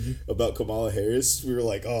about Kamala Harris, we were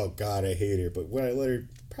like, oh God, I hate her. But when I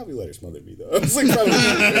probably let her smother me though. I was like,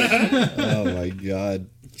 probably. Oh my God.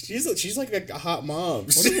 She's like a hot mom.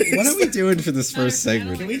 What are we doing for this first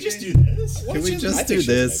segment? Can we just do this? Can we just do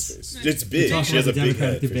this? It's big. Talk She has a about the big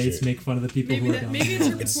Democratic head for debates, sure. make fun of the people who are down. Maybe it's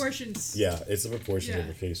her proportions. Yeah, it's the proportions of Yeah.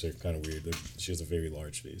 her face are kind of weird. She has a very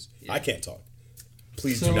large face. I can't talk.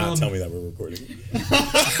 Please So, do not tell me that we're recording.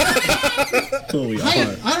 Oh, we are.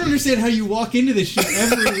 I don't understand how you walk into this shit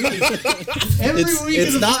every week. Every week It's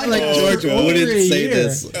is a not like podcast George for over wouldn't a say year.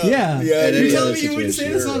 this. Yeah. Yeah, in You're any telling other me you wouldn't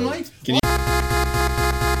say situation. this on mic? Can you-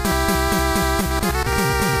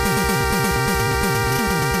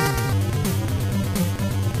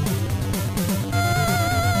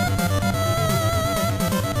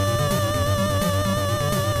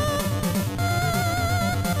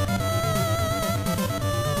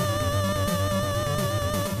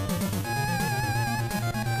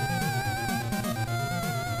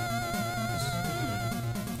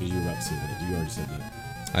 Because you're about to say that. You already said that.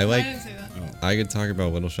 I I like. didn't say that. I could talk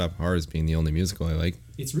about Little Shop of Horrors being the only musical I like.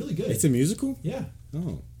 It's really good. It's a musical? Yeah.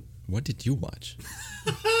 Oh. What did you watch?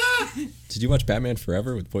 Did you watch Batman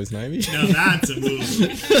Forever with Poison Ivy? No, that's a movie.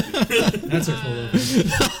 That's our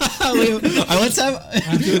full open. Let's have.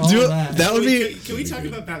 After all that. That would be Can we talk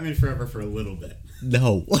about Batman Forever for a little bit?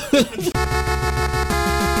 no.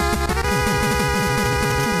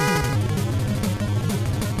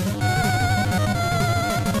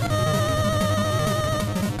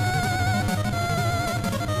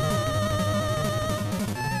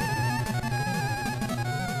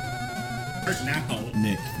 Now.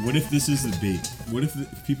 Nick, what if this is the bait? What if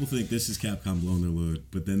people think this is Capcom blowing their load,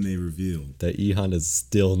 but then they reveal? That E-Honda is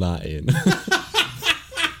still not in.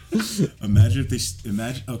 Imagine if they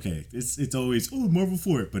imagine. Okay, it's always Marvel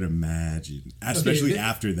for it, but imagine, especially they-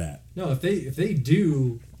 after that. No, if they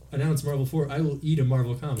do announce Marvel 4, I will eat a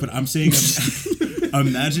Marvel comic. But I'm saying,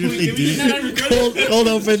 imagine if they didn't. cold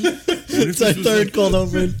open. It's our third cold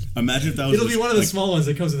open. Imagine if that was. It'll be one of the small ones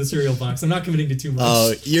that comes with a cereal box. I'm not committing to too much.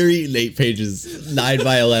 Oh, you're eating 8 pages, 9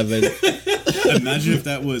 by 11. Imagine if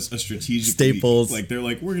that was a strategic Staples. Like they're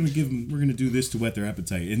like, we're gonna do this to wet their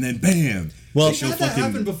appetite, and then bam. Well, We've had that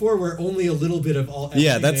happen before where only a little bit of all.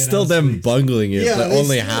 yeah, everything that's they still announce them leaks. bungling it, Yeah, but they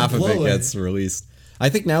only still half of it blow it. gets released. I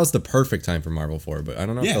think now is the perfect time for Marvel 4, but I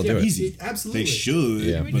don't know if they'll do it. easy. Absolutely. They should.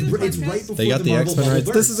 Yeah. Can we do but this It's podcast? right before They got the Marvel X-Men bubble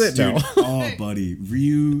rights. This is it bursts. now. Oh, buddy,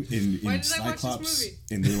 Ryu and Why did I watch this Cyclops, movie?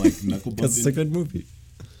 and they're like knuckle Because it's a bumping. good movie.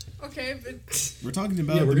 Okay, but We're talking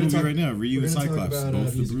about Yeah, the we're gonna movie talk- right now. Ryu we're and gonna talk Cyclops, about,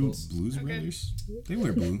 both the musicals. Blues Okay. Brothers. They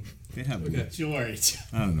wear blue. They have blue. George.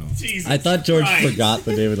 I don't know. Jesus I thought George Christ. forgot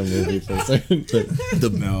the name of the movie for a second. The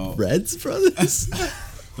No, Reds Brothers?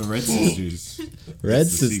 the Red Sisters. Red the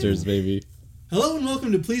Sisters, sequel. baby. Hello and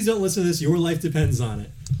welcome to Please Don't Listen to This. Your life depends on it.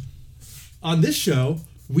 On this show,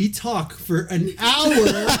 we talk for an hour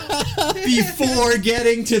before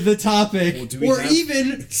getting to the topic Well, do we or have-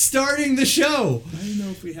 even starting the show. I don't know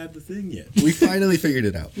if we had the thing yet. We finally figured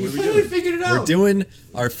it out. We finally figured it out. We're doing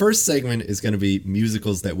our first segment is going to be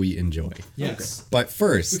musicals that we enjoy. Yes. But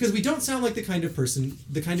first, Because we don't sound like the kind of person,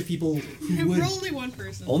 the kind of people who would. we're only one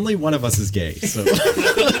person. only one of us is gay. So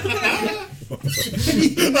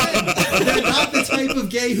They're not the type of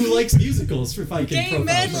gay who likes musicals. If I can Gay profile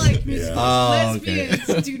men them. like musicals. Oh, okay.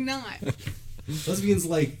 Lesbians do not. Lesbians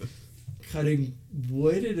like cutting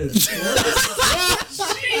wood in a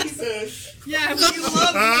Jesus. Yeah, we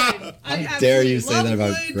love wood. I dare you absolutely say that love about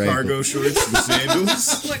wood. Greg. Cargo shorts and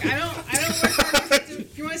sandals. Look, I don't wear cargo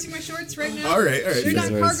shorts. You want to see my shorts right now? All right. They're She's not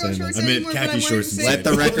wearing cargo sandals. shorts I meant anymore, khaki but I'm shorts wearing and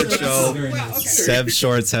the let same- the record show Very Wow, nice. okay. Seb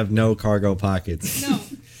shorts have no cargo pockets. No.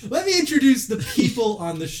 Let me introduce the people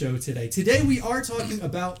on the show today. Today we are talking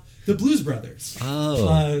about the Blues Brothers.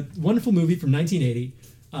 Oh. Wonderful movie from 1980.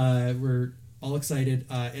 We're all excited.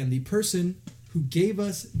 And the person who gave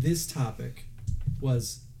us this topic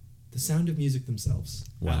was The Sound of Music themselves.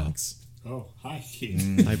 Wow. Alex. Oh, hi.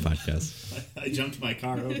 Hi, podcast. I jumped my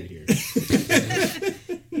car over here.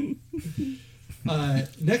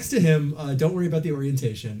 Next to him, don't worry about the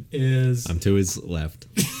orientation, is... I'm to his left.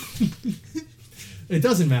 It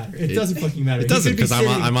doesn't matter. It doesn't fucking matter. it doesn't, He could be 'cause I'm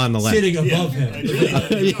on- sitting- I'm on the left. Sitting above him.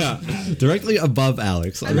 Yeah, directly above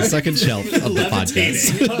Alex on the second shelf of the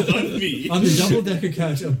podcast. On me. On the double-decker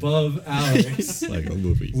couch above Alex, Like a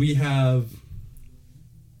movie. we have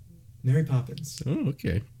Mary Poppins. Oh,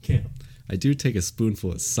 okay. Cam. I do take a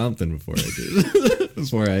spoonful of something before I do.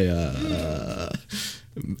 Before I,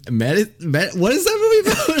 what is that movie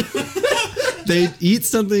about? They eat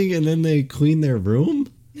something and then they clean their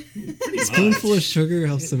room? A spoonful of sugar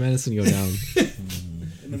helps the medicine go down.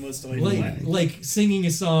 And the supposed to lead the way. Like singing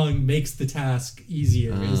a song makes the task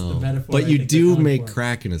easier is the metaphor. But I you think do they're going make for.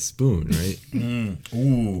 crack in a spoon, right?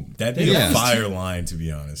 Ooh, that'd be Yeah. a fire line, to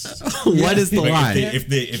be honest. What is the Like, line?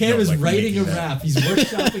 if Cam is like, writing a making that. rap. He's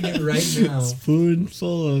workshopping it right now.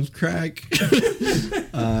 Spoonful of crack.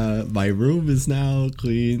 My room is now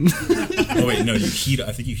clean. Oh wait, no, you heat.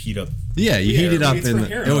 I think you heat up. Yeah, you heat it up it's in for the.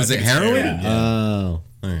 heroin. Oh, is it It's heroin? heroin, yeah. Oh,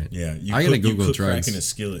 all right. Yeah, you I gotta cook, Google you cook drugs. crack in a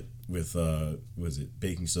skillet with was it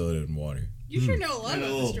baking soda and water? You sure know a lot And a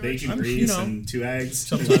about little this, George. bacon grease and 2 eggs.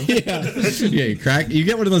 Sometimes. Yeah, you crack. You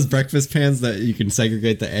get one of those breakfast pans that you can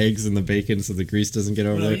segregate the eggs and the bacon so the grease doesn't get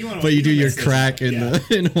over Well, there. you wanna- But you you do don't your mess this crack up, in yeah.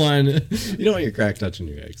 in one. You don't want your crack touching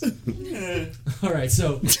your eggs. All right,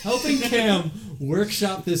 so helping Cam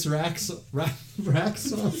workshop this rack song.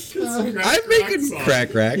 I'm making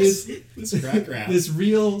crack racks. This crack rap. This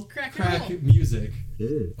real Crack crack and music.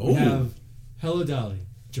 Oh. We have Hello Dolly,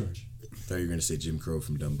 George. I thought you were gonna say Jim Crow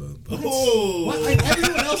from Dumbo. Oh! What? Like,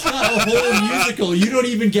 everyone else got a whole musical. You don't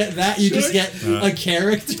even get that. You just get a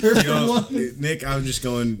character You from know, one. Nick, I'm just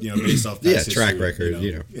going, based off Yeah, past track history,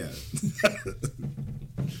 record, Yeah.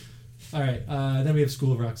 All right, then we have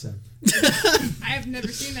School of Roxanne. I have never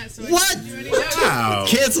seen that, so What? I can't do anything. Wow.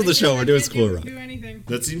 Cancel the show. We're doing I School can't Rock. do anything.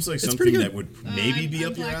 That seems like pretty something good. that would maybe be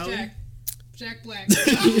I'm up your Black alley. Jack Black.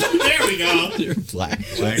 There we go. You're black.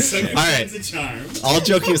 Second All right. time's a charm. All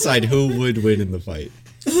joking aside, who would win in the fight?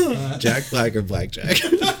 Jack Black or Blackjack?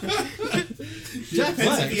 Jack Depends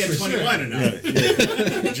Black, if he had for 21 sure. or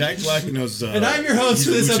not. Jack Black knows. And I'm your host he's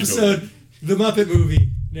for a this luchador. episode, The Muppet Movie,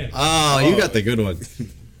 Nick. Oh, you got the good one.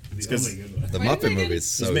 The only good one. The Why Muppet did movie Megan-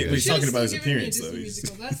 is so He's good. He's talking about his Should've still appearance, given though. me a Disney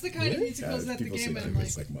musical. That's the kind of musicals that the People say game that I'm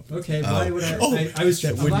it's like. Muppet. Okay, why would I? I'm not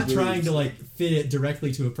Woody trying to Williams. like fit it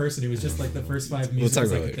directly to a person. It was just like the first 5 We'll talk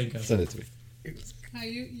musicals I about could it think later. of. Send it to me. How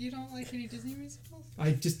you don't like any Disney musicals?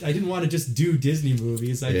 I didn't want to just do Disney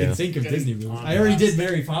movies. I Yeah. can think of Disney movies. I already did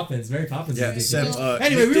Mary Poppins. Mary Poppins. Yeah, is Seb, ridiculous.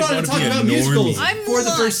 Anyway, we Nick want to didn't talk wanna about be a musicals normie. I'm for the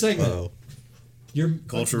Mulan. first segment. Oh,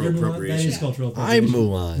 Cultural you're Mulan? appropriation. That is cultural I'm appropriation.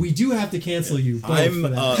 Mulan. We do have to cancel you both I'm for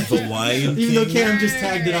that. the Lion Even though King. Cam just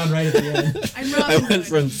tagged it on right at the end. I'm I Robin went Hood.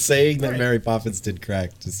 from saying that Mary Poppins did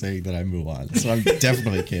crack to saying that I'm Mulan, so I'm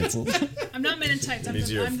definitely canceled. I'm not Men in Tights. I'm That means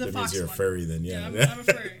the, you're, I'm the that fox means you're a one. furry then, Yeah, yeah. I'm a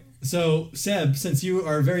furry. So, Seb, since you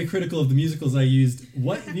are very critical of the musicals I used,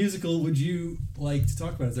 what musical would you like to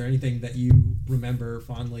talk about? Is there anything that you remember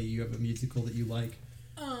fondly? You have a musical that you like?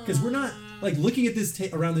 Because we're not like looking at this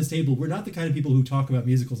around this table. We're not the kind of people who talk about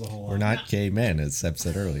musicals a whole lot. We're not gay men, as Seb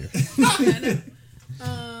said earlier.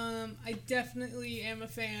 I definitely am a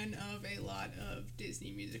fan of a lot of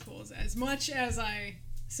Disney musicals. As much as I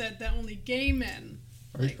said that only gay men.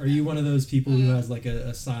 Are you one of those people who has like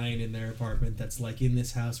a sign in their apartment that's like, "In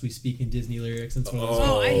this house we speak in Disney lyrics"? And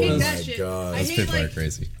Oh, I hate Oh that my shit. God. I Those hate people are like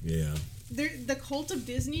crazy. Yeah. the cult of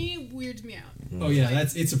Disney weirds me out. Oh yeah,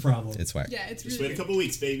 it's a problem. It's whack. Yeah, it's Just really wait a couple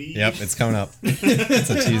weeks, baby. Yep, it's coming up. It's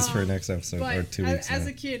a tease for next episode, But or 2 weeks. as now.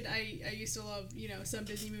 a kid, I used to love some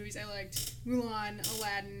Disney movies. I liked Mulan,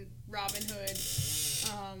 Aladdin, Robin Hood,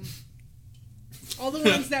 all the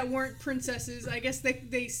ones that weren't princesses. I guess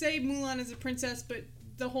they say Mulan is a princess, but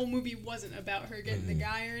the whole movie wasn't about her getting the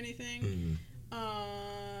guy or anything.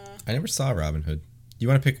 I never saw Robin Hood. You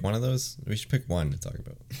want to pick one of those? We should pick one to talk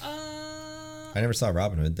about. I never saw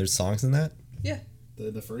Robin Hood. There's songs in that? Yeah,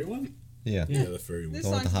 The furry one? Yeah. Yeah, the furry one. This The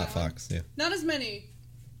one with the song's hot that one. fox, yeah. not as many,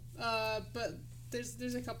 but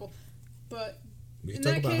there's a couple. But We can in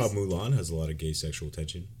talk that about how case- Mulan has a lot of gay sexual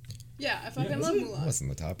tension. yeah, I fucking Yeah, love That Mulan. wasn't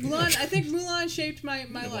the topic. Mulan, I think Mulan shaped my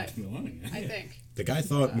life. Mulan. I think. The guy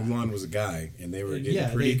thought Mulan was a guy, and they were getting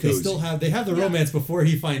Yeah, pretty they cozy. still have the romance before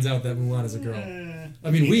he finds out that Mulan is a girl. I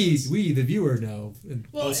mean, we the viewer know. And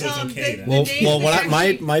Well, Oh, so it's okay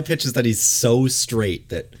then. My pitch is that he's so straight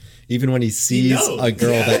that even when he sees knows, a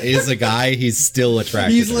girl yeah. that is a guy, he's still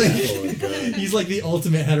attracted. he's to like her. he's like the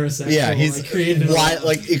ultimate heterosexual. Yeah, he's like, created. like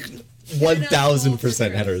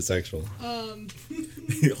 1,000% heterosexual.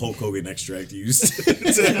 Hulk Hogan extract used.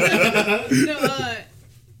 No,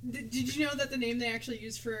 did you know that the name they actually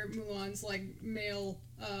used for Mulan's like male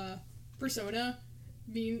persona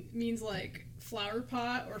means like flower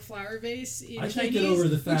pot or flower vase in I can't Chinese, get over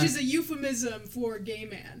the fact- which is a euphemism for gay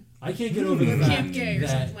man I can't get over the or fact camp gay or that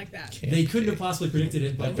something like that. they couldn't have possibly predicted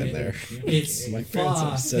it, but I've been there. it's My friends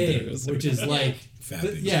have fa said that it pig, was which is like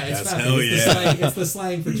Fapping. yeah, it's That's fapping. hell It's yeah. the slang, it's the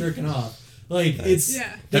slang for jerking off. Like it's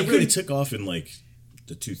Yeah. they That really couldn't- took off in like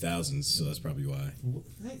the 2000s, so that's probably why.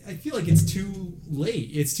 I feel like it's too late.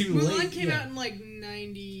 It's too late. Mulan came out in like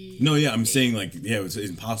 90. No, yeah, I'm saying like it's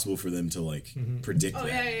impossible for them to like predict Oh that.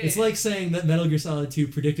 yeah, yeah, yeah. It's like saying that Metal Gear Solid 2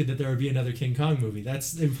 predicted that there would be another King Kong movie.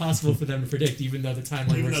 That's impossible for them to predict, even though the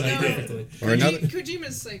timeline works out No. perfectly. Or another.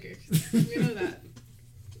 Kojima's psychic. We know that.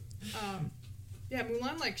 Yeah,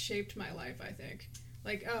 Mulan like shaped my life. I think.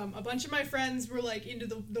 Like a bunch of my friends were like into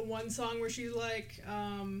the one song where she's like.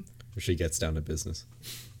 Where she gets down to business.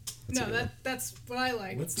 That's what I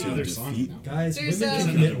like. What's the other song now? Guys, There's, women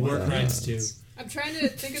can commit war crimes too. I'm trying to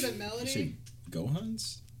think of the melody.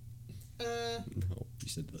 Gohan's? No. You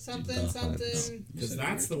said that. Something. Because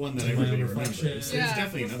that's the one that My everybody Own remembers. Reflection. There's Yeah,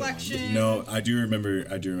 definitely Reflection. another No, I do remember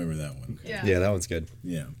that one. Yeah. Yeah, that one's good.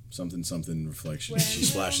 Yeah, something reflection. When She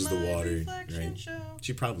splashes the will my water, reflection right? show?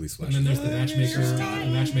 She probably And splashes. then there's the When Matchmaker. you're The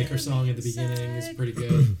Matchmaker song at the beginning is pretty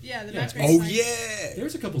good. Yeah, the Yeah. Matchmaker Oh song. yeah.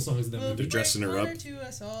 There's a couple songs in that Will movie. They're dressing her up. water to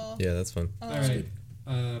us all. Yeah, that's fun. All right.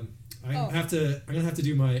 I'm gonna have to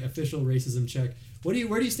do my official racism check. Where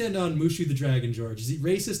do you stand on Mushu the Dragon, George? Is he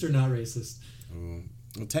racist or not racist?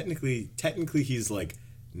 Well, technically, he's like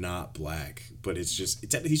not black, but he's just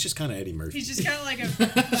kind of Eddie Murphy. He's just kind of like a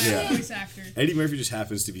black voice actor. Eddie Murphy just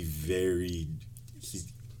happens to be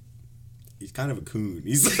he's kind of a coon.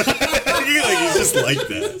 He's he's just like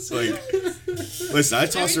that. It's like, listen, I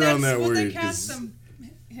toss around that that's what word. they cast 'cause-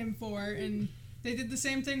 him for, and they did the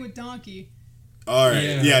same thing with Donkey. All right,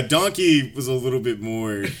 Yeah. yeah. Donkey was a little bit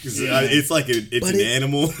more because it's like it's But an it-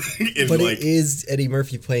 animal, and But like it is Eddie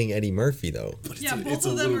Murphy playing Eddie Murphy, though. but Yeah, both it's a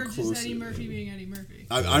of them little are just closer. Eddie Murphy being Eddie Murphy.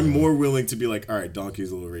 I'm more willing to be like, all right, Donkey's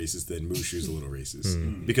a little racist than Mushu's a little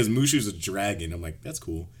racist because Mushu's a dragon. I'm like, that's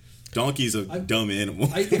cool. Donkey's a dumb animal.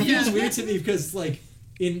 It feels Yeah. weird to me because like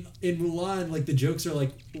in Mulan, like the jokes are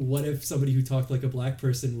like, what if somebody who talked like a black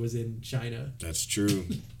person was in China? That's true.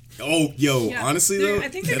 Oh, yo, Yeah. honestly They're- though, I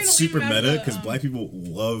think they're that's gonna leave super him out of meta the, because black people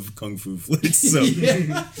love kung fu flicks. So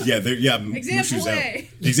Yeah. Example Mushu's A. out.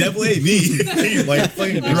 Example A, me. Like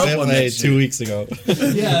fucking grew up on that shit. 2 weeks ago.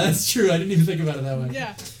 Yeah, that's true. I didn't even think about it that way.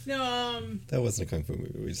 Yeah. No, That wasn't a kung fu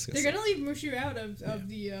movie. We discussed. they're gonna leave Mushu out of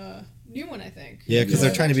the new one, I think. Yeah, because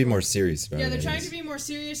they're trying to be more serious about it. Yeah, they're I trying guess. to be more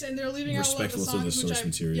serious, and they're leaving out a lot of the Respectful to the songs, which source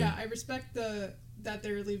material. Yeah, I respect that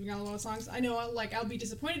they're leaving out a lot of songs. I know, like, I'll be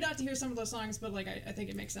disappointed not to hear some of those songs, but like, I think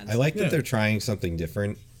it makes sense. I like Yeah. that they're trying something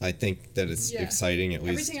different. I think that it's Yeah. exciting at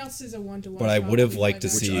least. Everything else is a one-to-one. But I would have liked to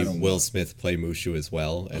live see I don't Will want. Smith play Mushu as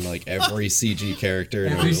well, and like every CG character.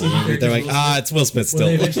 in Every the CG movie, character they're is like, Will ah, Smith. it's Will Smith When they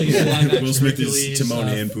still. eventually get live action Will Smith Hercules, is Timon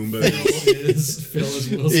and Pumbaa. Phil is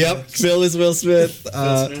Will Smith. Yep, Phil is Will Smith.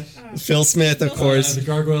 Phil Smith, of Phil course. The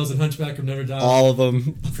Gargoyles and Hunchback of Notre Dame. All of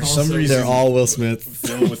them. For Also, some reason, They're all Will Smith.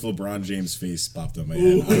 film with LeBron James' face popped on my head.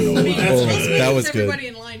 I don't know I mean, why. Oh, Will Smith that is was good. everybody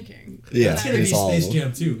in Lion King. Yeah, That's gonna be he's all of Space them.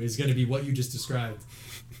 Jam 2. Is gonna be what you just described.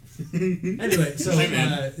 Anyway, so Hey,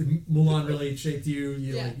 man. Mulan really shaped you.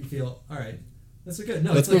 Yeah. You feel all right. That's so good.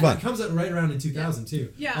 No, Let's it's like, move on. It comes out right around in 2000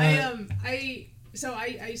 too. Yeah, I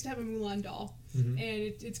used to have a Mulan doll, Mhm.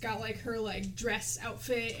 and it's got like her like dress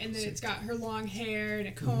outfit, and then it's got her long hair and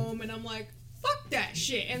a comb, and I'm like, fuck that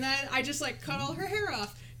shit, and then I just like cut all her hair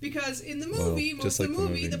off because in the movie, Whoa, most just of like the the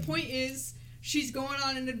movie, movie. the point is she's going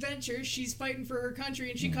on an adventure, she's fighting for her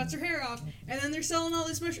country, and she cuts her hair off, and then they're selling all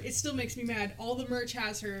this merch. It still makes me mad. All the merch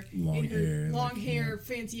has her Long in her hair, long like, hair,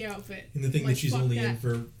 fancy outfit. And the thing Like, that she's fuck only that. in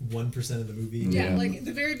for 1% of the movie. Yeah, Yeah. like at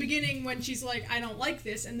the very beginning when she's like, I don't like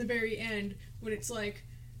this, and the very end when it's like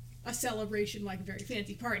a celebration, like a very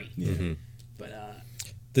fancy party. Mhm. But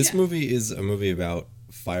This Yeah. movie is a movie about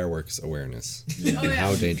fireworks awareness Oh, and yeah.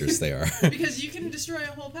 how dangerous they are, because you can destroy a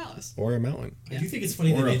whole palace. or a mountain. I do think it's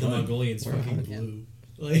funny they Or a made the hun. Mongolians Or a fucking hun.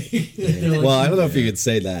 blue. Like, they're like, Well, I don't know if you could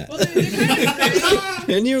say that. Well, they're kind of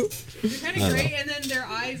Can you? gray, and then their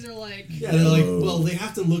eyes are like. yeah, they're like, well, they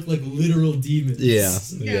have to look like literal demons. Yeah.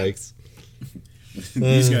 Yeah. Yikes.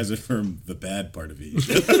 These guys are from the bad part of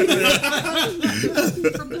Asia.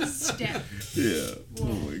 From the steppe. Yeah. Oh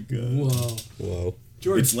my god. Whoa, Whoa.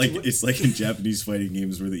 George. It's like in Japanese fighting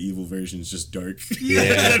games where the evil version is just dark.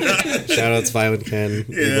 Yeah. Shout out to Violent Ken,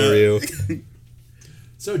 Yeah. Evil Ryu.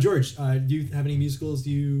 So, George, do you have any musicals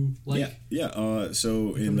you like? Yeah.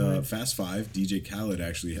 So in Fast Five, DJ Khaled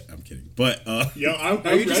actually. I'm kidding, but Yo,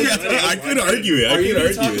 Are you just- I could argue it. I Are you could going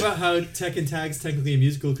to talk argue it. about how Tekken Tag's technically a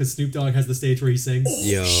musical because Snoop Dogg has the stage where he sings?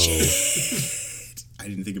 Yo. I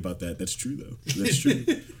didn't think about that. That's true though. That's true.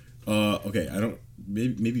 Okay. I don't.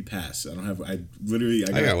 Maybe pass. I don't have. I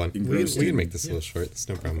I got one. We engrossed can in- make this a little short. There's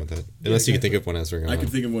no problem with that. Unless you can think of one as we're going. I can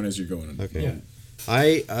think of one as you're going. Okay. Yeah.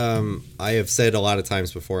 I have said a lot of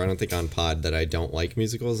times before, I don't think on pod that I don't like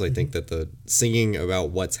musicals. I think that the singing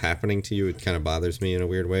about what's happening to you, it kind of bothers me in a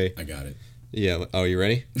weird way. I got it. Yeah. Oh, you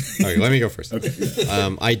ready? All right, let me go first. Okay.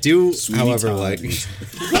 I do, however, Todd. like. All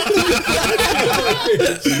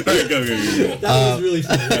right, go. That was really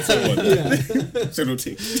funny. That's what I want. So no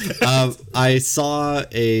take. I saw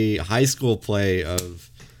a high school play of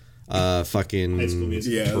fucking High School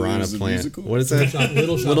Musical. Yeah, Piranha there's a Plant. musical. What is that?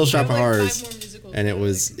 Little Shop of Like Horrors. 5 more musicals And it that I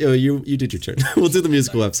was like. oh, you did your turn. We'll do the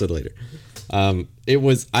musical episode later. It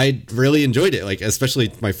was I really enjoyed it, like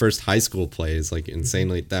especially my first high school play is like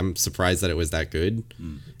insanely. I'm surprised that it was that good,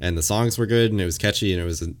 and the songs were good, and it was catchy, and it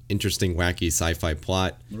was an interesting, wacky sci-fi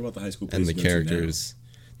plot, What about the high school and plays the you go to now? characters.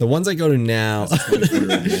 The ones I go to now, 24-year-old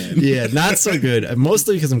man. yeah, not so good.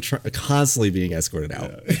 Mostly because I'm constantly being escorted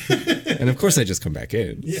out, and of course I just come back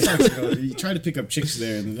in. You try to pick up chicks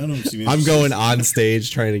there, and none of them seem I'm interested. going on stage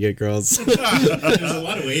trying to get girls. There's a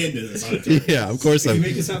lot of way into this auditorium. Yeah, of course You I'm.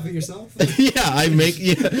 make this outfit yourself? Yeah, I make.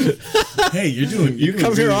 Yeah, Hey, you're doing. You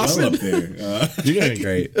come here really well often? up there. you're doing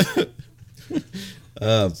great.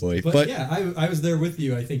 Oh boy, But, yeah, I was there with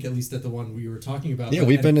you. I think at least at the one we were talking about. Yeah, But-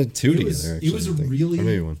 we've been and to two it was- together, It was a actually, I think. really, Or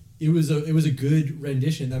maybe one. it was a good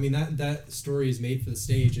rendition. I mean that story is made for the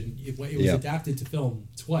stage, and it was Yeah. adapted to film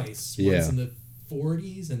twice. Yeah. Once in the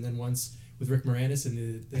 40s, and then once with Rick Moranis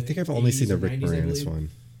in the I think I've only 80s seen the or Rick 90s, I Moranis believe. one,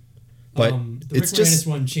 but the Rick it's Moranis just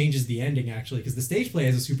one changes the ending actually because the stage play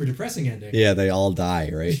has a super depressing ending. yeah, they all die,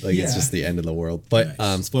 right? Like it's Yeah. just the end of the world. But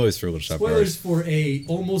spoilers for Little Shop of Spoilers Horrors. for a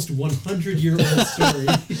almost 100-year-old story.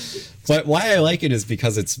 But why I like it is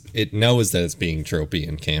because it knows that it's being tropey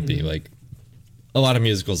and campy. Mm-hmm. Like a lot of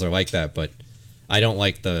musicals are like that, but I don't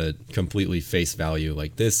like the completely face value.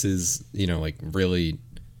 Like this is like really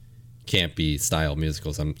campy style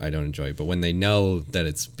musicals. I don't enjoy. But when they know that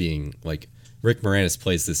it's being like Rick Moranis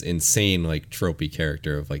plays this insane like tropey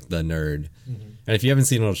character of like the nerd. Mm-hmm. And if you haven't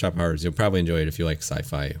seen Little Shop of Horrors, you'll probably enjoy it if you like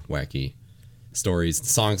sci-fi wacky stories. The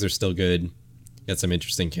songs are still good. Got some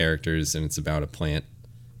interesting characters, and it's about a plant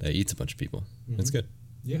that eats a bunch of people. It's good.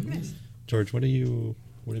 Yeah. George, what have you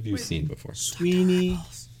seen before? Sweeney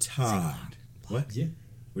Todd. What? Yeah.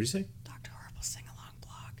 What did you say? Dr. Horrible sing-along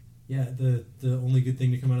blog. Yeah, the only good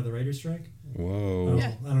thing to come out of the writer's strike. Whoa.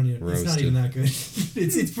 Yeah. I don't even. It's not Roasted. even that good.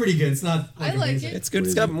 it's pretty good. It's not. I like amazing. it. It's good.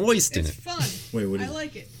 It's got moist in It's it. fun. Wait, what I is it?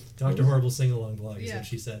 like it. Dr. Horrible sing along blog is Yeah. what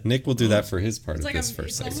she said. Nick will do that for his part It's of like this it's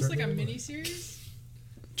first almost segment. like a mini series.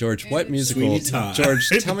 George, and what it's musical? Sweeney Todd. George,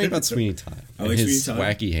 tell me about Sweeney Todd. I and like his Sweeney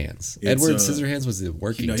Todd. wacky hands. It's, Edward Scissorhands was the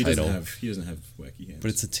working He title, he doesn't have wacky hands. but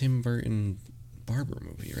it's a Tim Burton barber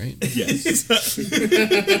movie, right? yes.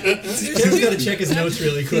 Tim's got to check his notes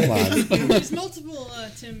really quick. There's multiple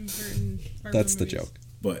Tim Burton. Barber That's the movies. joke.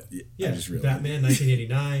 But Yeah, I just realized. Batman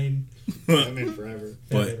 1989. Batman Forever.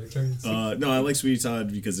 But Batman Returns. no, I like Sweeney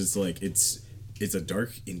Todd because it's like it's a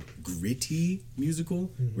dark and gritty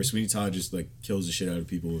musical where Sweeney Todd just like kills the shit out of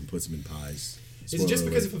people and puts them in pies. Is it just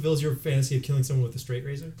because it fulfills your fantasy of killing someone with a straight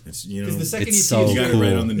razor? it's Because the second It's you so see You got it cool.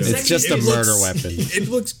 right on the nose. It's just a It murder looks- weapon. It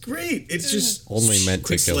looks great. It's just Only meant to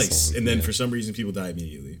quick kill slice, someone, and then yeah. for some reason people die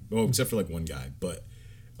immediately. Well, except for like one guy, but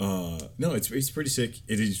no, it's pretty sick.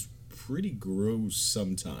 It is pretty gross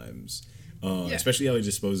sometimes, Yeah. especially how he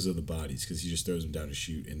disposes of the bodies because he just throws them down to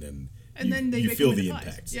shoot, and then Then they you make feel them the into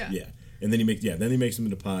pies. impact. Yeah. and then he makes them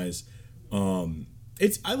into pies.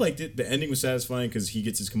 I liked it. The ending was satisfying because he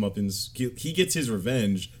gets his comeuppance. He gets his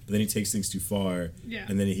revenge, but then he takes things too far. Yeah.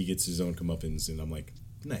 And then he gets his own comeuppance, and I'm like,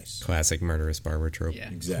 nice. Classic murderous barber trope. Yeah.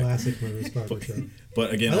 Exactly. Classic murderous barber trope.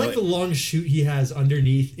 But again, I like the long shoot he has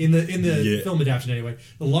underneath in the Yeah. film adaptation anyway.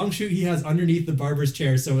 The long shoot he has underneath the barber's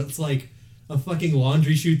chair, so it's like a fucking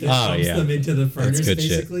laundry chute that pumps yeah. them into the furnace, good shit.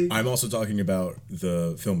 basically. I'm also talking about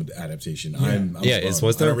the film adaptation. Yeah. I'm Yeah, spot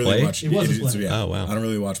was on. there I a don't really play? watch- It was a it's- play. yeah. Oh, wow. I don't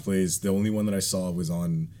really watch plays. The only one that I saw was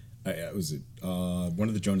on. Was it one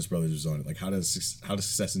of the Jonas Brothers was on it? Like how to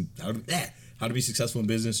be successful in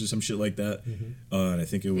business or some shit like that. And I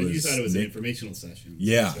think it was. But you thought it was an Nick- informational session.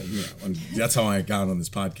 Yeah, and that's how I got on this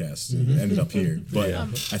podcast and ended up here. But I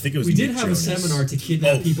think it was. We did Nick have Jonas. a seminar to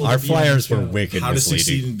kidnap people. Our to be on the flyers were show. wicked How to succeed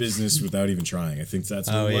misleading. in business without even trying. I think that's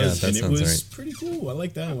what Oh, it yeah, was, that and it sounds was right. pretty cool. I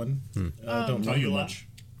like that one. Don't Tell talk you much.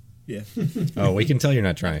 Yeah. Oh, we can tell you're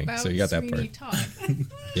not trying, About so you got that Sweeney part. Todd.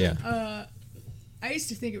 Yeah. I used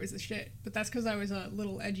to think it was the shit, but that's because I was a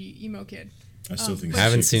little edgy emo kid. I still think. I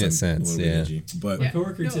haven't it's seen it because I'm a since, little bit yeah. edgy. But My Yeah.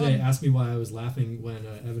 coworker No, today asked me why I was laughing when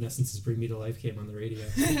Evanescence's "Bring Me to Life" came on the radio,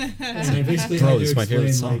 and I basically Bro, had to it's my favorite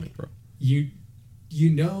explain, song, like, bro. you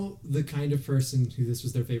know the kind of person who this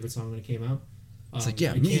was their favorite song when it came out. It's like,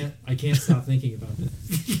 yeah, I me. can't stop thinking about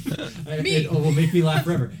it. Me. It will make me laugh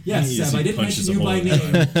forever. Yes, Me, Seb, he I didn't punches mention you a by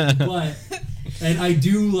hole. name, but and I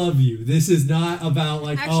do love you. This is not about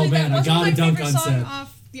like, Actually, oh man, that I wasn't gotta my dunk favorite on song Seb.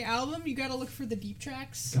 off the album. You gotta look for the deep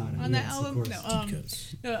tracks Got it, on that yes, of album. course. No, Deep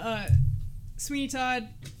cuts. no, Sweeney Todd,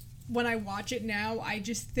 when I watch it now, I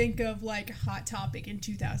just think of like Hot Topic in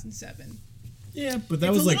 2007. Yeah, but that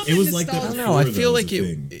It's was a like little it bit was like that. nostalgic. I don't know. I before, feel though, like was the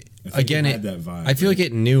it. thing. I think Again, had that vibe. I feel like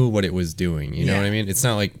it knew what it was doing. You know Yeah. what I mean? It's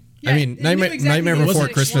not like. Yeah, I mean, it knew exactly Nightmare what Before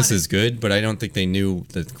it Christmas wanted. is good, but I don't think they knew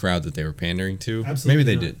the crowd that they were pandering to. Absolutely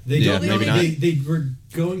Maybe they not. did. They yeah, don't, maybe only- not. They were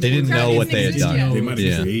going. They didn't towards- know Crowd what didn't they had exist done. yet. They might have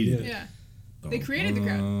Yeah. created. Yeah. They created the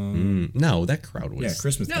crowd. No, that crowd was. Yeah,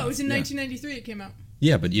 Christmas. No, it was in yeah. 1993 it came out.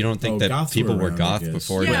 Yeah, but you don't think that goths people were around, I goth guess.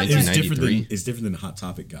 before Yeah, but- It's different 1993? than than Hot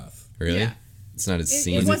Topic goth. Really? Yeah. It's not as It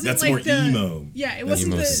scene. wasn't That's like more the, emo. Yeah, it That's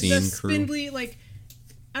wasn't emo the scene crew. spindly, like,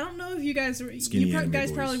 I don't know if you guys were, Skinny you anime guys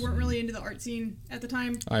boys. probably weren't really into the art scene at the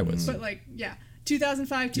time. I was. But like, yeah,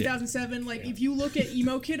 2005, 2007, like if you look at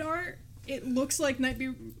emo kid art, it looks like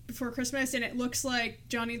Before Christmas, and it looks like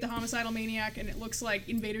Johnny the Homicidal Maniac, and it looks like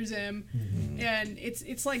Invader Zim, and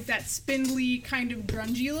it's like that spindly kind of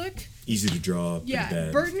grungy look. Easy to draw. pretty Yeah,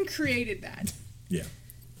 bad. Burton created that. Yeah,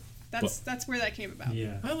 That's where that came about.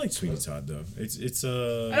 Yeah. I like Sweeney Todd though. It's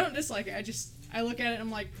I don't dislike it. I look at it and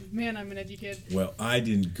I'm like, man, I'm an edgy kid. Well, I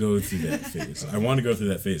didn't go through that phase. I want to go through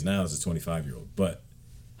that phase now as a 25-year-old, but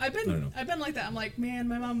I've don't know. been like that. I'm like, man,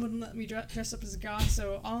 my mom wouldn't let me dress up as a goth,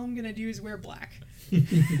 so all I'm gonna do is wear black.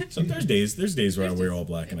 so there's days where I wear all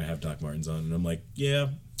black and I have Doc Martens on, and I'm like, yeah,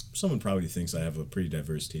 someone probably thinks I have a pretty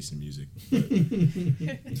diverse taste in music.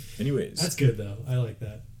 But anyways, That's good though. I like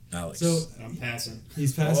that. Alex. So I'm passing.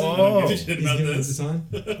 he's passing. Oh. Give a shit He's about giving this. us the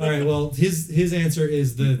time. All right. Well, his answer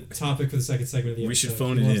is the topic for the second segment of the episode. we should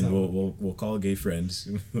phone He it loves in. that one. We'll call a gay friend.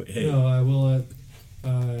 Hey, No, I will.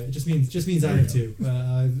 It just means I There am too.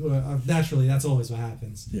 Naturally, that's always what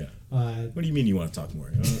happens. yeah. Uh, What do you mean you want to talk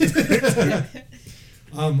more?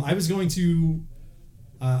 I was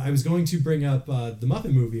going to bring up the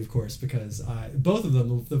Muppet movie, of course, because both of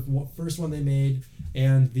them, the first one they made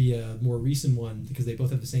and the more recent one, because they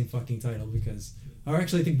both have the same fucking title. Because, or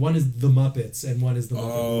actually, I think one is The Muppets and one is the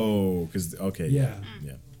Muppet. Oh, because okay. Yeah.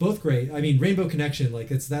 Yeah. Both great. I mean, Rainbow Connection, like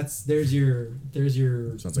there's your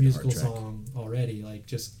Sounds like a musical hard track. song already. Like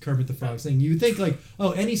just Kermit the Frog singing. You would think like,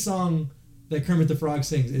 oh, any song that Kermit the Frog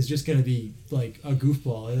sings is just gonna be like a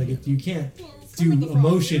goofball. Like you can't do Kermit the Frog,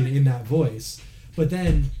 emotion yeah. in that voice. But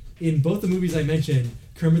then in both the movies I mentioned,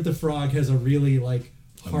 Kermit the Frog has a really like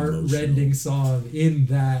heart-rending song in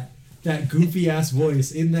that goofy ass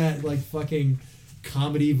voice, in that like fucking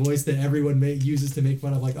comedy voice that everyone uses to make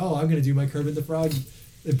fun of. Like, oh, I'm gonna do my Kermit the Frog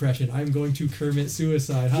impression. I'm going to Kermit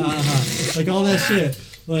suicide. Ha ha ha. Like all that shit.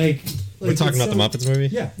 Like We're talking it's about the Muppets movie?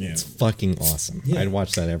 Yeah. Yeah. It's fucking awesome. Yeah. I'd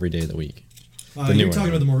watch that every day of the week. The new You're one. talking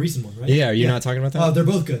about the more recent one, right? Yeah, are you not talking about that? They're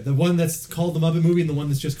both good. The one that's called the Muppet movie and the one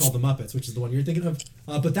that's just called the Muppets, which is the one you're thinking of.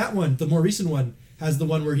 But that one, the more recent one, has the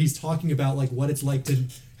one where he's talking about like what it's like to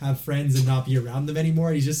have friends and not be around them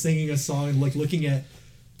anymore. He's just singing a song and like looking at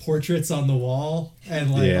portraits on the wall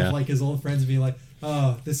and like Yeah. of like his old friends being like,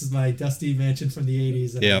 oh, this is my dusty mansion from the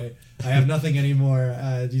 80s and Yep. I have nothing anymore.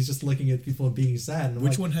 He's just looking at people and being sad. And I'm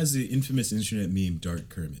Which like, one has the infamous internet meme Dark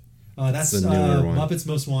Kermit? That's the newer one. Muppets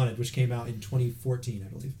Most Wanted, which came out in 2014,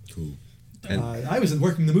 I believe. Cool. And- I was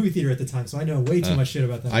working in the movie theater at the time, so I know way too much shit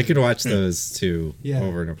about that. I could watch those too Yeah.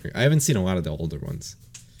 over and over. I haven't seen a lot of the older ones.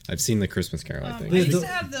 I've seen the Christmas Carol, I I think. Yeah, used the- to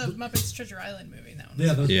have the Muppets Treasure Island movie. That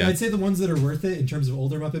one. Yeah, Yeah. I'd say the ones that are worth it in terms of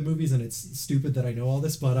older Muppet movies, and it's stupid that I know all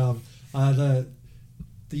this, but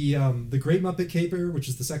the Great Muppet Caper, which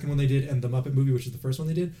is the second one they did, and the Muppet movie, which is the first one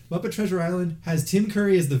they did. Muppet Treasure Island has Tim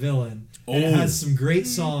Curry as the villain, and it Oh. has some great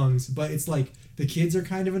songs, but it's like the kids are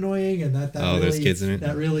kind of annoying, and that Oh, really, there's kids in it?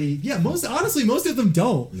 That really, yeah, most of them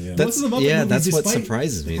don't. Yeah. Most of the Muppet movies, that's what despite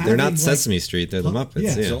surprises me. They're having, not like, Sesame Street, they're the Huh? Muppets.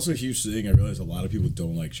 Yeah. It's Yeah. also a huge thing. I realize a lot of people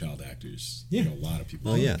don't like child actors. Yeah. You know, a lot of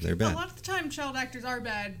people. Oh yeah, they're A bad. lot of the time, child actors are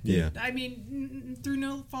bad. Yeah. I mean, through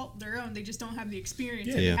no fault of their own, they just don't have the experience.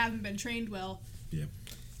 Yeah. And Yeah. they haven't been trained well. Yeah.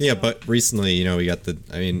 Yeah, but recently, we got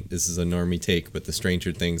this is a normie take, but the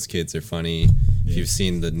Stranger Things kids are funny. If you've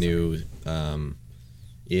seen the new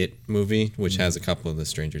It movie, which has a couple of the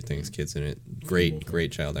Stranger Things kids in it,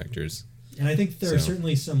 great child actors. And I think there are So-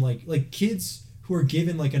 certainly some like kids who are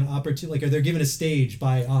given like an opportunity, like they're given a stage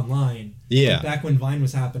by online. Yeah. Like, back when Vine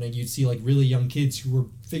was happening, you'd see like really young kids who were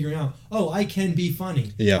figuring out, oh, I can be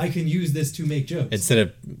funny. Yeah. I can use this to make jokes. Instead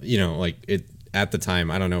of like it at the time,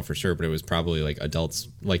 I don't know for sure, but it was probably like adults,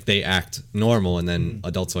 like they act normal, and then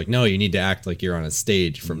adults are like, no, you need to act like you're on a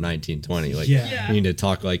stage from 1920. Like Yeah. Yeah. you need to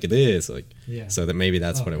talk like this. Like Yeah. So that maybe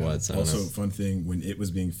that's Oh, what it God. was. I don't Also, know. fun thing, when it was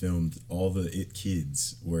being filmed, all the It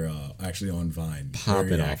kids were actually on Vine. Popping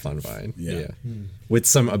Very off on active. Vine. Yeah. With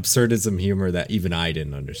some absurdism humor that even I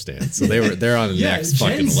didn't understand. So they're on the Yeah, next Gen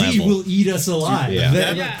fucking Z level. will eat us alive. Yeah.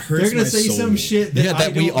 They're, Yeah. hurts they're gonna my say soul. some shit that, Yeah,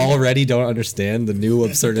 that we already don't understand the new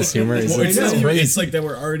absurdist humor. Is Well, it's, I know. not even- crazy. it's like that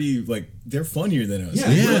we're already, like, they're funnier than us.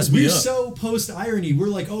 Yeah, It cracks me we're up. so post-irony. We're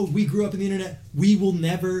like, oh, we grew up in the internet. There will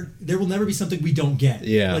never be something we don't get.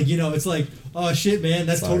 Yeah. Like, it's like, oh, shit, man,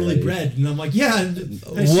 that's Sorry. totally bread. And I'm like, yeah.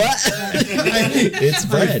 What? It's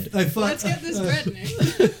bread. I thought, Let's get this bread,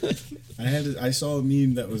 Nick. I saw a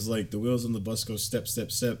meme that was like the wheels on the bus go step,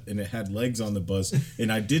 step, step, and it had legs on the bus,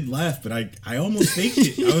 and I did laugh, but I almost faked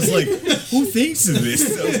it. I was like, who thinks of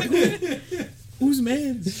this? I was like, who's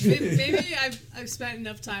man? Maybe I've spent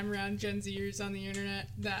enough time around Gen Zers on the internet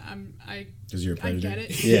that I Because you're a predator. get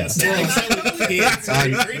it. Yeah. Certain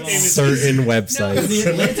the websites.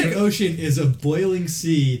 Atlantic Ocean is a boiling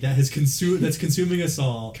sea that's consuming us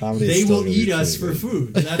all. Comedy is They still will gonna eat be us pretty for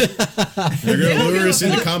food. That's, They're gonna lure us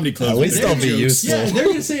into comedy clubs. At with least their they'll be jokes. useful. yeah, they're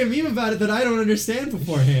gonna say a meme about it that I don't understand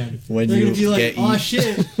beforehand. When they're you gonna be like, get "Oh eat-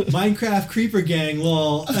 shit, Minecraft Creeper Gang,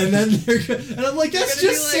 lol," and then and I'm like, "That's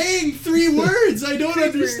They're gonna just be like, saying 3 words I don't Creeper.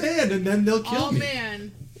 understand," and then they'll kill Oh me.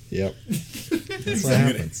 man. Yep. That's what Exactly.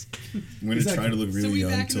 happens. I'm gonna Exactly. try to look really So we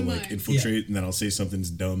young back to in the like mind. infiltrate, and then I'll say something's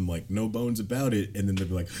dumb, like no bones about it, and then they'll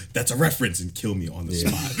be like, "That's a reference," and kill me on the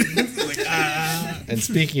spot. Like, And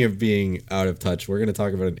speaking of being out of touch, we're going to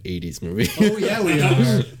talk about an 80s movie. Oh yeah, we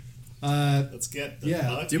are. Let's get the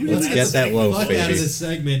Yeah. fuck Did we out Let's of get this that thing. low Fuck out of baby. this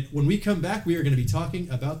segment. When we come back, we are going to be talking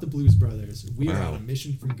about the Blues Brothers. We are Wow. on a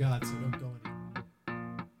mission from God, so don't go anywhere.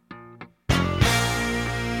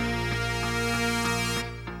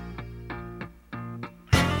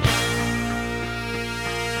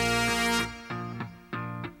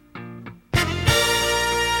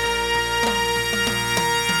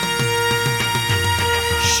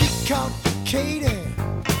 She caught Katie,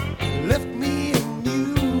 left me a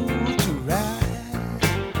mule to ride.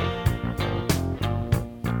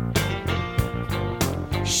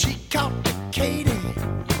 She caught Katie,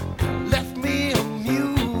 left me a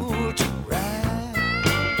mule to ride.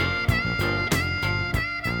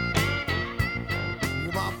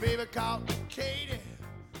 My baby caught Katie.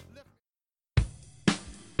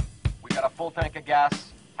 We got a full tank of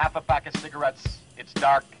gas, half a pack of cigarettes, it's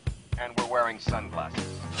dark, and we're wearing sunglasses.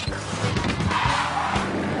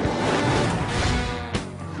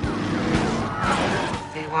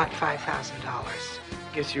 They want $5,000.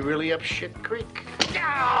 Guess you're really up shit creek.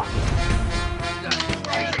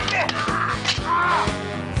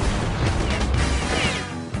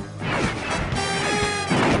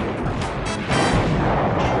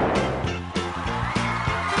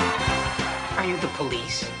 Are you the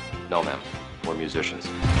police? No, ma'am. We're musicians.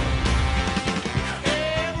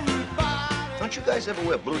 Don't you guys ever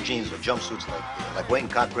wear blue jeans or jumpsuits like Wayne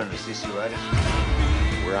Cochran or CC Riders?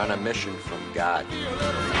 We're on a mission from God.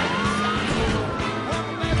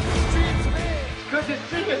 Good to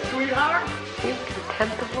see you, sweetheart. You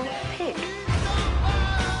contemptible pig.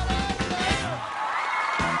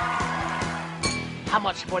 How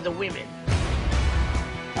much for the women?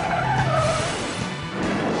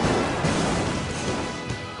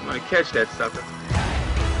 I'm gonna catch that sucker.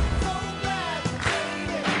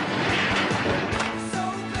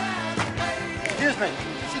 Excuse me.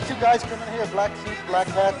 See two guys coming here, black suits, black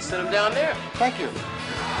hats. Sit him down there. Thank you.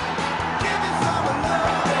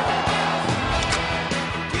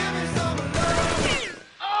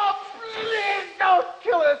 Oh, please don't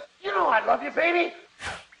kill us. You know I love you, baby.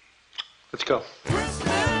 Let's go.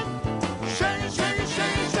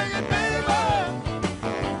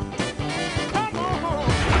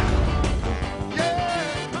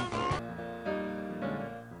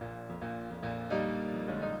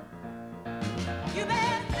 You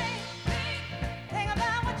better think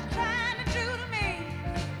about what you're trying to do to me.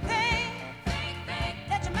 Think,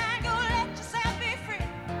 let your mind go, let yourself be free.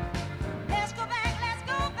 Let's go back,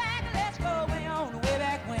 let's go way on, way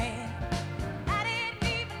back when. I didn't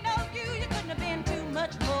even know you couldn't have been too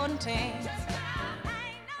much more than 10.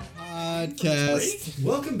 Podcast.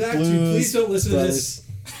 Welcome back to Blues Please Don't Listen Brothers. to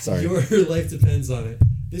This. Sorry. Your life depends on it.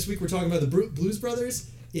 This week we're talking about the Blues Brothers.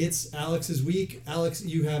 It's Alex's week. Alex,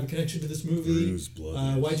 you have a connection to this movie. Blues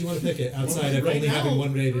Brothers. Why'd you want to pick it outside of Right only now, having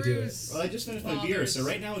one day to do it? Bruce. Well, I just finished my beer, so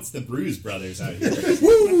right now it's the Bruise Brothers out here.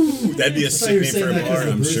 Woo! That'd be a I thought you were sick name saying for a that 'cause bar. of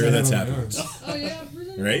the I'm bruise sure I had that's on my happening. arms. Oh yeah,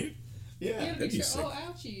 Bruce. Right? Yeah, Yeah, that'd big be show. sick. Oh,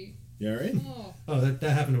 ouchie. You all right? Oh, that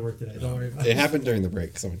happened to work today. Don't worry about it. It happened during the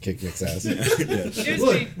break. Someone kicked Nick's ass.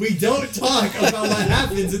 Look, we don't talk about what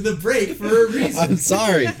happens in the break for a reason. I'm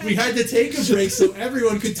sorry. We had to take a break so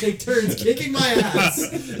everyone could take turns kicking my ass.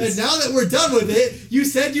 And now that we're done with it, you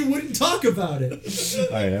said you wouldn't talk about it.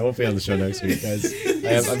 All right, I won't be on the show next week,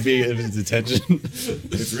 guys. I'm being in detention.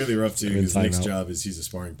 It's really rough too. I'm in His next timeout. job is he's a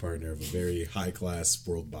sparring partner of a very high class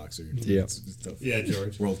world boxer. Yeah. It's tough. Yeah,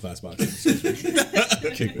 George. World class boxer.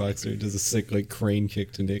 Kickboxer does a sick like crane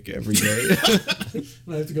kick to Nick every day.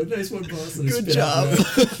 I have to go, nice one, boss. And I Good spit out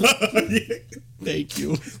job. blood. Thank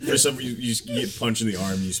you. For some reason, you get punched in the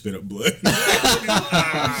arm, and you spit up blood.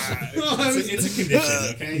 It's a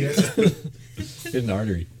condition, okay? An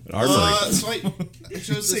artery. An artery. So I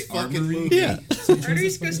chose this fucking movie. Yeah.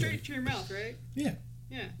 Arteries go straight to your mouth, right? Yeah.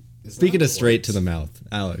 Yeah. Speaking of straight to the mouth,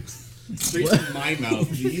 Alex. Straight to my mouth,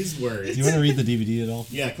 these words. Do you want to read the DVD at all?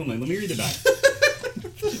 Yeah, come on, let me read the back.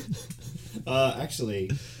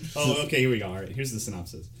 Actually, okay, here we go. All right, here's the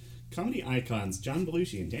synopsis. Comedy icons John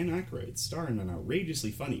Belushi and Dan Aykroyd star in an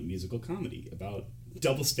outrageously funny musical comedy about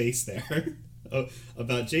double space there,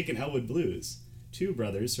 about Jake and Elwood Blues, two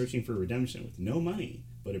brothers searching for redemption with no money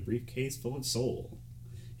but a briefcase full of soul.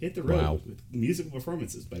 Hit the road Wow. with musical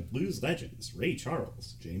performances by blues legends Ray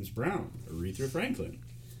Charles, James Brown, Aretha Franklin,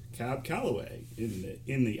 Cab Calloway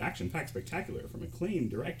in the action-packed spectacular from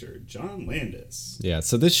acclaimed director John Landis. Yeah,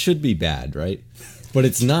 so this should be bad, right? But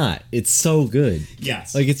it's not. It's so good.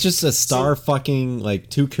 Yes. Like, it's just a star fucking, like,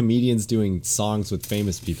 two comedians doing songs with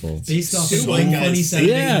famous people. Based off Two of white one guys funny singing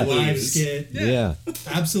Saturday Night blues. Live skit. Yeah.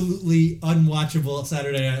 Absolutely unwatchable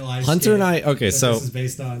Saturday Night Live Hunter skit and I, okay, that so this is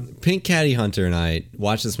based on. Pink Caddy Hunter and I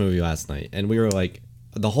watched this movie last night, and we were like,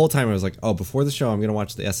 the whole time I was like, oh, before the show, I'm going to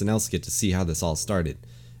watch the SNL skit to see how this all started.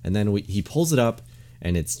 And then he pulls it up,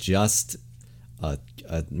 and it's just a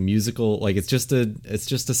musical, like it's just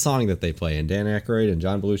a song that they play, and Dan Aykroyd and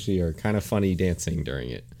John Belushi are kind of funny dancing during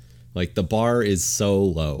it. Like the bar is so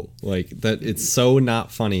low, like that it's so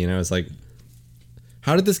not funny, and I was like,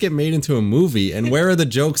 how did this get made into a movie? And where are the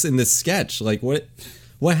jokes in this sketch? Like what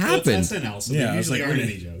happened? Well, it's SNL, so Yeah, there I was usually like, aren't what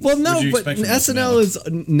any jokes. Well, no, What'd you but expect from SNL is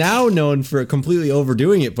now known for completely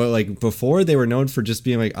overdoing it. But like before, they were known for just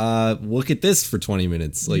being like, look at this for 20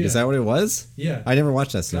 minutes. Like, is Yeah. that what it was? Yeah. I never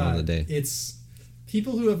watched SNL in the God, day. It's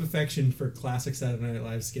people who have affection for classic Saturday Night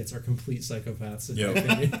Live skits are complete psychopaths. In Yo. my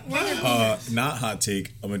opinion. Not hot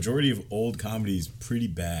take. A majority of old comedy is pretty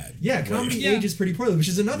bad. Yeah, comedy Yeah. ages pretty poorly, which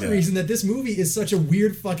is another Yeah. reason that this movie is such a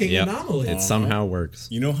weird fucking Yep. anomaly. It somehow works.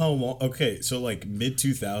 You know how long? Okay, so like mid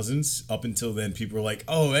 2000s, up until then, people were like,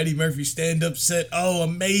 "Oh, Eddie Murphy stand up set, oh,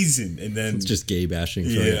 amazing!" And then It's just gay bashing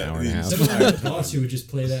for an Yeah, hour and a half. Except for my boss who would just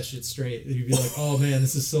play that shit straight. He'd be like, "Oh man,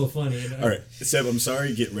 this is so funny." And all right, Seb, I'm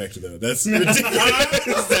sorry, get wrecked though. That's ridiculous.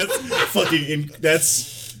 That's fucking.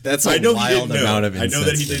 That's a I know he wild didn't know. amount of I know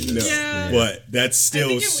that he didn't know, Yeah. but that's still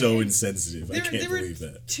think it so was- insensitive. I There, can't there were believe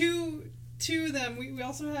that. two of them. We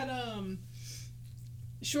also had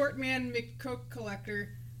Short Man McCoke Collector.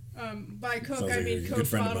 By Coke, Sounds I like mean a good Coke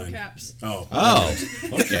friend of bottle mine. caps. Oh,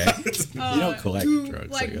 Okay. You don't collect who, drugs,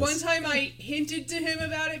 I Like guess. one time, I hinted to him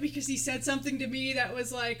about it because he said something to me that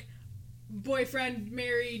was like, "Boyfriend,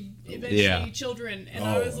 married, eventually Yeah. children," and Oh,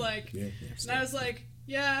 I was like, yeah, and I was like,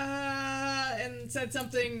 yeah, and said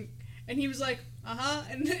something, and he was like,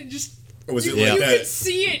 and then just Was it you, like you that? could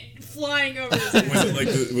see it flying over his head. Was it like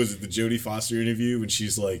was it the Jodie Foster interview when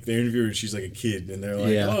she's like they interview her and she's like a kid and they're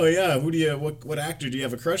like, Yeah. "Oh yeah, what actor do you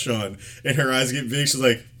have a crush on?" And her eyes get big. She's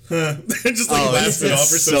like, "Huh?" just like laughs it off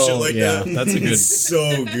or some shit like yeah, that. that's a good, It's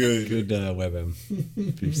so good. good WebM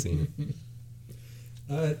if you've seen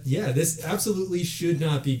it. Yeah, this absolutely should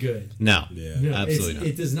not be good. No, Yeah. No, absolutely not.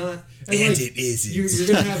 It does not. And like, it isn't. You're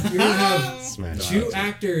gonna have Smash. two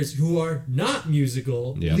actors who are not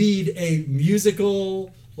musical Yep. lead a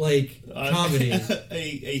musical like comedy.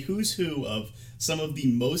 a who's who of some of the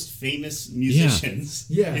most famous musicians.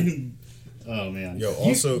 Yeah. Oh man. Yo,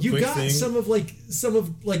 also you quick got thing. some of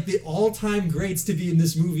the all-time greats to be in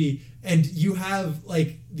this movie, and you have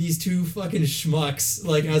like these two fucking schmucks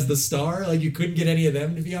like as the star. Like you couldn't get any of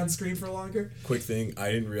them to be on screen for longer. Quick thing,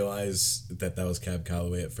 I didn't realize that was Cab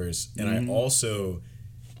Calloway at first, and Mm-hmm. I also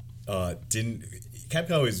didn't. Cab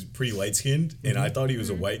Calloway's pretty light skinned, and I thought he was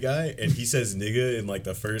a white guy, and he says "nigga" in like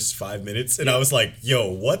the first 5 minutes, and I was like, "Yo,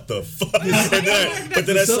 what the fuck?" But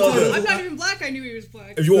then I saw I'm the. not even black. I knew he was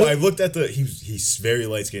black. Yo, I looked at the. He's very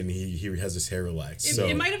light skinned. He has his hair relaxed. It, So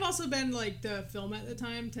it might have also been like the film at the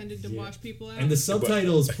time tended to wash people out. And the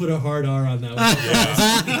subtitles put a hard R on that one.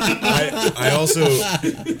 I also.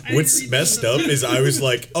 What's read messed those. up is I was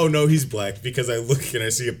like, "Oh no, he's black," because I look and I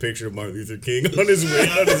see a picture of Martin Luther King on his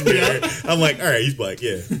mirror. I'm like, "All right, he's black." like,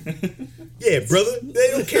 yeah, yeah, brother, they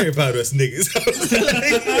don't care about us niggas. I was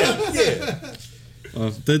like, yeah.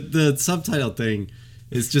 The subtitle thing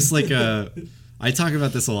is just like I talk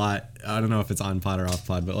about this a lot. I don't know if it's on pod or off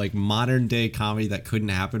pod, but like modern day comedy that couldn't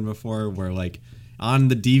happen before, where like on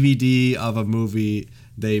the DVD of a movie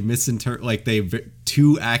they misinterpret, like they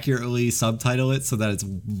too accurately subtitle it so that it's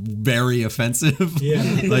very offensive. Yeah.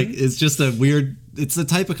 Like it's just a weird. It's the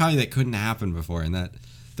type of comedy that couldn't happen before, and that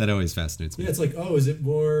always fascinates me. Yeah, it's like, oh, is it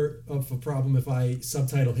more of a problem if I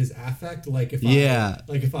subtitle his affect? Like if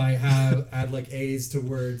if I add like A's to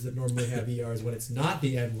words that normally have ERs when it's not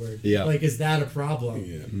the N word. Yeah. Like, is that a problem?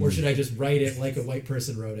 Yeah. Or should I just write it like a white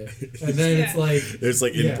person wrote it? And then it's like There's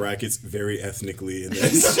like in yeah. brackets very ethnically, and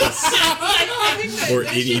that's just I think that or it's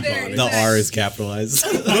actually there, any is The that R is capitalized.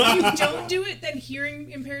 if you don't do it, then hearing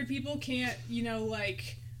impaired people can't,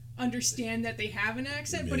 like understand that they have an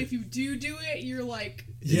accent. But if you do it, you're like,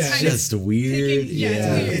 Yeah. kind of Just weird. picking-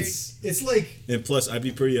 yeah, it's weird. it's like And plus, I'd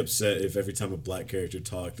be pretty upset if every time a black character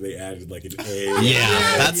talked, they added like an A.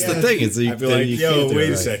 Yeah, that's the thing. Is I'd be like, you yo, can't do wait it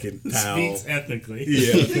a right. second, pal. Speaks ethnically. the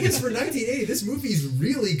Yeah. thing is, for 1980, this movie's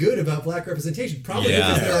really good about black representation. Probably Yeah.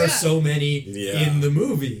 because there are Yeah. so many Yeah. in the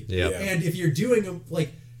movie. Yeah. And if you're doing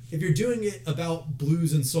it about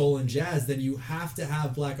blues and soul and jazz, then you have to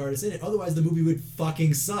have black artists in it. Otherwise, the movie would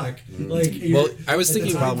fucking suck. Like, Well, I was at the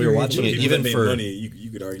thinking time while we were period, watching it, People even that made for money, you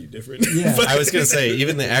could argue different. Yeah. I was gonna say,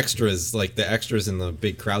 even the extras, like the extras in the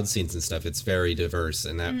big crowd scenes and stuff, it's very diverse,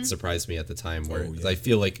 and that surprised me at the time. Where Oh, yeah. I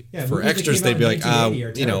feel like Yeah, for movies that extras, came they'd out be in like, 1980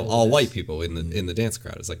 are terrible all at white this. people in the dance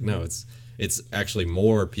crowd. It's like, no, it's actually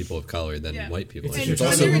more people of color than Yeah. white people. It's And It's when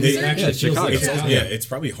also- you're in it certain- actually feels Chicago. like It's Chicago. yeah, it's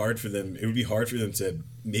probably hard for them. It would be hard for them to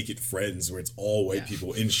make it Friends, where it's all white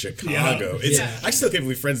people in Chicago. It's Yeah. I still can't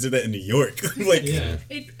believe Friends did that in New York. Like, Yeah.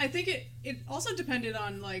 I think it also depended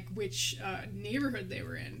on like which neighborhood they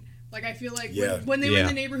were in. Like I feel like Yeah. when they were in Yeah.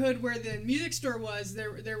 the neighborhood where the music store was,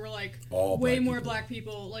 there were like All way black more people. black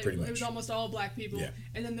people. Like Pretty it was much. almost all black people. Yeah.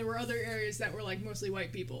 And then there were other areas that were like mostly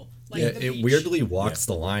white people. Like Yeah, the it beach. weirdly walks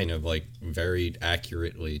the line of like very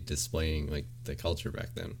accurately displaying like the culture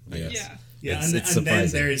back then. I Yeah. guess. Yeah. Yeah, It's- and, it's and then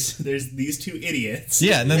surprising. there's these two idiots.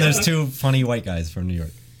 Yeah, and then there's two funny white guys from New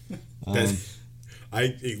York. I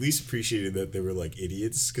at least appreciated that they were like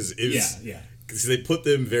idiots because it was Yeah, yeah. because they put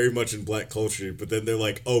them very much in black culture, but then they're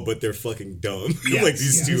like, oh, but they're fucking dumb. Yes, like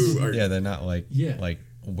these yes. two are. Yeah, they're not like Yeah. like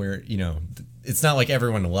where it's not like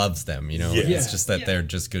everyone loves them, Yeah. It's just that Yeah. they're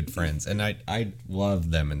just good friends, and I love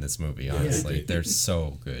them in this movie. Honestly, they're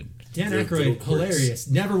so good. Dan They're Aykroyd, little quirks. hilarious.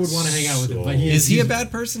 Never would want to hang out with him. But Is he a he's- bad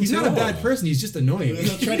person? He's too? not a bad person. He's just annoying.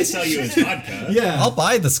 They'll try to sell you his vodka. Yeah. I'll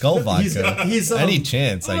buy the skull vodka. he's, any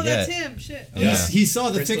chance Oh, I that's get. him. Shit. Yeah. He saw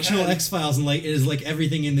the Crystal fictional Head. X-Files and like is like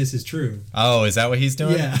everything in this is true. Oh, is that what he's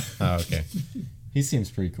doing? Yeah. Oh, okay. He seems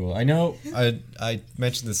pretty cool. I know I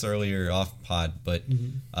mentioned this earlier off pod, but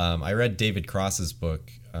I read David Cross's book,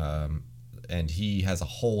 and he has a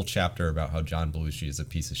whole chapter about how John Belushi is a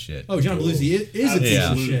piece of shit. Oh, John Belushi is a piece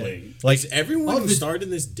Yeah. of shit. Absolutely. Like Is everyone Of who the- starred in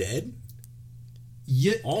this dead?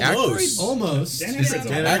 Yeah, Almost. almost. Dan Is- Aykroyd's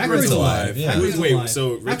Dan alive. Aykroyd's alive. Yeah. Aykroyd's Wait, alive.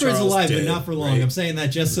 so Ray Aykroyd's Charles alive, dead, but not for long. right? I'm saying that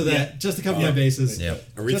just so that just to cover my bases.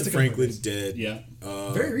 Yep. Aretha Just a couple Franklin's of dead. Yeah.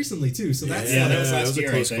 Very recently too. So that's Yeah, that was last that was a year,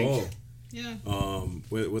 I close think. call. Yeah.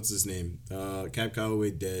 What's his name? Cab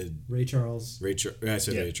Calloway dead. Ray Charles. I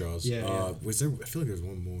said Yeah. Ray Charles. Yeah. Was there? I feel like there's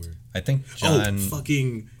one more. I think John.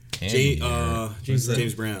 Fucking Candy,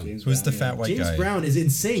 James Brown. Who's the fat white James guy? Brown is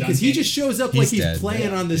insane John because he Candy. just shows up He's like he's dead.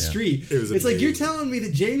 playing Yeah. on the Yeah. street. It was It's like you're amazing. telling me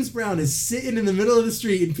that James Brown is sitting in the middle of the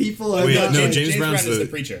street and people are. Oh, yeah, not- no, James- James James Brown's Brown is the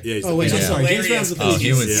preacher. Yeah, he's Oh the wait, I'm preacher. sorry. James Hilarious. Brown's the Oh, he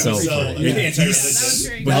preacher. was Yeah. so So funny. you're Yeah. anti-religious. That was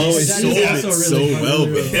great. But he That was is sold also it really so fun, well,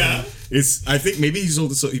 really bro. Yeah. It's. I think maybe he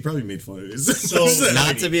sold it. So he probably made fun of it. So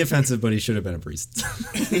Not to be offensive, but he should have been a priest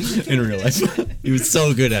in real life. He was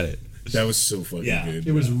so good at it. That was so fucking Yeah. good.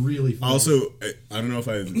 It was really fun. Also, I don't know if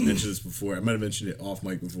I've mentioned this before. I might have mentioned it off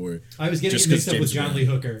mic before. I was getting Just it mixed 'cause up with James John Brown. Lee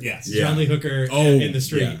Hooker. Yes. John Yeah. Lee Hooker Oh, in the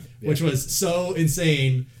street, yeah. which was so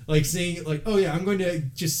insane. Like seeing, like, oh yeah, I'm going to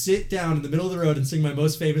just sit down in the middle of the road and sing my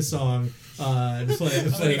most famous song. And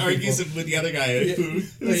play He argues with the other guy who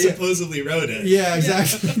Yeah. supposedly wrote it. Yeah,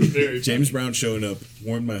 exactly. Very James Brown showing up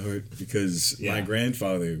warmed my heart because Yeah. my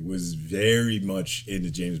grandfather was very much into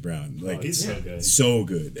James Brown. Like, he's so good. So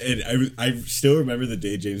good. And I still remember the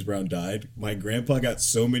day James Brown died. My grandpa got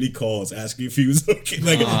so many calls asking if he was okay.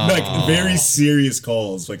 Like very serious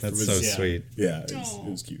calls. Like That's from so his, Yeah. sweet. Yeah, it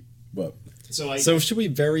was cute. But So should we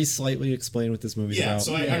very slightly explain what this movie's yeah, about?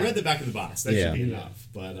 so I read the back of the box. That Yeah. should be enough.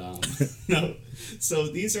 But no. So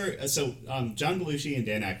these are John Belushi and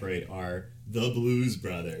Dan Aykroyd are the Blues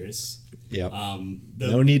Brothers. Yep.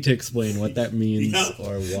 The- need to explain what that means Yep.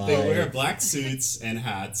 or why. They wear black suits and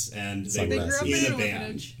hats, and they They were grew up in in a an band.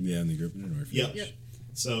 orphanage. Yeah, and they grew up in an orphanage. Yep. Yep.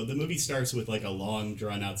 So the movie starts with like a long,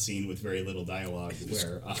 drawn-out scene with very little dialogue,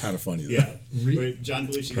 where Kind of funny, though. yeah, where John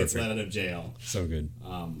Belushi gets let out of jail. So good. I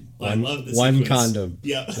One, love the one sequence. condom.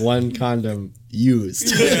 Yeah. One condom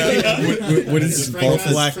used. What is Frank does-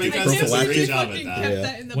 prophylactic? Frank I does a can't believe great they job fucking at kept that.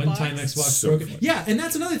 that in the One box. time Xbox So broken. funny. Yeah, and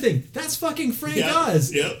that's another thing. That's fucking Frank Yeah,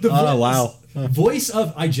 Oz. yep. The Oh, wow. Voice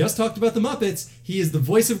of, I just talked about the Muppets. He is the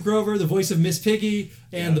voice of Grover, the voice of Miss Piggy,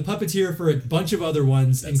 and the puppeteer for a bunch of other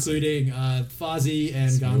ones, including Fozzie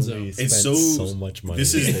and Gonzo. It's so much money.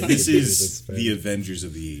 This They is just spent. the Avengers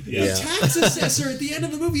of the 80s. Yeah. Yeah. Tax assessor at the end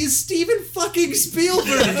of the movie is Steven fucking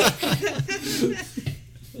Spielberg.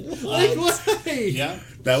 Like, why? Yeah.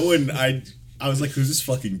 That one, I was like, who's this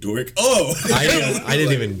fucking dork? Oh! I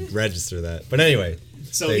didn't even register that. But anyway.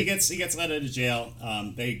 So they- he gets let out of jail.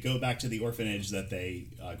 They go back to the orphanage that they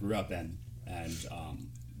grew up in, and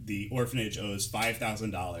the orphanage owes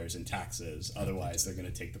 $5,000 in taxes. Otherwise, they're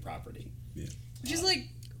going to take the property. Which is like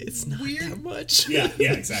It's not weird. that much. Yeah,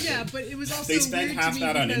 exactly. Yeah, but it was also They spend weird half to me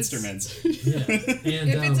that on because instruments.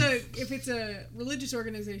 And if it's a religious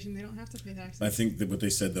organization, they don't have to pay taxes. I think that what they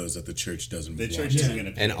said, though, is that the church doesn't The want church to. isn't going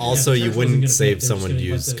to pay. And it. also, Yeah, you church wasn't wouldn't gonna save pay it, someone they were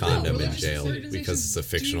used just gonna condom let in the- jail No, because it's a organizations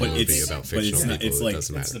fictional do movie pay about taxes. But fictional it's not- people. it's It like-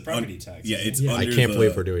 doesn't It's the matter. property tax. Yeah, it's Yeah. I under can't the,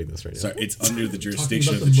 believe we're doing this right now. Sorry, it's under the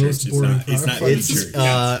jurisdiction about of the the church. most It's boring not. It's part. not the It's church.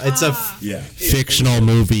 it's a Yeah, fictional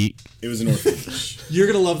movie. it was an orphanage. You're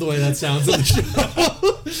gonna love the way that sounds on the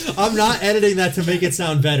show. I'm not editing that to make it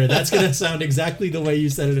sound better. That's gonna sound exactly the way you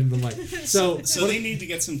said it in the mic. So they need to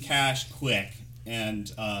get some cash quick and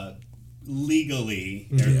legally,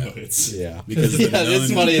 air quotes. Yeah, Because yeah, the it's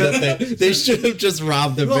nun- funny that they should have just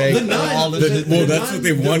robbed the well, bank. the nun, all the the- well, that's what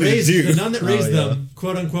they nun that wanted to raised- do. The nun that raised Oh, yeah. them,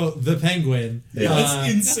 quote unquote, the penguin.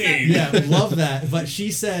 That's insane. Yeah, love that. But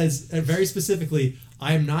she says very specifically,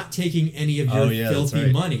 I am not taking any of your Oh, yeah, that's filthy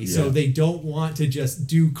right. money. So Yeah. they don't want to just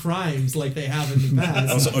do crimes like they have in the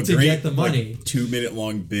past Also, a to great get the money. 2-minute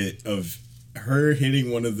long bit of her hitting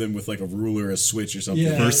one of them with like a ruler, or a switch, or something.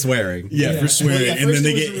 Yeah. for swearing. Yeah, Yeah. for swearing, Well, yeah, and first then they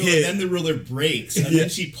it was get the ruler, hit. Then the ruler breaks, and Yeah. then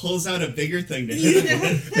she pulls out a bigger thing to hit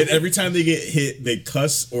him. And every time they get hit, they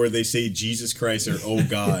cuss or they say Jesus Christ or Oh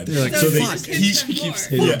God. They're like, so they "Fuck." he Hit them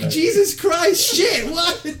keeps more. yeah. Jesus Christ, shit,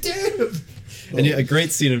 what? Dude. And yeah, a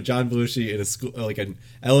great scene of John Belushi in a school, like an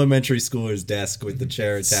elementary schooler's desk with the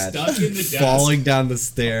chair attached, Stuck in the desk. falling down the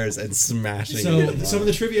stairs and smashing. So into the some of wall.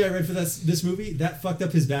 the trivia I read for this movie, that fucked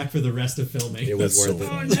up his back for the rest of filming. It was That's worth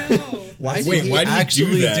so it. Oh no! Why did Wait, he why did actually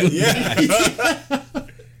you do that? that? Yeah.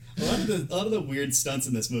 A lot of the weird stunts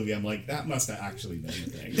in this movie, I'm like, that must have actually been a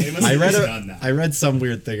thing. They must I have read just done that. I read some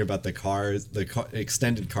weird thing about the cars,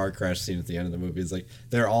 extended car crash scene at the end of the movie. Is like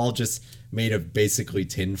they're all just made of basically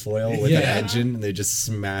tinfoil with an Yeah. engine, and they just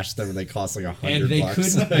smashed them, and they cost like $100. And they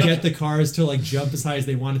couldn't get the cars to like jump as high as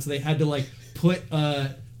they wanted, so they had to like put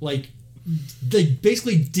they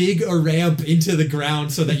basically dig a ramp into the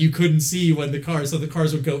ground so that you couldn't see when the cars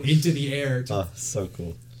would go into the air. Oh, so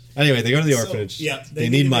cool. Anyway, they go to the So, orphanage. yeah, they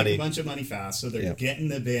need need to money. Make a bunch of money fast, so they're Yep. getting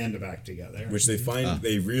the band back together. Which they find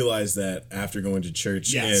they realize that after going to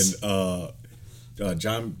church Yes. and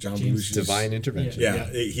John Belushi's Divine intervention. Yeah,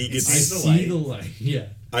 he gets. I I see see the light. Yeah.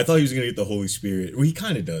 I thought he was gonna get the Holy Spirit. Well, he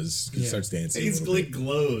kind of does. 'Cause He Yeah. starts dancing. His a little like bit.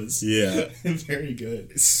 glows. Yeah. Very good.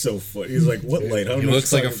 It's so funny. He's like, "What light?" I don't He know what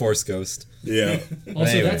looks like you're a talking force ghost. about. Yeah.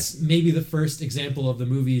 Also, Anyway. that's maybe the first example of the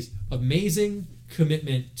movie's amazing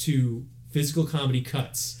commitment to physical comedy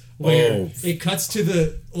cuts. Where Oh. it cuts to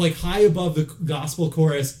the like high above the gospel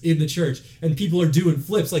chorus in the church, and people are doing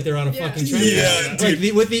flips like they're on a Yeah. fucking treadmill. Yeah, like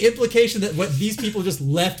dude. with the implication that what these people just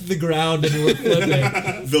left the ground and were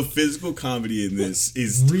flipping. The physical comedy in this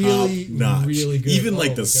is Really, top notch. really good. Even Oh like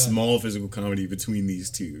my the God. small physical comedy between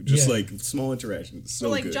these two, just Yeah. like small interactions. So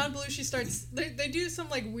But like good. John Belushi starts, they do some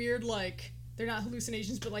like weird like they're not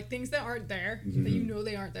hallucinations, but like things that aren't there Mm-hmm. that you know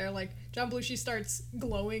they aren't there. Like John Belushi starts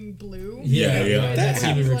glowing blue. Yeah, yeah. That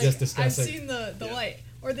scene we were Like, just I've discussing. seen the light.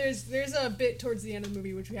 Or there's a bit towards the end of the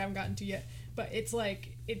movie which we haven't gotten to yet, but it's like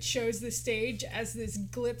it shows the stage as this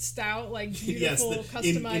glitzed out like Yes, beautiful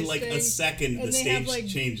customized in like thing. a second, And the they stage have, like,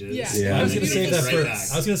 changes. yeah. Yeah. I was And gonna then save it that goes for. right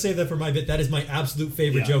back. I was gonna save that for my bit. That is my absolute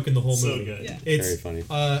favorite Yeah. joke in the whole So movie. good. Yeah. It's Very funny.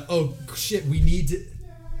 Oh shit! We need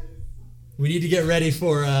to get ready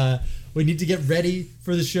for. We need to get ready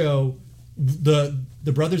for the show. The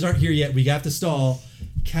brothers aren't here yet. We have to stall.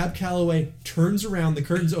 Cab Calloway turns around, the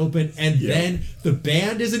curtains open, and then the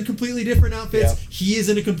band is in completely different outfits. Yeah. He is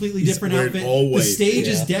in a completely different wearing outfit. all The white. stage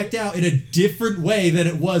is Yeah. decked out in a different way than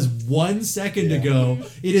it was 1 second ago.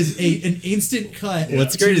 It is an instant cut.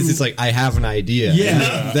 What's great is it's like, I have an idea.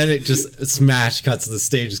 Yeah. And then it just smash cuts. The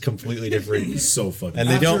stage is completely different. So fucking. And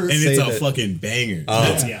they don't and say it's a that- fucking banger. Oh.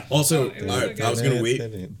 That's- Yeah. Also, Oh, it was all so right, good. I was gonna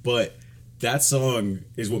wait, but that song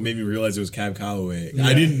is what made me realize it was Cab Calloway.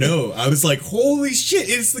 I didn't know. I was like, holy shit,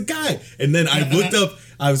 it's the guy. And then I looked up.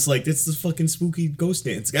 I was like, it's the fucking spooky ghost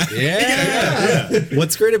dance guy. Yeah.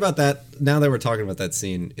 What's great about that, now that we're talking about that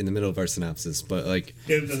scene in the middle of our synopsis, but like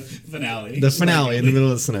In the finale. the finale in the middle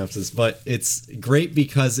of the synopsis, but it's great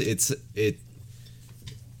because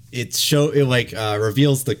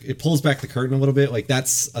reveals it pulls back the curtain a little bit. Like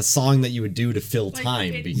that's a song that you would do to fill Like,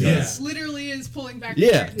 time it because literally is pulling back. the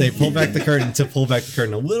yeah, curtain. they pull back the curtain to pull back the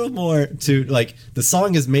curtain a little more to like the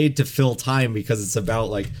song is made to fill time because it's about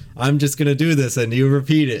like I'm just gonna do this and you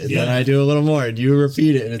repeat it and then I do a little more and you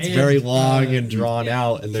repeat it and it's And, very long and drawn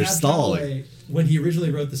out and they're Cab stalling. Calloway, when he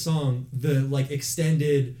originally wrote the song, the like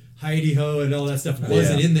extended Heidi Ho and all that stuff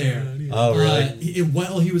wasn't in there. Oh, really?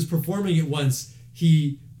 While he was performing it once,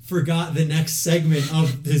 he forgot the next segment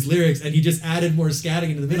of his lyrics and he just added more scatting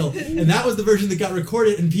into the middle, and that was the version that got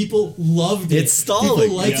recorded and people loved it. It's stalling.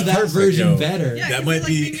 People liked Yeah. that Perfect, version yo. better. Yeah, That 'cause might they like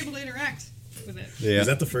be- being able to interact with it. Yeah. Is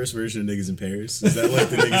that the first version of Niggas in Paris? Is that like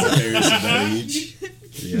the Niggas in Paris of that age?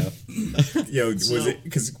 Yeah. Yo, was it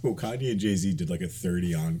because Kanye and Jay-Z did like a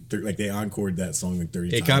 30 like they encored that song like 30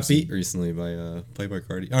 It times. got beat recently by Playboy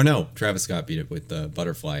Cardi. Oh no, Travis Scott beat it with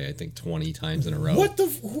Butterfly. I think 20 times in a row. What the?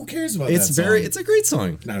 Who cares about It's that song? very. It's a great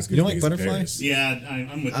song. Not as You good don't as like Niggas in Butterfly? Paris. Yeah,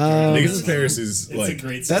 I'm with Niggas in Paris is It's like a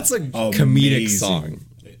great song. That's a Amazing. comedic song.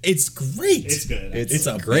 It's great. It's good. It's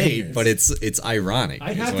a great, banger. but it's ironic.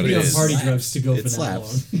 I'd is have what to be it on is. party drugs to go It for that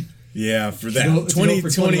slaps. long. Yeah, for that To go for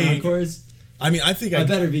 2020. encores. I mean, I think I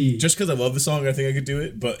better be. just because I love the song. I think I could do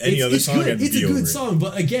it. But any other it's song, good. I'd It's be a over good it. song,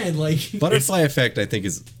 but again, like Butterfly Effect, I think,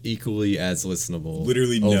 is equally as listenable.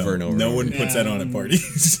 Literally, over no. and over. No and one over. puts that on at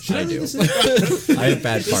parties. I do. I have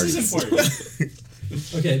bad This parties. is important.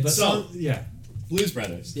 okay, but So- song, yeah, Blues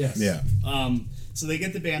Brothers. yes, Yeah. So they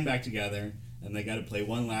get the band back together, and they got to play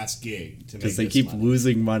one last gig to make Because they this keep money.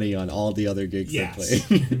 losing money on all the other gigs Yes. they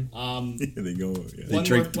play. They go. Yeah. They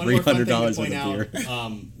drink one more fun thing to $300 point worth of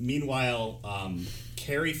out, meanwhile,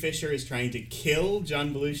 Carrie Fisher is trying to kill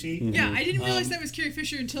John Belushi. Yeah, I didn't realize that was Carrie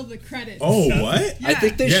Fisher until the credits. Oh, what? I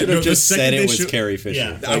think they Yeah, should no, have the just second said they it was show- Carrie Fisher. Yeah.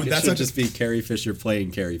 Like, it That's should what- just be Carrie Fisher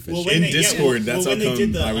playing Carrie Fisher. Well, when In they- yeah, Discord, well, that's when how they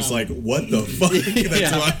did come the, I was um, like, what the fuck? That's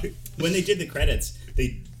Yeah. why. When they did the credits,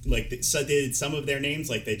 they did some of their names,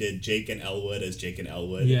 like they did Jake and Elwood as Jake and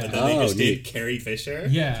Elwood, Yeah. but then they Oh, just neat. did Carrie Fisher.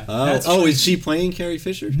 yeah. Oh, that's is she playing Carrie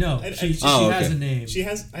Fisher? no, I- she Oh, has okay. a name. She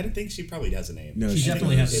has. I don't think she probably has a name. No, She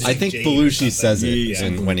definitely has It's a I like think Jade or Belushi something. says it Yeah.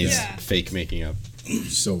 when he's Yeah. fake making up.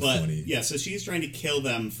 So But funny. yeah, so she's trying to kill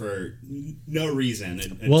them for no reason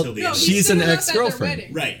Well, until the No, end. he's She's still an not at their ex-girlfriend.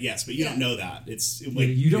 wedding. Right. Yes, but you Yeah. don't know that. It's Yeah, like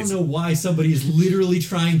you don't it's- know why somebody is literally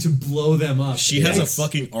trying to blow them up. She has a It's-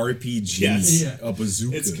 fucking RPG, Yes. Yeah. a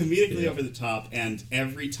bazooka. It's comedically over the top, and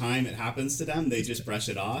every time it happens to them, they just brush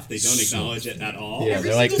it off. They don't acknowledge it at all. Yeah, Every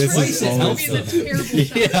they're like, single this person is in this almost movie is a terrible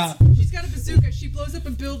shot. Yeah. She's got a bazooka. She blows up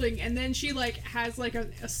a building, and then she like has like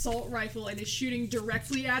an assault rifle and is shooting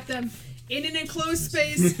directly at them in an enclosed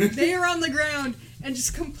space. They are on the ground and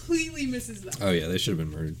just completely misses them. Oh yeah, they should have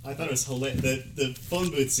been murdered. I thought it was hilarious. The phone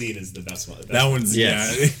booth scene is the best one. That one's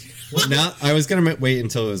Yes. yeah. Well, now I was gonna wait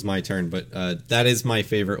until it was my turn, but that is my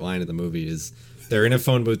favorite line of the movie. Is they're in a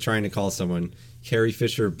phone booth trying to call someone. Carrie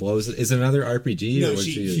Fisher blows it. Is it another RPG? No, or what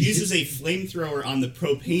she use? uses a flamethrower on the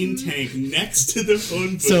propane tank next to the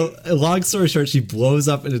phone booth. So, long story short, she blows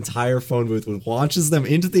up an entire phone booth, launches them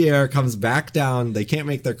into the air, comes back down. They can't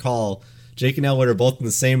make their call. Jake and Elwood are both in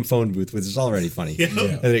the same phone booth, which is already funny. Yeah.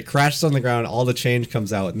 And then it crashes on the ground. All the change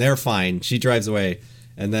comes out, and they're fine. She drives away,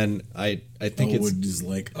 and then I think it's Elwood is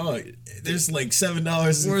like, oh, there's like $7 in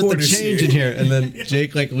worth the quarters change here. in here. And then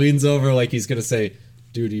Jake like leans over like he's gonna say,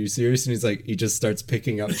 "Dude, are you serious?" And he's like, he just starts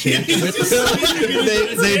picking up change.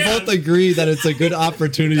 they both agree that it's a good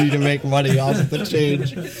opportunity to make money off of the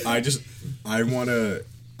change.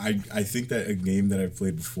 I think that a game that I've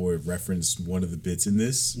played before referenced one of the bits in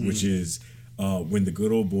this, which is when the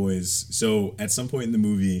good old boys. So at some point in the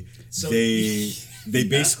movie, So- they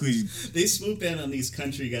basically they swoop in on these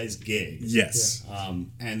country guys' gigs. yes.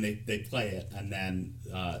 And they play it, and then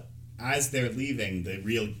as they're leaving, the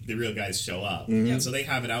real guys show up, and so they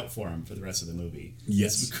have it out for them for the rest of the movie.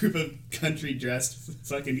 Yes. This group of country dressed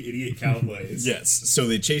fucking idiot cowboys. Yes, so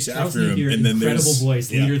they chase Charles after him, Napier, and then incredible there's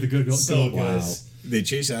voice, Yeah. leader of the good So boys. They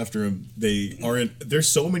chase after him. They are in. There's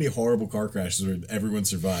so many horrible car crashes where everyone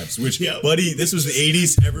survives. Which, buddy, this was the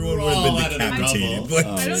 '80s. Everyone would have been decapitated. Like,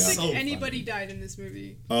 I don't think anybody died in this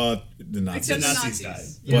movie. the Nazis. Except the Nazis died.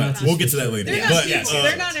 But Yeah, we'll get to that later. They're not But people.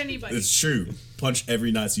 They're not anybody. It's true. Punch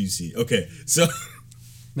every Nazi you see. Okay, so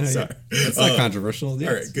No, sorry, It's not controversial. all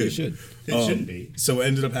Yes, right, good. You should. It shouldn't be. So what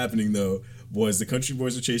ended up happening though was the country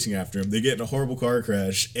boys are chasing after him. They get in a horrible car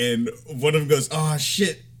crash, and one of them goes, "Oh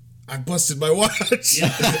shit, I busted my watch."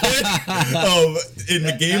 In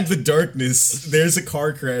the game The Darkness, there's a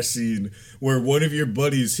car crash scene where one of your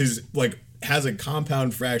buddies, has a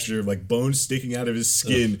compound fracture, like bones sticking out of his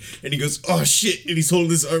skin, and he goes, "Oh shit!" and he's holding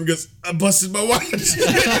his arm, and goes, "I busted my watch." It's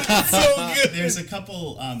so good. There's a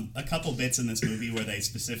couple bits in this movie where they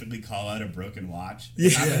specifically call out a broken watch. Yeah.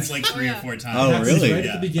 It happens like 3 or 4 times. Oh, really? Right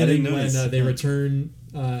at the beginning when they return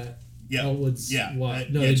Elwood's yeah. watch.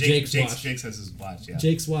 Jake's watch. Jake's has his watch. Yeah.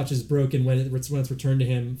 Jake's watch is broken when it's returned to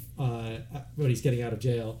him when he's getting out of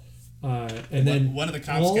jail. And then one of the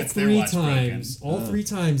cops gets their watch broken. All 3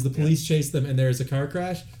 times the police chase them and there's a car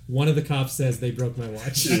crash. One of the cops says they broke my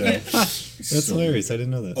watch. That's hilarious. I didn't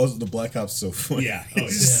know that. Oh, the Black Op's so funny. Yeah. Oh, yeah.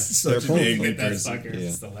 Such an angry Hit that person. sucker.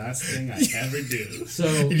 It's the last thing I ever do. So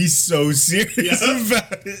And he's so serious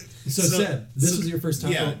about it. So Seb, this was your first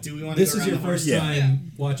time. Yeah. Do we want to This go was around your the horn? first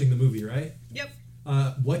time watching the movie, right? Yep.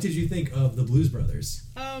 What did you think of the Blues Brothers?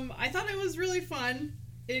 I thought it was really fun.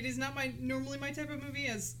 It is not normally my type of movie,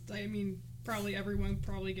 as probably everyone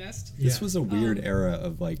guessed. This was a weird era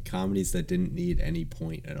of like comedies that didn't need any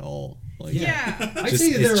point at all. Like, Yeah. I'd just,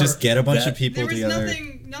 say that just get a bunch of people There was together.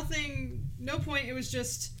 no point. It was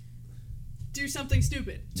just do something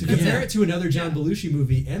stupid. To compare it to another John Belushi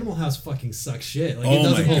movie, Animal House fucking sucks shit. Like, it Oh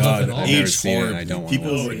doesn't my hold up god, at all. I've never H seen it, horror. I don't wanna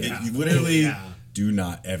People watch it. you literally do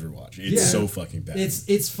not ever watch it. It's so fucking bad.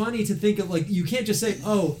 It's funny to think of, like, you can't just say,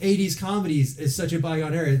 oh, 80s comedies is such a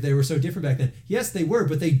bygone era. They were so different back then. Yes, they were,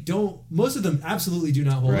 but they don't. Most of them absolutely do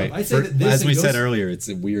not hold Right. up. I'd say that this as and we said Ghost- earlier, it's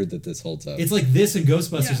weird that this holds up. it's like this and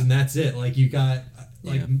Ghostbusters, and that's it. Like, you got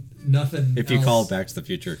Yeah. nothing. If you else. call it Back to the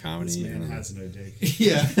Future a comedy. This I man don't know. has no dick.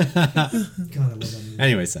 Yeah. God, I love that movie.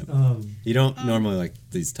 Anyway, Sam, you don't normally like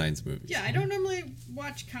these kinds of movies. Yeah, I don't normally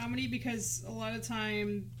watch comedy because a lot of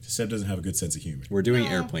time. Seb doesn't have a good sense of humor. We're doing No.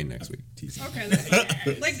 Airplane next week. Okay,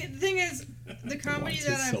 like the thing is, the comedy want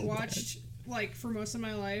that to I've so watched like for most of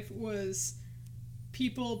my life was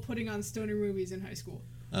people putting on stoner movies in high school.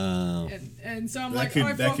 And so I'm That like, could-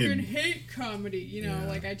 I that fucking could- hate comedy, you know. Yeah.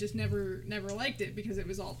 Like I just never liked it because it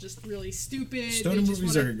was all just really stupid. Stoner They just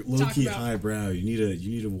movies wanna are low talk key about- highbrow. You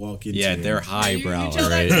need to walk into Yeah, it. they're highbrow, You tell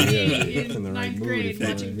right? that to me Yeah. in the right ninth mood, grade if you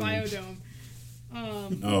know watching what I mean. Biodome.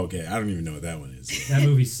 Oh, okay. I don't even know what that one is. That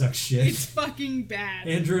movie sucks shit. It's fucking bad.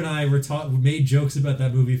 Andrew and I made jokes about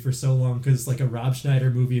that movie for so long because it's like a Rob Schneider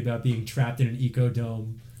movie about being trapped in an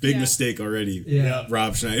ecodome. Big Yeah. mistake already. Yeah.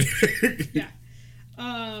 Rob Schneider. Yeah.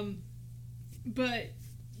 But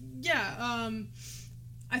yeah,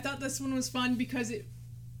 I thought this one was fun because it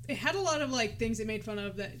had a lot of like things it made fun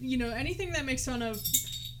of that, you know, anything that makes fun of,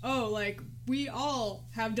 oh, like we all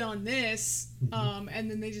have done this, and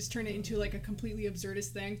then they just turn it into like a completely absurdist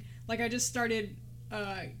thing. Like I just started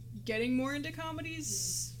getting more into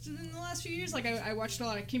comedies in the last few years. Like I watched a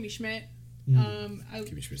lot of Kimmy Schmidt.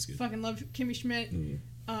 Kimmy Schmidt's good. Fucking love Kimmy Schmidt.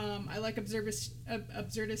 I like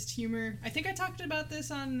absurdist humor. I think I talked about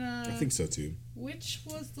this on. I think so too. Which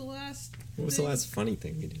was the last? What was the last funny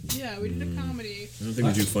thing we did? Yeah, we did a comedy. I don't think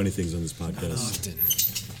we do funny things on this podcast.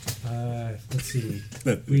 Let's see.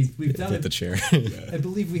 We've done With it. the chair. I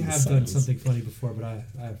believe we have done something funny before, but I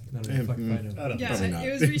don't know if I can find it. Yeah, Probably not.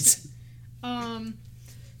 it was recent.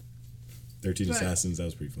 13 But- Assassins. That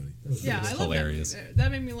was pretty funny. Yeah, I love hilarious.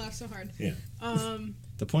 that made me laugh so hard. Yeah.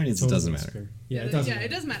 The point is, it doesn't matter. Yeah, it doesn't. Yeah, it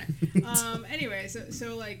does matter. Anyway,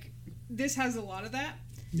 so like this has a lot of that.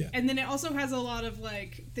 Yeah. And then it also has a lot of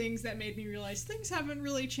like things that made me realize things haven't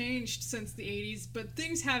really changed since the 80s, but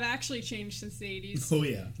things have actually changed since the 80s. Oh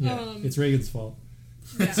yeah. Yeah, it's Reagan's fault.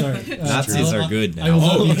 Yeah. Sorry. Nazis are good now. I will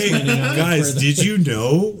Oh, not be hey, explaining that guys, further. did you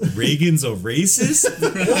know Reagan's a racist? Oh,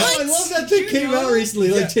 I love that thing came out recently.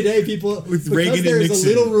 Like today, people With because Reagan and there's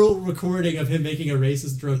Nixon. a literal recording of him making a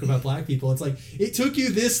racist joke about black people. It's like it took you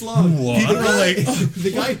this long. What? People are Like,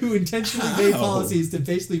 the guy who intentionally made how? policies to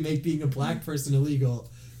basically make being a black person illegal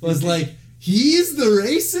was like he's the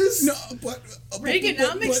racist. No, but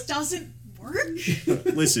Reaganomics doesn't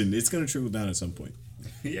work. listen, it's gonna trickle down at some point.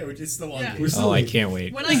 Yeah, it's the long Yeah. game. We're still I can't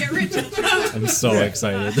wait. When I get rich, I'm so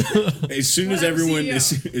excited. As soon as When I'm everyone,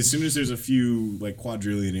 CEO. as soon as there's a few like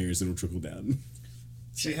quadrillionaires, it'll trickle down.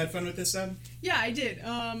 So you had fun with this, Sam? yeah, I did.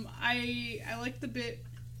 I liked the bit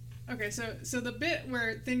Okay, so the bit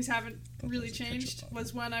where things haven't really changed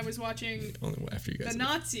was when I was watching Only after you guys. the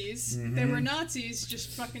Nazis. They were Nazis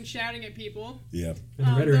just fucking shouting at people. Yeah. And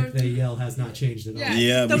the rhetoric though- they yell has not changed at all. Yeah,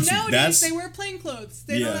 Yeah, though which- nowadays that's- they wear plain clothes.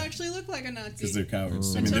 They don't actually look like a Nazi. Because they're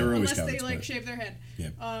cowards. I mean, Until- they were always unless cowards. they like but- shave their head.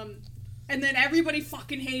 Yeah. And then everybody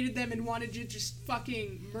fucking hated them and wanted to just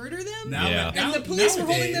fucking murder them. Now, Yeah. now, And the police were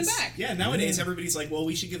holding them nowadays- back. Yeah, nowadays everybody's like, well,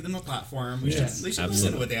 we should give them a platform. We Yeah. should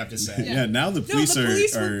listen to what they have to say. Yeah, now the No, police, the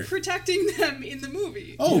police are. were protecting them in the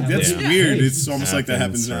movie. Oh, Yeah, that's yeah. weird. Hey, It's almost like that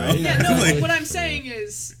happens happens, now. right? Yeah, no, Like- what I'm saying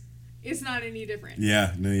is, it's not any different.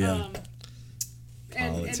 Yeah, no, yeah.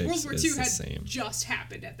 And Politics World War is II the had same. just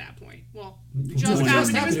happened at that point. Well, Just just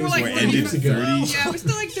happened. It was more like What, 30 ended years ago. 30s? Yeah, it was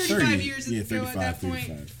still like 35 30, years yeah, ago at 35, that point.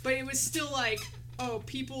 35. But it was still like, oh,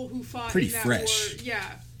 people who fought Pretty in that fresh. war, yeah.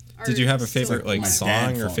 are Did you have a still favorite like alive. dad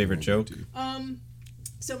song or fought favorite in World joke? War II.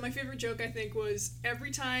 So my favorite joke, I think, was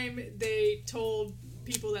every time they told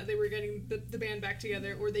people that they were getting the band back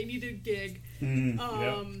together or they needed a gig,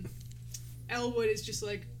 Elwood is just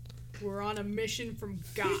like, we're on a mission from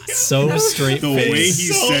God. So straight The way he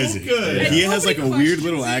face. So says it, good. he has like a Nobody weird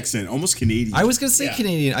little questions it. accent, almost Canadian. I was gonna say Yeah.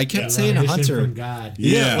 Canadian. I kept Yeah. saying Mission Hunter. from God.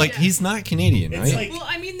 Yeah, like Yeah. he's not Canadian, It's right? like- Well,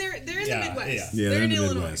 I mean, they're in the Yeah, Midwest. yeah, they're in the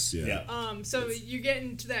Illinois. Midwest. Yeah, Yeah. So you get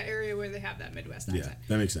into that area where they have that Midwest yeah, accent.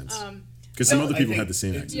 that makes sense. Um, Because some so other I people think had the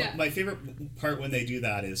same it's- accent. Yeah. My favorite part when they do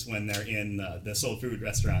that is when they're in the soul food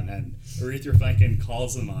restaurant and Aretha Franklin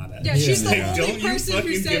calls them on it. Yeah, she's the Like, only don't you person who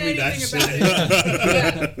fucking said give me that anything about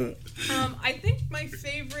shit. it. Yeah. I think my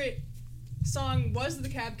favorite song was the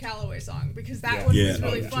Cab Calloway song because that Yeah. one Yeah. was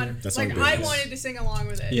really Oh, yeah. fun. That like song I is- wanted to sing along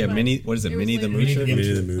with it. Yeah, but Minnie. What is it? was Minnie the later. Moocher.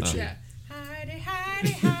 Minnie the Moocher. Yeah. Hidey,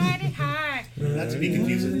 hidey, hidey, hi. Not to be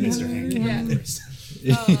confused with Mr. Hank.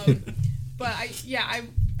 Yeah. But I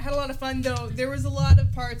had a lot of fun though. There was a lot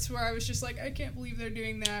of parts where I was just like, I can't believe they're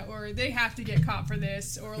doing that, or they have to get caught for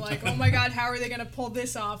this, or like, oh my god, how are they gonna pull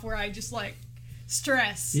this off? Where I just like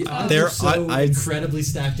stress. The odds There- are so I- incredibly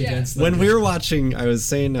stacked Yeah. against them. When we were watching, I was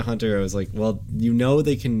saying to Hunter, I was like, well, you know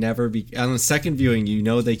they can never be, on the second viewing, you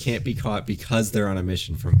know they can't be caught because they're on a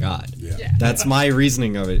mission from God. Yeah. Yeah. That's my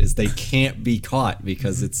reasoning of it, is they can't be caught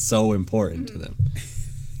because it's so important to them.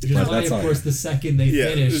 Which is But why, that's of all course, the second they Yeah.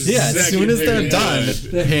 finish. Yeah, as Second soon as they're thing, done, yeah.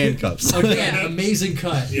 the handcuffs. Again, amazing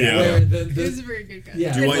cut. Yeah. Where the, It was a the, very good cut.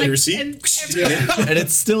 Yeah. Do you And, want like, your receipt? and every- And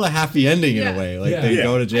it's still a happy ending in Yeah. a way. Like Yeah. they Yeah.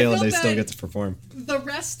 go to jail I and they felt still that- get to perform. the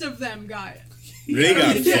rest of them got They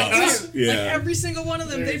got Yeah. fucked. Like Yeah. every single one of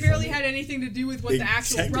them, Very they barely funny. had anything to do with what They the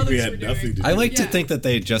actual technically brothers had were nothing doing. to do I like to Yeah. think that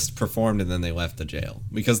they just performed and then they left the jail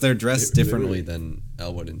because they're dressed They- differently literally. than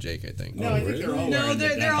Elwood and Jake. I think. No, I think they're all No, wearing the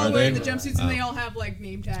they're denim. all Are wearing they? the jumpsuits and they Oh. all have like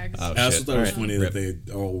name tags. Oh, I also shit. thought it was Alright. funny Rip. that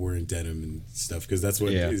they all were in denim and stuff because that's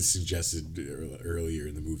what Yeah. is suggested earlier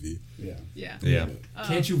in the movie. Yeah. Yeah. Yeah.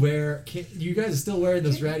 can't you wear? You guys are still wearing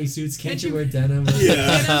those ratty suits. Can't can't you you- wear denim?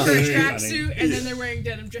 Denim for a Very tracksuit, funny. and then they're wearing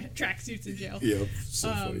denim tracksuits in jail. Yep, so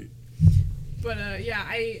Um, funny. But yeah,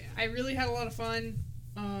 I really had a lot of fun.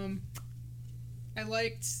 I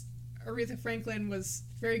liked Aretha Franklin was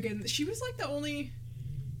very good. She was like the only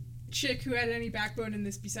chick who had any backbone in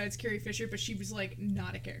this besides Carrie Fisher, but she was like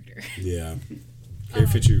not a character. Yeah. Carrie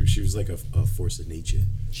Fisher, she was like a force of nature.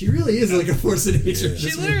 She really is like a force of nature. Yeah. in She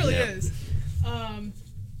this literally Yeah. is.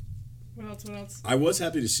 What else? I was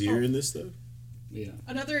happy to see her in this though. Yeah.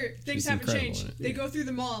 Another things She's haven't incredible changed. in it. They go through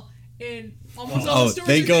the mall and almost all Oh, the stores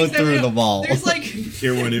they are go things that through we know. the mall. There's like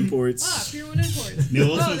Pier 1 Imports. Pier 1 Imports. New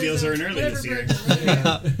Oh, Oldsmobiles there's are a in early this year.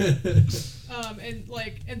 whatever burger.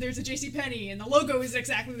 And there's a JCPenney and the logo is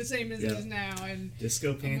exactly the same as it Yeah. is now and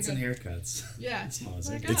Disco pants God. and haircuts. yeah. It's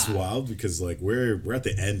awesome. Like, It's ah. wild because like we're at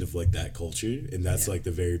the end of like that culture and that's like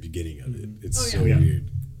the very beginning of it. It's Oh, yeah. so Yeah. weird.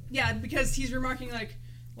 Yeah, because he's remarking like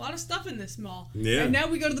a lot of stuff in this mall. Yeah. And now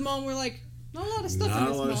we go to the mall and we're like, not a lot of stuff Not in a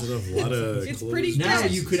this lot mall. of stuff. A lot of It's clothes. pretty Now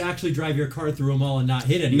Yes. you could actually drive your car through a mall and not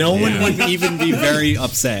hit anything. No one Yeah. would even be very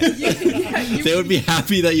upset. They would be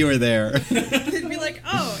happy that you were there. They'd be like,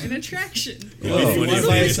 oh, an attraction. Oh, It'd if be you want funny to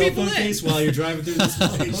buy a if cell people phone in. case while you're driving through this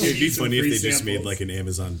mall. It'd be Some funny if free they just made samples. like an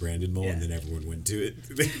Amazon branded mall and Yeah. then everyone went to it.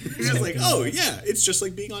 It's just like, oh yeah, it's just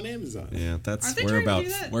like being on Amazon. Yeah, that's Aren't they we're trying to about do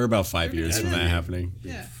that? we're about 5 years from that happening.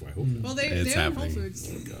 Yeah. I hope not. Well, they It's own Whole happening. Foods.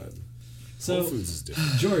 Oh god. So, Whole Foods is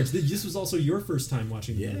different. George, this was also your first time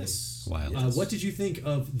watching the movie. Yes. Wild. What did you think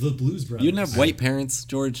of the Blues Brothers? You didn't have white parents,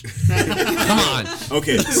 George. Come on.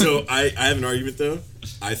 Okay, so I have an argument though.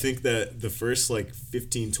 I think that the first like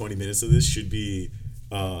 15-20 minutes of this should be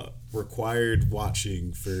required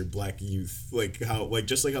watching for black youth. Like how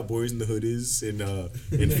just like how Boys in the Hood is in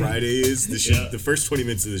Friday is. The first 20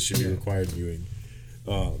 minutes of this should be required viewing.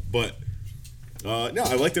 But No,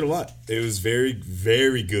 I liked it a lot. It was very,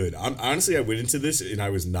 very good. Honestly, I went into this and I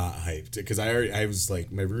was not hyped because I was like,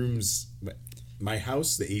 my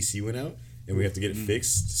house, the AC went out and we have to get it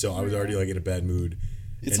fixed. So I was already like in a bad mood.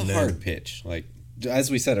 It's And a then- hard pitch. Like,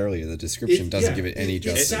 as we said earlier, the description doesn't give it any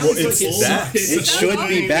justice. sounds like it's it's that. It should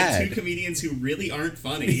be bad. Two comedians who really aren't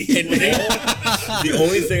funny. The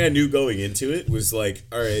only thing I knew going into it was like,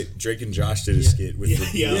 all right, Drake and Josh did a skit with the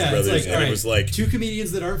Blues Yeah, Brothers, it's like, and all right, it was like, two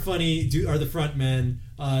comedians that aren't funny are the front men.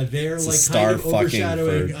 They're It's a like star kind of fucking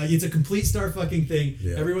overshadowing. for- It's a complete star fucking thing.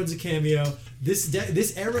 Yeah. Everyone's a cameo. This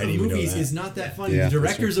era of didn't even know movies that. is not that funny. Yeah, the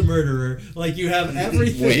director's a murderer. Like you have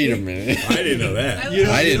everything. Wait a minute. I didn't know that. You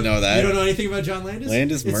don't- I you didn't don't- know that. You don't know anything about John Landis?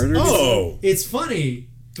 Landis It's- murdered? Oh. It's funny.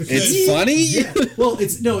 because- It's funny? Yeah. Well,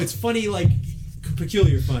 it's funny like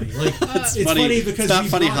peculiar funny. Like it's funny. funny because It's not we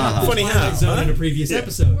funny, brought up haha. the Funny Twilight how, Zone huh? in a previous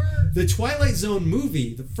episode. We're- The Twilight Zone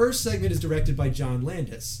movie, the first segment is directed by John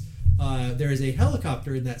Landis. There is a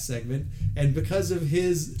helicopter in that segment, and because of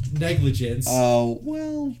his negligence, Oh,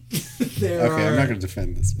 well. there Okay, are. I'm not going to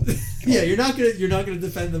defend this. But Yeah, you're not gonna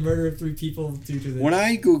defend the murder of 3 people due to the. when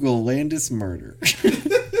I Google Landis murder.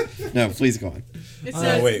 No, please go on. It Oh,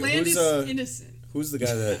 says wait, Landis who's, innocent. Who's the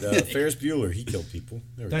guy that Ferris Bueller? He killed people.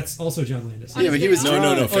 There we go. That's also John Landis. Yeah, but he was No.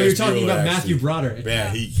 Oh, you're Ferris talking Bueller about actually- Matthew Broderick.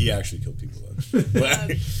 Yeah, he actually killed people. Though.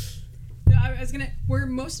 But- No, I was gonna. Were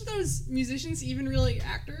most of those musicians even really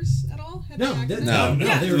actors at all? Had No, they acted? No, no,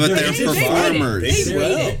 Yeah. they're But they're They did it. performers. They They made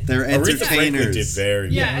will. it. They're Aretha Franklin did entertainers. very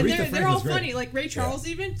good. Yeah, and Aretha they're Franklin all was great. funny. Like Ray Charles,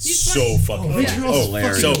 even he's So funny. fucking Ray funny. Charles is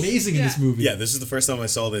hilarious. fucking So- amazing in this Yeah. movie. Yeah, this is the first time I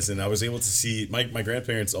saw this, and I was able to see my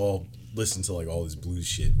grandparents all listened to like all this blues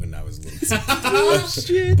shit when I was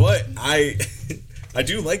little. But I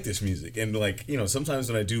do like this music, and like sometimes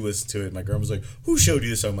when I do listen to it, my grandma's like, "Who showed you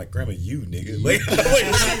this?" I'm like, "Grandma, you nigga." Like, what are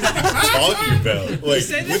you talking about? Like, You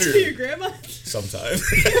say that to literally, your grandma? sometimes.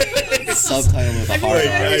 Subtitle with a I mean, hard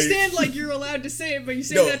I R. understand like you're allowed to say it, but you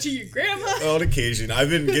say No. that to your grandma? On occasion, I've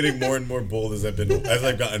been getting more and more bold as I've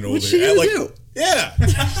gotten older. What's she At, gonna like, do? Yeah,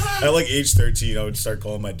 at like age 13, I would start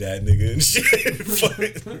calling my dad nigga and shit.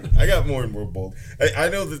 But I got more and more bold. I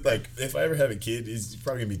know that like if I ever have a kid, he's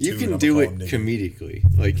probably gonna be 2. You and can I'm do gonna it call him nigga.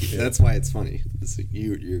 comedically. Like that's why it's funny. It's like,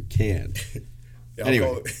 you can. Yeah,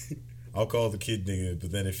 Anyway. I'll call the kid nigga,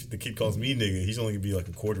 but then if the kid calls me nigga, he's only gonna be like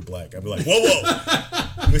a quarter black. I'll be like,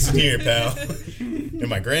 whoa, listen here, pal. And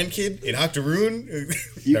my grandkid in Octoroon,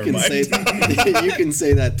 You never can mind. say that. You can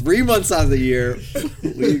say that 3 months out of the year.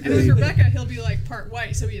 We And with agree. Rebecca, he'll be like part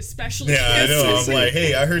white, so he especially Yeah, I can't know. say I'm like,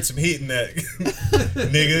 hey, I heard some hate in that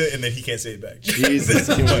nigga, and then he can't say it back. Jesus,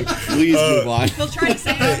 can we please move on? He'll try to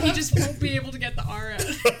say it, he just won't be able to get the R out.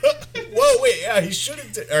 Whoa, wait, yeah, he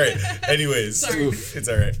shouldn't. All right. Anyways, Sorry. it's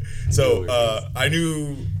all right. So I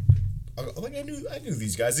knew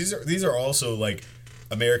these guys. These are also like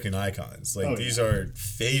American icons. Like these are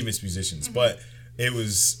famous musicians. But it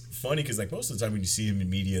was funny because like most of the time when you see them in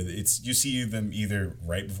media, you see them either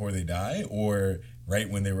right before they die or right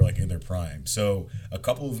when they were like in their prime. So a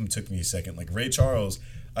couple of them took me a second. Like Ray Charles,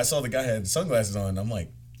 I saw the guy had sunglasses on. I'm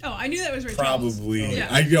like, Oh, I knew that was Ray Charles. probably.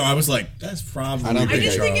 Yeah. I was like, that's probably. I don't I think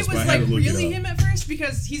didn't think it Charles, but was I had like to look it really up. him at first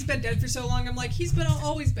because he's been dead for so long. I'm like, he's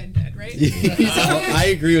always been dead, right? I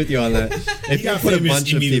agree with you on that. If you got put a famous,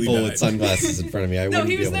 bunch of immediately people died. with sunglasses in front of me, I No, wouldn't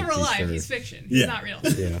he be was able never to be alive. sure. He's fiction. He's Yeah. not real.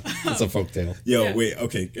 Yeah, it's a folktale. Yo, Yeah. wait,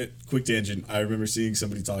 okay, quick tangent. I remember seeing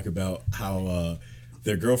somebody talk about how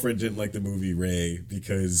their girlfriend didn't like the movie Ray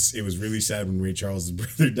because it was really sad when Ray Charles'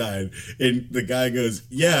 brother died. And the guy goes,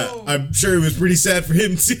 yeah, Oh. I'm sure it was pretty sad for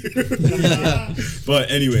him too. But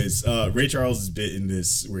anyways, Ray Charles' bit in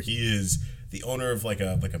this where he is the owner of like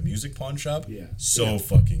a music pawn shop. Yeah. So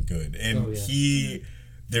fucking good. And Oh, yeah.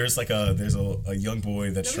 there's a young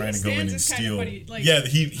boy that's The trying way to go in he and stands is kinda steal. funny. Like, Yeah, I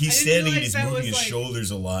he's didn't standing and realize he's that moving was, his like-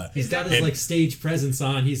 shoulders a lot. He's got And- his like stage presence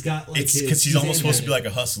on. He's got like It's his, because he's almost supposed to be like a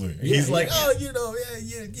hustler. Yeah, He's like, yeah. oh,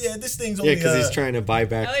 yeah, this thing's only. Yeah, because he's trying to buy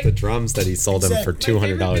back I like- the drums that he sold them for Exactly. My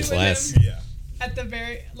favorite $200 bit with less. him, Yeah. At the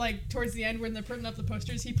very, like, towards the end when they're putting up the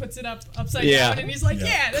posters, he puts it up upside Yeah. down and he's like, Yeah.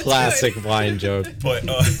 yeah, that's Classic good. blind joke. But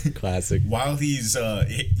Classic. while he's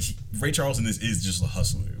Ray Charles in this is just a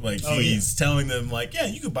hustler. Like he's telling them like, yeah,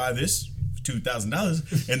 you could buy this for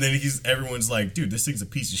 $2,000, and then everyone's like, dude, this thing's a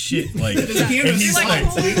piece of shit. Like, and he's Like, like,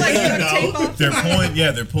 pulling, like, duct tape off.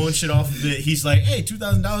 they're pulling shit off of it. He's like, hey,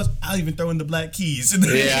 $2,000, I'll even throw in the black keys. And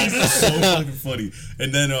then Yeah. he's so fucking funny.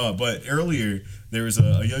 And then, but earlier there was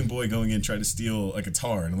a young boy going in trying to steal a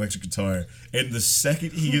guitar, an electric guitar, and the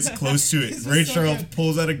second he gets close to it, Ray Charles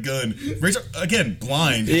pulls out a gun. Ray Charles, again,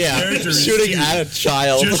 blind. Yeah, character shooting shoots, at a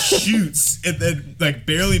child. just shoots and then like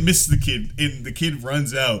barely misses the kid, and the kid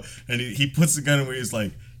runs out, and he puts the gun away. He's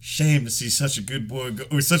like, shame to see such a good boy go,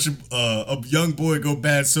 or such a young boy go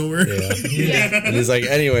bad so early. Yeah. And he's like,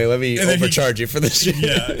 anyway, let me And then overcharge you for this shit.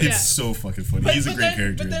 Yeah, it's Yeah. so fucking funny. He's a great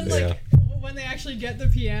character. But then, in this. like, when they actually get the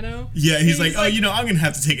piano, Yeah, he's like, oh, you know, I'm gonna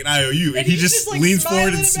have to take an IOU, and he he's just just, like, leans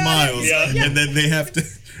forward and smiling about it. smiles, Yeah. and then they have to,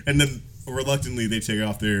 and then reluctantly they take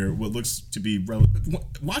off their what looks to be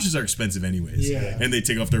watches are expensive anyways, Yeah. and they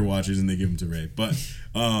take off their watches and they give them to Ray. But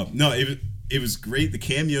no, it was great. The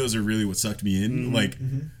cameos are really what sucked me in, like.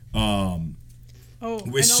 Oh, As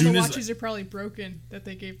and all soon the as- watches are probably broken that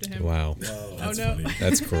they gave to him. Wow. That's no. funny.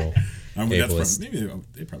 That's cruel. I mean, that's Ableist. probably, maybe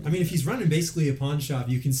they probably. I mean, if he's running basically a pawn shop,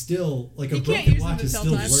 you can still like a You can't broken use them watch to is sell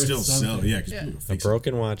still time. worth still something. sell, yeah. 'Cause Yeah. people A fix it.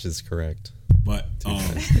 broken watch is correct. But the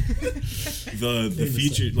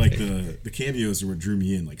feature, like the cameos are what drew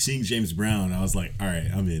me in. Like seeing James Brown, I was like, all right,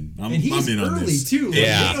 I'm in. I'm And he's in on early this. too. Like,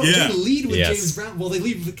 Yeah. they lead with Yes. James Brown. Well, they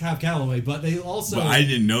lead with Cab Calloway, but they also. But I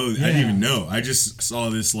didn't know. I didn't Yeah. even know. I just saw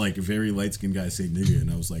this like very light skinned guy say nigga,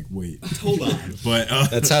 and I was like, wait, Hold on. But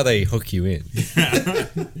That's how they hook you in.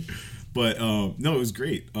 but no, it was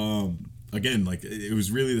great. Again, like it was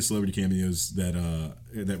really the celebrity cameos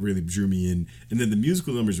that really drew me in, and then the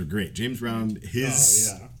musical numbers were great. James Brown,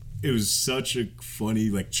 his it was such a funny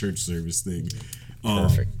like church service thing.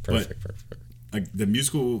 Perfect. But like the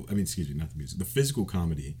musical, I mean, excuse me, not the music, the physical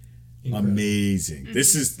comedy, amazing.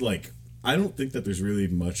 This is like. I don't think that there's really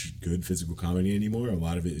much good physical comedy anymore. A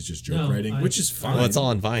lot of it is just joke writing, which is fine. Well, it's all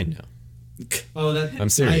on Vine now. Oh, that I'm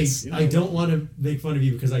serious. I don't want to make fun of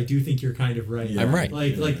you because I do think you're kind of right. Yeah. I'm right.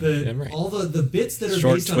 Like the I'm right. all the bits that are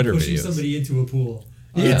Short based Twitter on pushing videos. somebody into a pool.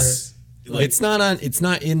 Yes. It's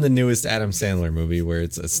not in the newest Adam Sandler movie where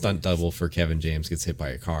it's a stunt double for Kevin James gets hit by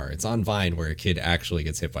a car. It's on Vine where a kid actually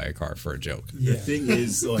gets hit by a car for a joke. The thing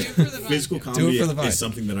is, like, physical Do comedy it for the Vine. is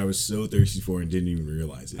something that I was so thirsty for and didn't even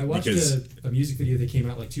realize it. I watched because a music video that came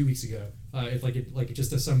out like 2 weeks ago. It's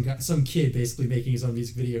just some kid basically making his own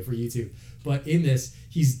music video for YouTube. But in this,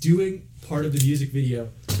 he's doing part of the music video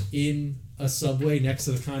in a Subway next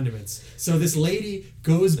to the condiments. So this lady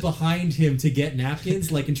goes behind him to get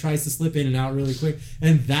napkins, like, and tries to slip in and out really quick.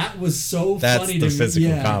 And that was so That's funny the to me.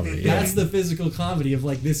 physical comedy, yeah. That's the physical comedy of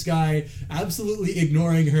like this guy absolutely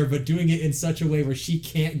ignoring her, but doing it in such a way where she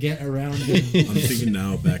can't get around him. I'm thinking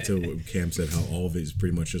now back to what Cam said, how all of it is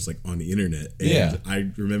pretty much just like on the internet. And Yeah. I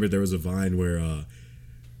remember there was a Vine where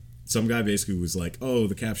some guy basically was like, "Oh,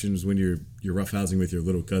 the caption is when you're roughhousing with your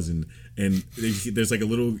little cousin," and there's like a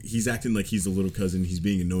little. He's acting like he's a little cousin. He's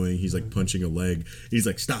being annoying. He's like punching a leg. He's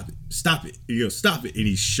like, "Stop it! Stop it!" He goes, "Stop it!" And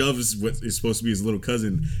he shoves what is supposed to be his little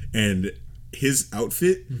cousin, and his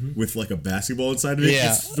outfit with like a basketball inside of it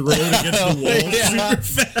gets thrown against the wall super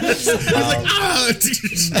fast. He's like, ah!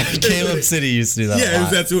 Caleb City used to do that. Yeah, a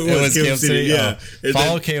lot. that's what it was. Caleb City, yeah. Oh. And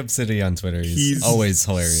Follow then- Caleb City on Twitter. He's always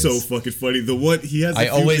hilarious. So fucking funny. The one he has. I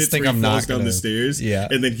few always bits think where he I'm falls not down gonna- the stairs. Yeah.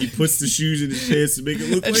 and then he puts the shoes in his pants to make it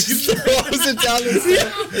look And like just it's throws it down the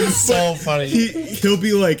stairs. It's so funny. He'll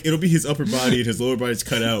be like, it'll be his upper body and his lower body's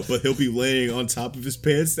cut out, but he'll be laying on top of his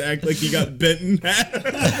pants to act like he got bent in half.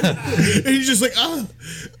 And he's just like,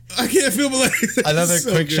 I can't feel my legs. Another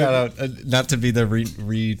So quick good. shout out, not to be the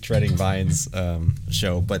retreading Vines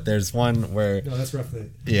show, but there's one where No, that's rough.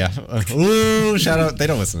 yeah, ooh, shout out. They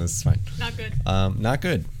don't listen to this. It's fine. Not good. Not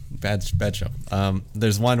good. Bad show.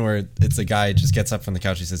 There's one where it's a guy just gets up from the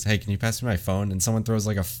couch. He says, "Hey, can you pass me my phone?" And someone throws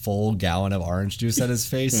like a full gallon of orange juice at his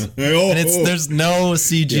face. And there's no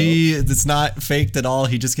CG. It's not faked at all.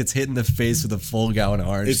 He just gets hit in the face with a full gallon of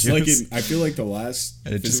orange It's juice. like I feel like the last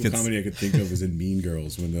And it just physical gets- comedy I could think of was in Mean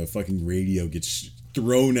Girls when the fucking radio gets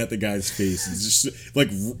thrown at the guy's face. It's just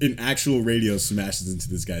like an actual radio smashes into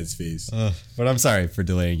this guy's face. But I'm sorry for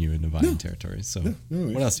delaying you into Vine territory. So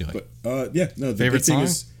what else do you like? But the Favorite big thing song?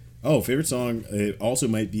 is favorite song. It also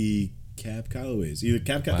might be Cab Calloway's. Either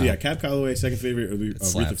Cab Calloway, second favorite, or Aretha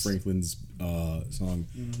slaps. Franklin's song.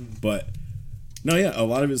 But no, yeah, a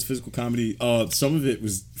lot of it's physical comedy. Some of it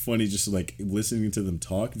was funny, just like listening to them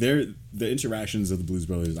talk. The interactions of the Blues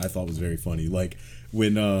Brothers, I thought was very funny. Like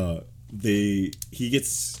when he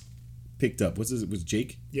gets picked up. Was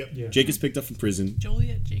Jake? Yep. Yeah. Jake gets picked up from prison.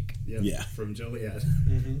 Joliet Jake. Yep. Yeah. From Joliet.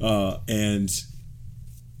 And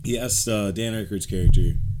he asks Dan Aykroyd's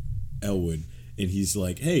character, Elwood, and he's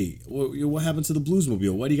like, "Hey, what happened to the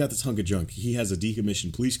Bluesmobile? Why do you got this hunk of junk?" He has a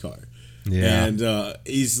decommissioned police car. Yeah. And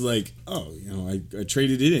he's like, "Oh, I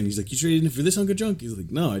traded it in." He's like, "You traded it in for this hunk of junk?" He's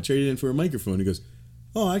like, "No, I traded it in for a microphone." He goes,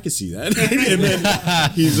 "Oh, I can see that." And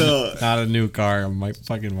then he's not a new car, my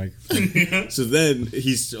fucking microphone. so then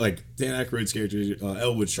he's like, Dan Aykroyd's character,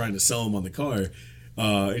 Elwood's trying to sell him on the car.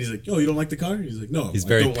 And he's like, "Yo, you don't like the car?" He's like, "No." He's I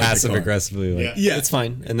very don't like the passive car." aggressively like, Yeah. it's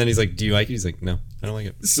fine. And then he's like, do you like it? He's like, no, I don't like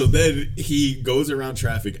it. So then he goes around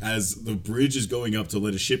traffic as the bridge is going up to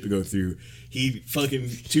let a ship go through. He fucking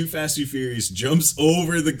Too Fast Too Furious jumps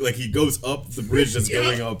over he goes up the bridge that's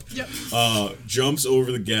going up, jumps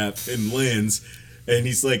over the gap and lands, and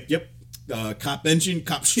he's like, "Yep, cop engine,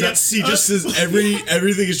 cop struts." He just says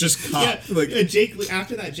everything is just cop. Jake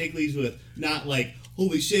after that, Jake leaves with not like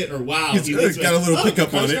holy shit or wow. He's got a little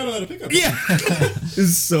pickup on it. Got a little pickup. Yeah,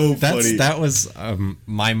 it's so funny. That was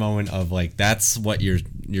my moment of like, that's what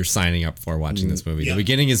you're signing up for watching this movie. Yeah. The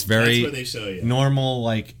beginning is very That's where they show you. normal,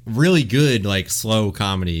 like really good, like slow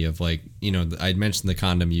comedy of like, I mentioned the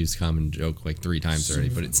condom joke like 3 times already,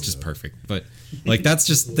 but it's just perfect. But like that's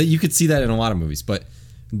just that you could see that in a lot of movies, but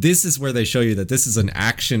this is where they show you that this is an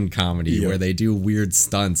action comedy where they do weird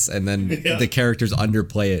stunts and then the characters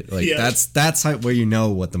underplay it. Like that's where you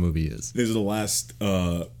know what the movie is. This is the last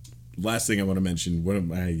thing I want to mention. One of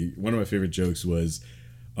my favorite jokes was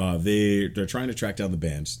they're trying to track down the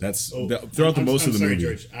band. That's throughout most of the movie.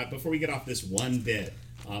 George, before we get off this one bit,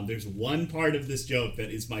 there's one part of this joke that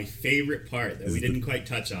is my favorite part that we didn't quite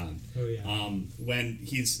touch on. Oh yeah. When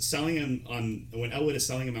he's selling him when Elwood is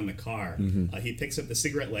selling him on the car, he picks up the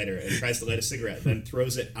cigarette lighter and tries to light a cigarette, then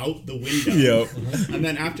throws it out the window. Yep. And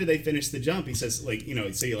then after they finish the jump, he says, like,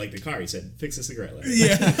 so you like the car? He said, "Fix the cigarette lighter."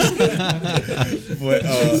 Yeah. But,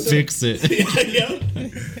 fix it.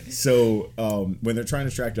 So when they're trying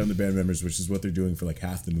to track down the band members, which is what they're doing for like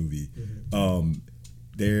half the movie,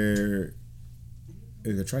 they're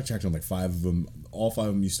trying to track down like 5 of them. All 5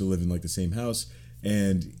 of them used to live in like the same house,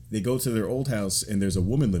 and they go to their old house, and there's a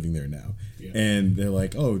woman living there now, and they're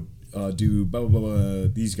like, "Oh, do blah blah blah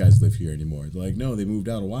these guys live here anymore?" They're like, "No, they moved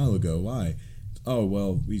out a while ago. Why?" "Oh,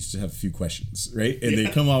 well, we used to have a few questions," right? And they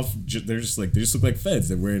come off, they just look like feds.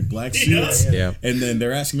 They're wearing black suits, and then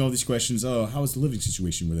they're asking all these questions. "Oh, how was the living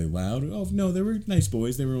situation? Were they loud?" "Oh, no, they were nice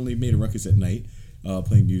boys. They were only made a ruckus at night,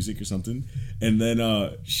 playing music or something." And then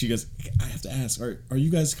she goes, "I have to ask, are you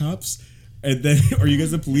guys cops? And then are you guys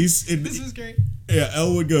the police?" And This is great. yeah,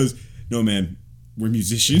 Elwood goes, "No, man, we're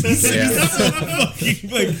musicians." And then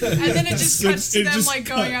it just cuts to them like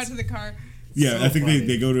going out to the car. Yeah, So I think funny.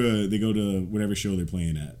 they go to whatever show they're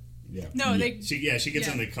playing at. Yeah. No, She gets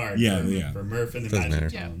on the car. Yeah. For Murph and the Doesn't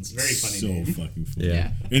Magic matter. Tones. Very funny So name. fucking funny.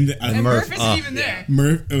 Yeah. And, And Murph. Murph isn't even there.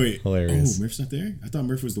 Murph. Oh wait. Hilarious. Oh, Murph's not there. I thought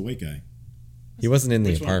Murph was the white guy. He wasn't in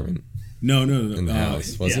the Which one? apartment. No. In the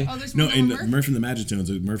house, was he? Oh, there's No, one in more Murph? Murph and the Magic Tones,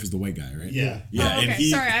 Murph is the white guy, right? Yeah. Yeah, Oh, okay. and he.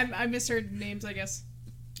 Sorry, I misheard names, I guess.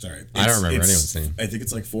 Sorry, I don't remember it's- anyone's name. I think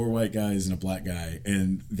it's like 4 white guys and a black guy,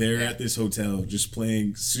 and they're at this hotel just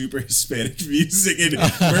playing super Hispanic music. And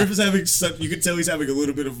Murph is having you can tell he's having a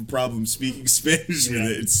little bit of a problem speaking Spanish with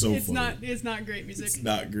it. It's so funny. It's not great music. It's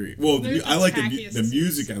not great. Well, There's I like the tackiest-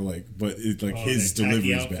 music. I like, but it's like his the tacky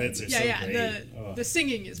delivery is bad. outfits are so great. The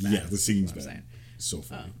singing is bad. Yeah, the singing's That's what I'm bad. saying. So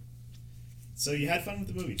funny. So you had fun with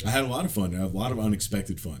the movie, Joe? I had a lot of fun. I had a lot of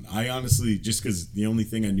unexpected fun. I honestly, just because the only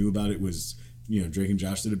thing I knew about it was, Drake and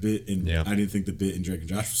Josh did a bit, and I didn't think the bit in Drake and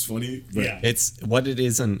Josh was funny. But It's what it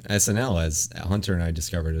is on SNL, as Hunter and I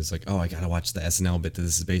discovered. It's like, oh, I gotta watch the SNL bit that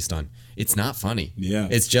this is based on. It's not funny. Yeah.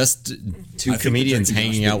 It's just I 2 think comedians the Drake and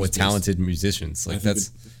Josh hanging bit out was with based- talented musicians. Like I think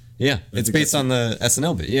that's, I it's think based that's- on the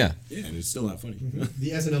SNL bit. Yeah. Yeah, and it's still not funny.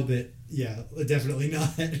 The SNL bit, definitely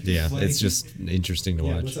not. Yeah. funny. It's just interesting to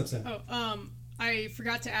watch. What's up, Sam? I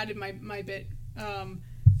forgot to add in my bit.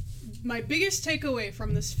 My biggest takeaway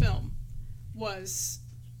from this film was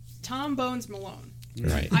Tom Bones Malone.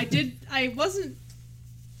 Right. I wasn't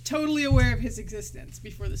totally aware of his existence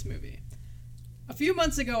before this movie. A few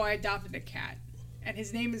months ago, I adopted a cat, and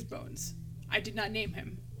his name is Bones. I did not name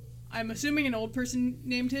him. I'm assuming an old person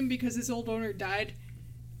named him because his old owner died.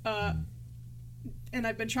 And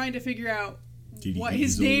I've been trying to figure out what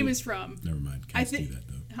his name is from. Never mind. Cats do that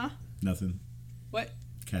though. Huh? Nothing. What?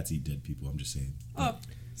 Cats eat dead people. I'm just saying. Oh,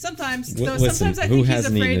 sometimes. Well, Though listen, sometimes I who think he's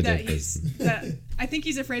hasn't eaten afraid a that dead he's. I think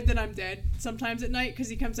he's afraid that I'm dead. Sometimes at night because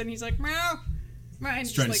he comes in, and he's like meow, meow, and He's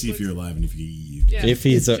just, trying to like, see if looks- you're alive and if he can eat you. Yeah, if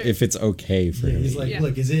he's sure. if it's okay for him. He's like, Yeah.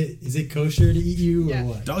 look, is it kosher to eat you Yeah. or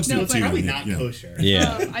what? Dogs No, do it but too. Probably I not think, kosher.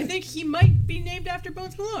 Yeah. I think he might be named after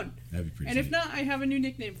Bones Malone. That'd be pretty. And if sweet. not, I have a new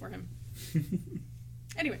nickname for him.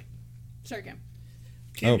 Anyway, sorry, Cam.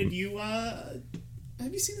 Cam, Oh. did you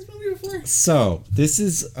have you seen this movie before? So this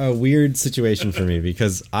is a weird situation for me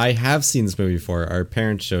because I have seen this movie before. Our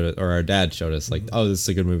parents showed it, or our dad showed us, like, oh, this is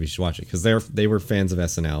a good movie. You should watch it because they were fans of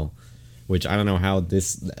SNL which I don't know how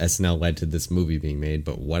this SNL led to this movie being made,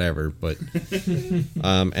 but whatever. But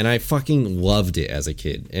and I fucking loved it as a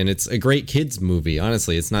kid, and it's a great kids movie.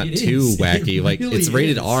 Honestly, it's not too wacky. It Like really it's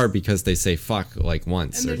rated is. R because they say fuck like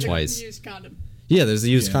once And or there's twice. a used condom. Yeah, there's a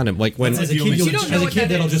used condom. Like when As a kid, You don't know what that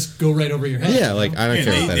that'll is. just go right over your head. yeah, like I don't Yeah,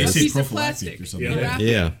 care what that they is. say piece of prophylactic plastic. or something. Yeah.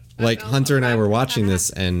 Yeah. Like Hunter and I were watching this,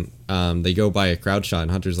 and they go by a crowd shot,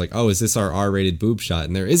 and Hunter's like, "Oh, is this our R-rated boob shot?"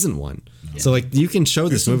 And there isn't one. So like, you can show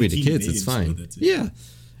this some movie to bikini kids; it's babes, so fine. that's it. Yeah,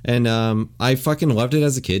 and I fucking loved it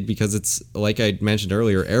as a kid because it's like I mentioned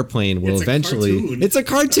earlier, Airplane will It's a eventually. cartoon. It's a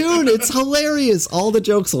cartoon. It's hilarious. All the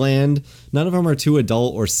jokes land. None of them are too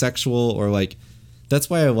adult or sexual or like. That's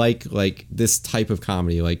why I like this type of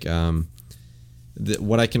comedy. Like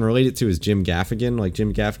what I can relate it to is Jim Gaffigan. Like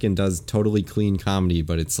Jim Gaffigan does totally clean comedy,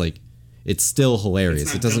 but it's like it's still hilarious.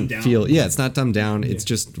 It's not It doesn't dumbed feel down. it's not dumbed down. It's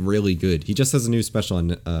just really good. He just has a new special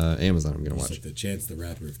on Amazon. I'm gonna It's watch. like the Chance the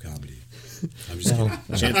Rapper of comedy. I'm just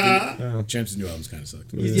kidding. Chance's new albums kind of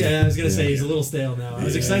sucked. Yeah, I was gonna say he's a little stale now. I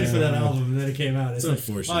was excited for that album, and then it came out. It's like,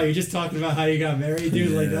 unfortunate. oh, you're just talking about how you got married,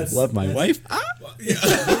 dude. Like that's Love my wife.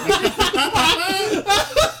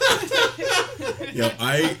 Yo,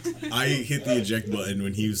 I hit the eject button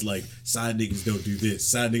when he was like, "Side niggas don't do this."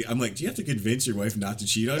 Side nigga, I'm like, do you have to convince your wife not to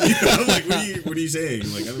cheat on you? I'm like, what are you saying?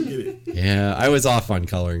 Like, I don't get it. Yeah, I was off on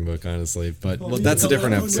Coloring Book honestly, but well, that's a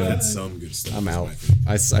different episode. That's some good stuff. I'm is out. my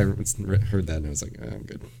thing. I heard that and I was like, I'm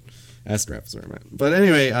good. Astrap is where I'm at. But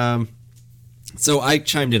anyway, so I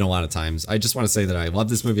chimed in a lot of times. I just want to say that I loved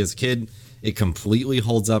this movie as a kid. It completely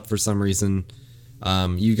holds up for some reason.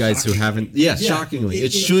 You guys who haven't, shockingly,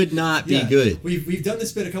 it should not be good. We've done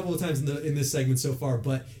this bit a couple of times in this segment so far,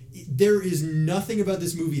 but there is nothing about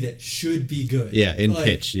this movie that should be good. Yeah, in Like,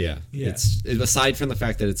 pitch, yeah. yeah. It's aside from the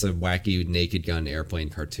fact that it's a wacky Naked Gun airplane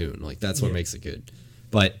cartoon, like that's what makes it good.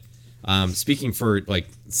 But speaking for like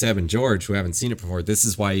Seb and George who haven't seen it before, this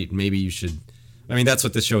is why maybe you should. I mean, that's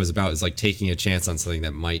what this show is about: is like taking a chance on something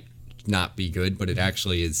that might not be good, but it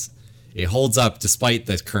actually is. It holds up despite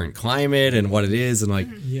the current climate and what it is, and like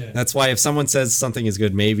that's why if someone says something is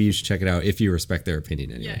good, maybe you should check it out if you respect their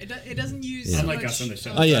opinion anyway. Yeah, it doesn't use so Unlike much. us on the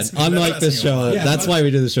show. Oh yeah, unlike this show, Yeah, that's but why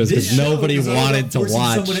we do the shows This because show nobody is all about wanted to forcing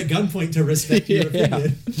watch. someone at gunpoint to respect your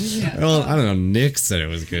opinion. Well, I don't know. Nick said it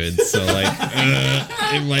was good, so like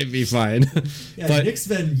it might be fine. Yeah, but Nick's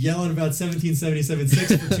been yelling about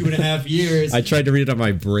 1777-6 for 2.5 years. I tried to read it on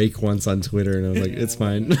my break once on Twitter, and I was like, "It's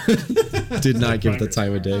fine." Did not give it the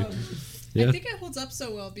time of day. I think it holds up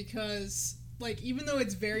so well because, like, even though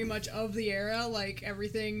it's very much of the era, like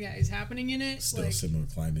everything that is happening in it, Still like, similar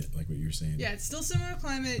climate, like what you were saying. yeah, it's still similar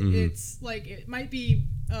climate. Mm-hmm. It's like it might be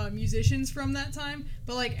musicians from that time,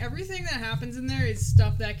 but like everything that happens in there is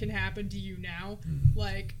stuff that can happen to you now.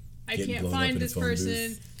 Like I Getting can't blown up find in a this phone person.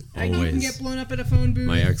 booth. You can Always. get blown up at a phone booth.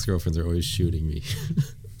 My ex-girlfriends are always shooting me.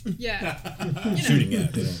 Yeah, you know, Shooting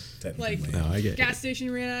at, they don't technically. like No, I get gas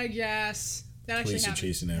station ran out of gas. That actually Police are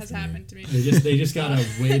chasing has after me. happened to me. They just gotta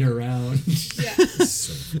wait around. Yeah.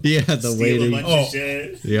 So, Yeah, the Steal a waiting. bunch Oh. of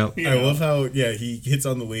shit. Yep. You I know? love how he hits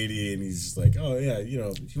on the lady and he's just like, oh yeah, you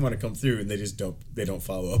want to come through, and they don't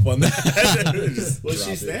follow up on that. They just Well, drop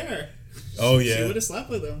she's it. there. Oh She yeah, would have slept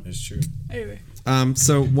with him. that's true. Anyway,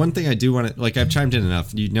 So one thing I do want to I've chimed in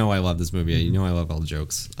enough. You know I love this movie. You know I love all the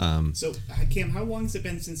jokes. So, Cam, how long has it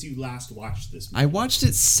been since you last watched this movie? I watched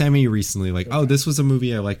it semi recently. Like, oh, this was a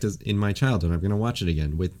movie I liked in my childhood. I'm gonna watch it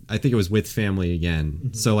again I think it was with family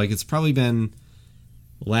again. So like it's probably been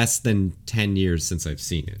less than 10 years since I've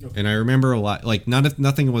seen it, and I remember a lot. Like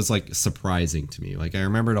nothing was like surprising to me. Like I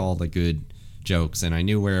remembered all the good jokes and I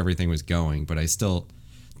knew where everything was going, but I still.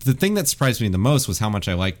 The thing that surprised me the most was how much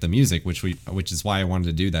I liked the music, which is why I wanted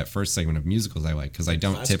to do that first segment of musicals I like, because I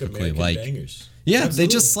don't Classic typically American like. bangers. Yeah, they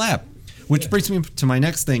just slap. Which brings me to my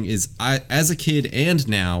next thing is as a kid and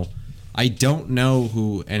now, I don't know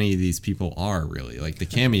who any of these people are really. Like the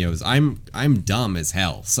cameos, I'm dumb as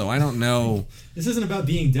hell, so I don't know. This isn't about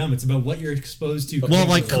being dumb. It's about what you're exposed to. Well,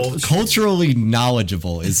 like culturally. culturally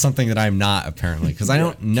knowledgeable is something that I'm not apparently, because I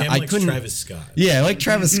don't know. Cam I likes couldn't. Travis Scott. Yeah, I like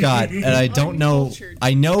Travis Scott, and I don't know. Uncultured.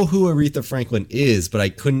 I know who Aretha Franklin is, but I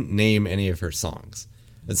couldn't name any of her songs.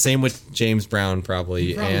 The same with James Brown,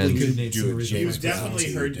 probably. Probably And could name some Dude, original James You've Brown definitely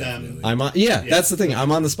too, heard definitely. them. that's the thing.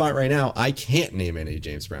 I'm on the spot right now. I can't name any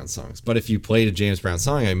James Brown songs, but if you played a James Brown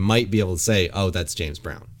song, I might be able to say, "Oh, that's James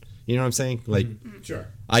Brown." You know what I'm saying? Like, Sure.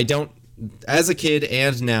 I don't. As a kid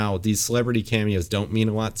and now, these celebrity cameos don't mean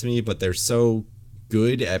a lot to me, but they're so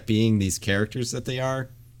good at being these characters that they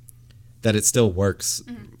are that it still works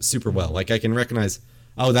super well. Like I can recognize,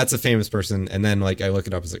 oh, that's a famous person, and then like I look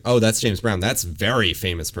it up, it's like, oh, that's James Brown. That's very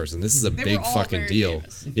famous person. This is a They big were all fucking very deal.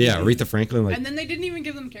 famous. Yeah, Aretha Franklin. Like And then they didn't even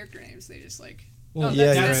give them character names. They just like. Well, oh,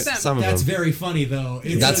 yeah, that's right. them. Some of That's them. very funny though.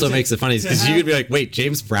 That's what makes it funny, because you could be like, wait,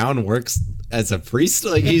 James Brown works as a priest?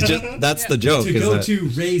 Like he's just that's the joke. To is go that- to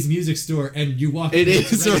Ray's music store and you walk. It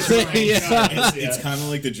into is Ray's right, store. yeah. It's kind of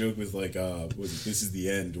like the joke with like This Is the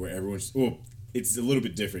End, where everyone's it's a little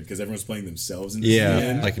bit different because everyone's playing themselves in This Is Yeah, the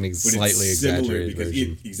End, like an but it's slightly similar exaggerated because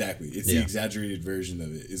version. exactly, it's Yeah. the exaggerated version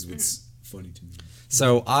of it is what's funny to me.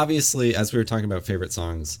 So obviously, as we were talking about favorite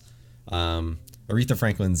songs, Aretha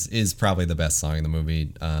Franklin's is probably the best song in the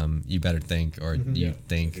movie. You Better Think, or You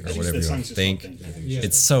Think, or whatever you want to think. Yeah.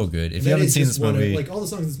 It's so good. If And you that haven't is seen just this one of- movie, like all the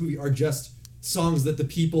songs in this movie are just songs that the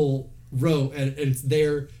people wrote, and it's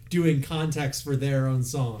they're doing context for their own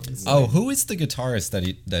songs. oh, who is the guitarist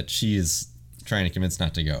that she is trying to convince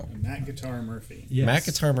not to go? Matt Guitar Murphy. Yes. Matt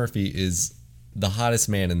Guitar Murphy is the hottest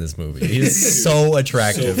man in this movie. He is so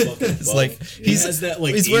attractive. So fucking It's buff. like He has that,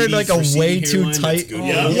 like, he's wearing 80s like a receding way too hairline tight. that's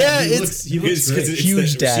good. Yeah, he it's looks, he looks Because great. it's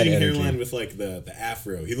Huge the dad receding energy. hairline with like the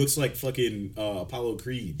afro. He looks like fucking Apollo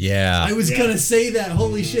Creed. yeah. I was gonna say that.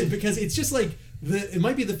 Holy shit! Because it's just like it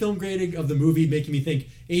might be the film grading of the movie making me think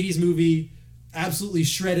 80s movie, absolutely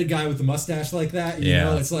shredded guy with a mustache like that. You Yeah.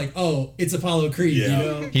 know, it's like, oh, it's Apollo Creed. Yeah. You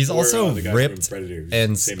know, He's Or, also the guy from ripped Predator.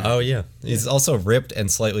 and Same he's also ripped and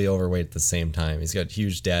slightly overweight at the same time. He's got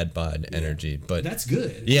huge dad bod energy, but that's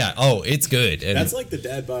good. yeah, oh, it's good. And That's like the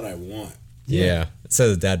dad bod I want. yeah, it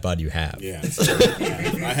says the dad bod you have. Yeah,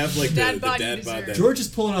 I have like Dad the bod dad you bod. deserve. That, George is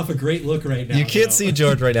pulling off a great look right now. You can't though. see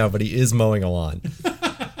George right now, but he is mowing a lawn.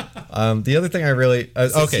 The other thing I really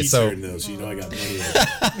okay, so though, so you know I got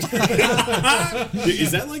money. Dude,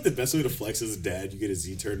 is that like the best way to flex as a dad? You get a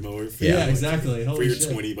Z-turn mower for Yeah, your, exactly. for Holy your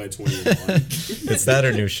shit. 20 by 20 lawn. it's that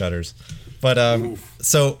or new shutters. But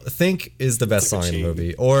so Think is the best like a song in the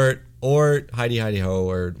chain. movie, or Heidi Heidi Ho,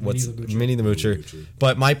 or what's the Moocher. Minnie the Moocher.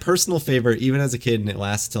 But my personal favorite, even as a kid, and it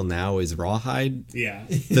lasts till now, is Rawhide. Yeah.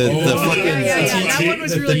 The fucking That one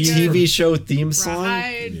was the really good. TV show theme song.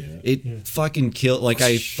 Right. It fucking killed. Like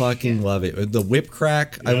I fucking love it. The whip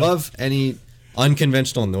crack. I love any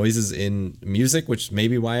unconventional noises in music, which may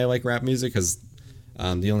be why I like rap music. Because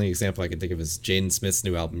the only example I can think of is Jaden Smith's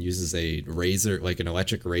new album uses a razor, like an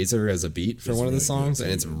electric razor, as a beat for one of the songs,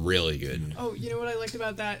 and it's really good. Oh, you know what I liked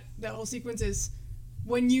about that whole sequence is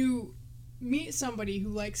when you meet somebody who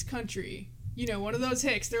likes country, you know, one of those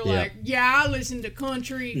hicks, they're Yeah. like, yeah, I listen to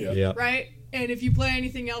country, Yeah. right? And if you play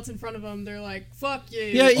anything else in front of them, they're like, fuck you.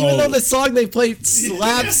 Yeah, even though the song they play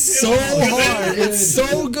slaps so hard, it's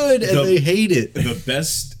so good, and they hate it. The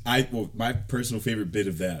best, my personal favorite bit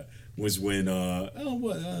of that was when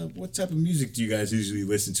what type of music do you guys usually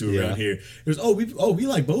listen to around here? It was we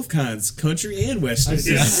like both kinds, country and western. I've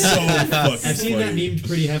seen, It's so fucking I've seen that funny. memed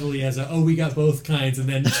pretty heavily as we got both kinds, and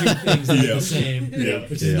then two things that are Yeah. the same. Yeah.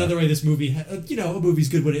 Which is another way this movie, a movie's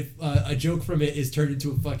good when a joke from it is turned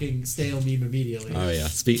into a fucking stale meme immediately. Oh yeah,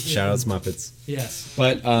 shout outs Muppets. Yes.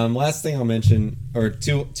 But last thing I'll mention, or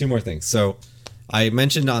two more things. So I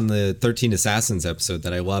mentioned on the 13 Assassins episode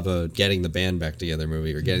that I love getting the band back together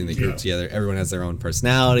movie, or getting the group together. Everyone has their own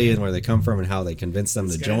personality and where they come from and how they convince them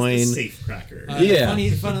to join. The safe cracker. Yeah.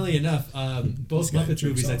 Funnily enough, both Muppets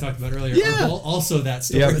movies I talked about earlier Yeah. are also that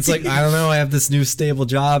story. Yeah, it's like, I don't know, I have this new stable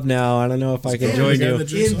job now. I don't know if I can Yeah, join the you. guy that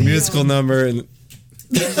drinks all- Musical number. And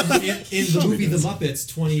in the movie The Muppets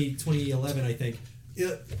 2011, I think,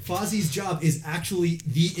 Fozzie's job is actually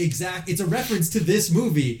it's a reference to this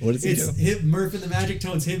movie. What does he it's do? Murph and the Magic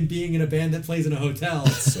Tones, him being in a band that plays in a hotel,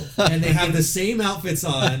 and they have the same outfits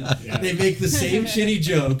on. They make the same shitty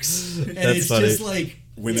jokes, and That's it's funny. just like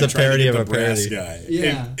When It's they're a trying to parody get of the a brass parody. guy.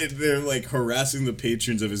 Yeah. And they're like harassing the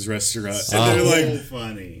patrons of his restaurant. And Oh. they're So like,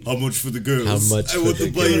 funny. how much for the girls? How much I for want the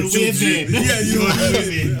to buy your girls? children. Women. Yeah, you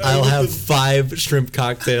know what I'll have 5 shrimp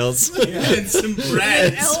cocktails. And some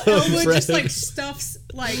bread. Elwood bread. just like stuffs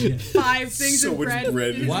like 5 things So of much bread. bread.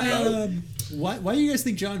 in his why mouth. why do you guys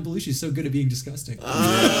think John Belushi is so good at being disgusting?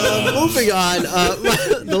 Moving on.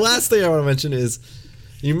 The last thing I want to mention is,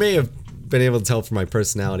 you may have been able to tell from my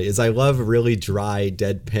personality, is I love really dry,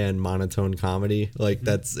 deadpan, monotone comedy. Like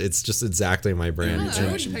it's just exactly my brand. Ah,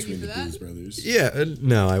 I wouldn't peg you for that. Brothers. Yeah,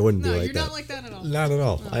 no, I wouldn't No, be like you're that. not like that at all. Not at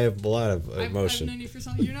all. No. I have a lot of I've emotion. known you for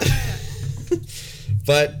something. You're not like that.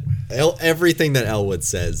 But everything that Elwood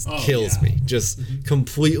says kills yeah. me. Just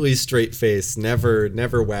completely straight face, never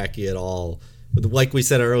wacky at all. Like we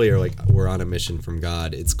said earlier, like we're on a mission from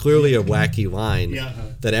God. It's clearly a wacky line Yeah.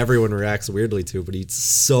 that everyone reacts weirdly to, but he's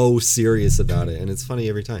so serious about it, and it's funny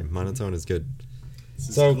every time. Monotone is good.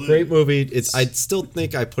 So great movie. I still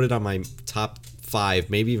think I put it on my top 5,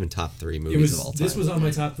 maybe even top 3 It movies was of all time. this was on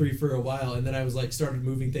my top 3 for a while, and then I was like started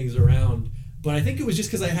moving things around. But I think it was just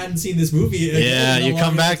because I hadn't seen this movie. Yeah, in a you come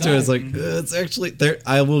long back to it. It's time. like it's actually there.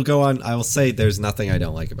 I will go on. I will say there's nothing I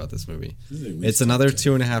don't like about this movie. It's another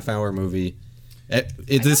 2.5 hour movie.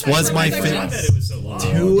 This was my favorite. it was so long.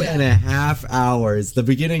 2.5 hours. The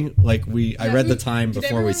beginning, like I read the time Did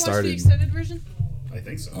before everyone we watch the started. extended version? I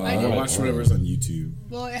think so. I I did. watched whatever's on YouTube.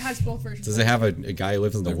 Well, it has both versions. Does it have a guy who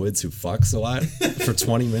lives in the woods who fucks a lot for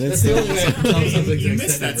 20 minutes? That's the only way I can tell something's You an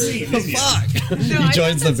missed that extended scene, version. didn't you? No, He I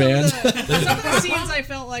joins thought the that band. Some of the scenes I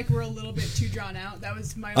felt like were a little bit too drawn out. That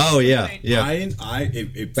was my Oh only yeah, complaint. yeah.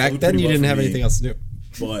 It Back flowed then pretty you well didn't for have me, anything else to do.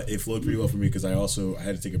 But it flowed pretty well for me because I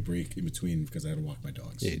had to take a break in between because I had to walk my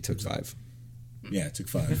dogs. Yeah, it took 5. Yeah, it took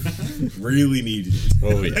 5. Really needed it.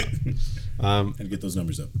 Oh yeah. Had to get those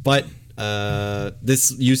numbers up. But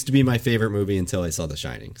this used to be my favorite movie until I saw The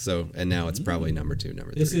Shining. So, and now it's probably number 2,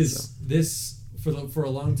 number 3. This for a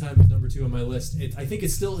long time was number 2 on my list. I think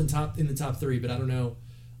it's still in the top 3, but I don't know.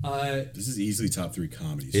 This is easily top 3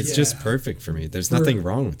 comedies. It's just perfect for me. There's nothing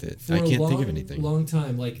wrong with it. I can't think of anything. Long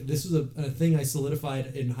time, like this was a thing I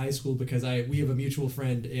solidified in high school because we have a mutual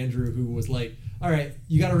friend, Andrew, who was like, "All right,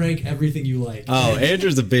 you got to rank everything you like." Oh,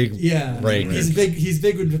 Andrew's a big ranker. He's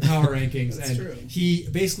big with power rankings, That's and true. he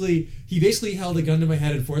basically held a gun to my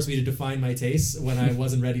head and forced me to define my tastes when I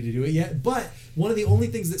wasn't ready to do it yet. But one of the only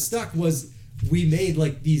things that stuck was we made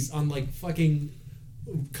like these on like fucking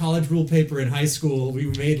college rule paper in high school. We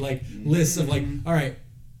made like lists of like, all right,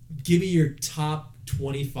 give me your top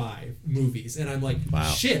 25 movies, and I'm like, Wow.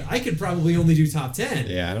 shit, I could probably only do top 10.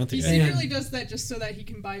 Yeah, I don't He think secretly does that just so that he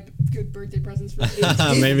can buy good birthday presents for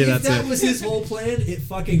me. Maybe If that's that it. was his whole plan, it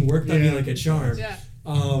fucking worked on me like a charm. Yeah.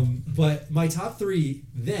 But my top 3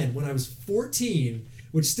 then, when I was 14,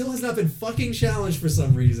 which still has not been fucking challenged for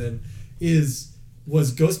some reason,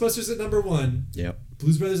 was Ghostbusters at number 1. Yep.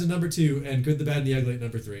 Blues Brothers at number 2, and Good, the Bad, and the Ugly at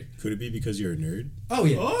number 3. Could it be because you're a nerd? Oh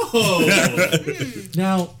yeah. Oh!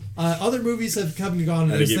 Now, other movies have come and gone.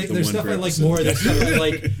 And Had to there's give the there's one stuff per I like episode. more. There's stuff I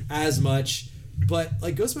like as much. But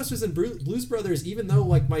like Ghostbusters and Blues Brothers, even though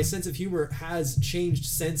like my sense of humor has changed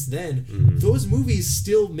since then, those movies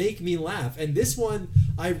still make me laugh. And this one,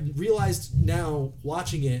 I realized now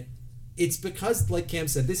watching it, it's because, like Cam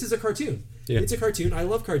said, this is a cartoon. Yeah. It's a cartoon. I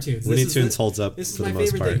love cartoons. Looney This is Tunes holds up this is for the my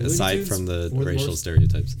most favorite part, thing. Looney aside Tunes from the for racial most-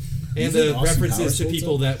 stereotypes. and You the think Austin references Powers to holds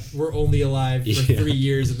people up? that were only alive for Yeah. 3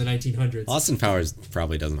 years in the 1900s. Austin Powers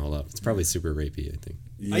probably doesn't hold up. It's probably super rapey, I think.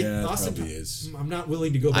 Yeah, Austin probably Pow- is. I'm not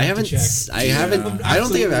willing to go back I haven't. to check. I haven't. I'm I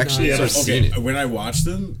don't think I've absolutely actually not. sort of seen Okay, it. when I watched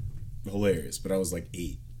them, hilarious, but I was like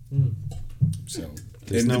 8. So,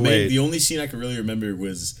 There's and no the, way- the only scene I can really remember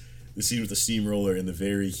was the scene with the steamroller in the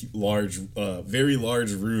very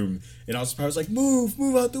large room, and I was like, move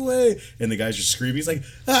out the way, and the guy's just screaming. He's like,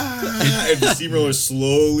 ah, and the steamroller's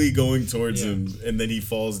slowly going towards him, and then he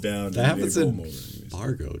falls down. That and they happens roll in him over.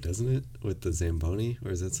 Fargo, doesn't it? With the Zamboni,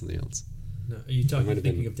 or is that something else? No, are you talking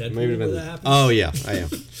thinking of Deadpool? Might have Where been- that happened? Oh yeah, I am.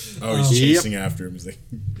 Oh, he's Yep. chasing after him. He's like,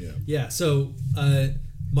 yeah. Yeah. So a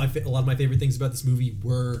lot of my favorite things about this movie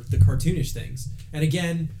were the cartoonish things, and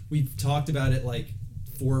again, we've talked about it like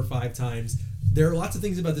 4 or 5 times. There are lots of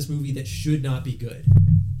things about this movie that should not be good,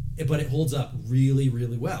 but it holds up really,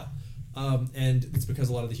 really well. And it's because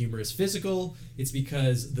a lot of the humor is physical. It's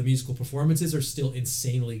because the musical performances are still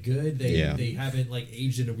insanely good. They haven't like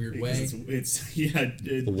aged in a weird way. It's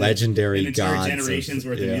Legendary an entire gods generations of-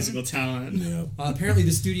 worth yeah. of musical talent. Yeah. Apparently,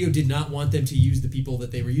 the studio did not want them to use the people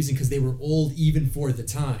that they were using because they were old even for the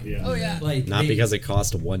time. Yeah. Oh yeah. Like Not they- because it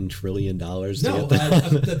cost $1 trillion to No, get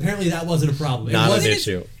that. apparently that wasn't a problem. It Not an wasn't-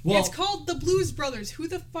 issue. Well, It's called the Blues Brothers. Who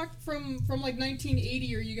the fuck from like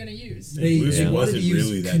 1980 are you gonna use? they Blues wanted wasn't to use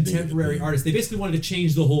really that big of a contemporary thing. artists. They basically wanted to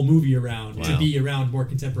change the whole movie around to Wow. be around more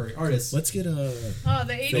contemporary artists. Let's get a.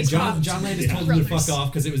 The 80s. So John pop. Landis Yeah. told him to Brothers. fuck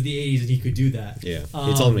off because it was the 80s and he could do that. Yeah,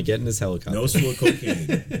 he told him to get in his helicopter. Nose full of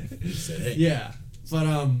cocaine. He said, hey. Yeah,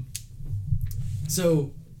 but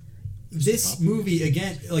so this movie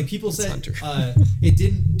again, like people said, Hunter. it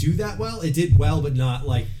didn't do that well. It did well, but not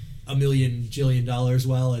like $1 million jillion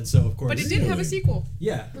well, and so of course. But it did have a sequel.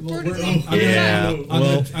 Yeah, well, Reportedly.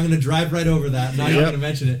 I'm gonna drive right over that. Not even gonna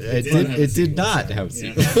mention it. It did not have a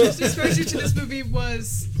sequel. First exposure to this movie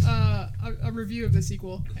was a review of the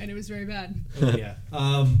sequel, and it was very bad. Oh, yeah.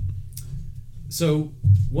 So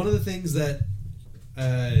one of the things that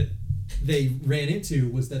they ran into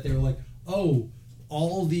was that they were like, "Oh,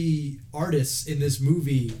 all the artists in this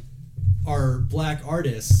movie are black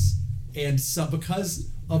artists," and so because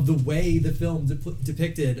of the way the film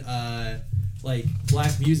depicted like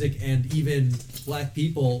black music and even black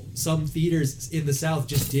people, some theaters in the South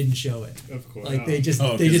just didn't show it. Of course. Like they just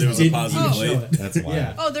Oh, they 'cause just there was a didn't positive even show light? it. That's why.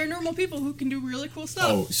 Yeah. Oh, they're normal people who can do really cool stuff.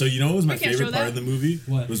 Oh, so you know what was my We can't favorite show part that. of the movie?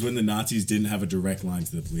 What? Was when the Nazis didn't have a direct line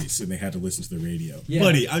to the police and they had to listen to the radio. Yeah.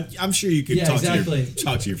 Buddy, I'm sure you could Yeah, talk exactly.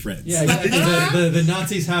 to your friends. Yeah, exactly. the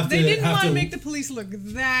Nazis have They to didn't have want to to make the police look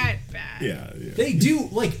that bad. Yeah. They do,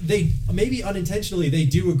 like, they maybe unintentionally they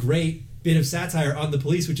do a great bit of satire on the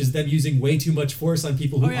police, which is them using way too much force on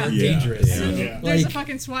people who Oh, yeah. aren't Yeah. dangerous. Yeah. Yeah. There's a Like,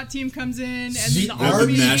 fucking SWAT team comes in, and the then the There's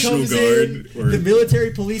army the National comes Guard in, or- the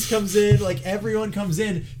military police comes in, like everyone comes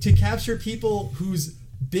in to capture people whose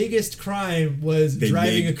biggest crime was They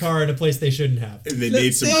driving made- a car in a place they shouldn't have. And they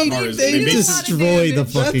made some cars. they They made did some, destroy the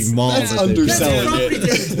fucking mall. That's that they did. That's underselling property it.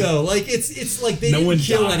 damage, though. Like it's like they No one didn't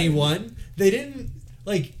kill died. anyone. They didn't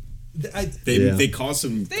like. they caused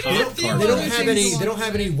some They cop didn't feel cars. They don't other have things any. along They don't the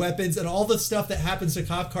have way. any weapons, and all the stuff that happens to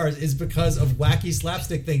cop cars is because of wacky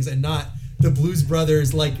slapstick things, and not the Blues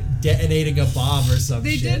Brothers like detonating a bomb or some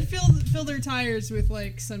They shit. did fill their tires with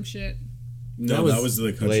like some shit. No, that was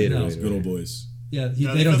the country later, boys, later, good old later. boys. Yeah,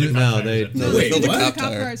 No, they don't filled do. the No, cop they- tires. no, they filled the did cop cop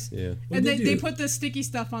tire. cars. Yeah. And What'd they do? put the sticky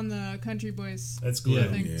stuff on the Country Boys. That's glue. Yeah.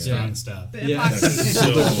 thing. Yeah. Strong stuff. The Yeah. epoxy.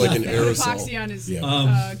 So- Like an the aerosol. epoxy on his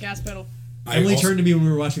Yeah. gas pedal. Emily also- turned to me when we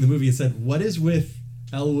were watching the movie and said, "What is with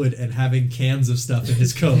Elwood and having cans of stuff in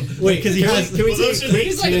his coat?" Wait, because he has. Well, those are the,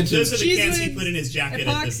 He's like, those are the cheese cans he whiz, put in his jacket at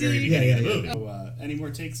the epoxy. very beginning Yeah, of the yeah, movie. yeah. So, any more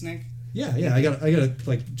takes, Nick? Yeah, I got a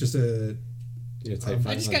like just a. Yeah, type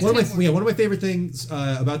I just 500. got One of 10 my more. one of my favorite things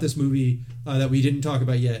about this movie that we didn't talk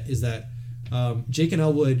about yet is that Jake and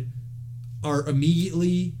Elwood are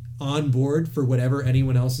immediately on board for whatever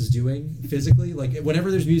anyone else is doing physically. Like whenever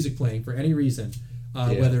there's music playing for any reason,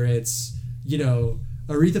 whether it's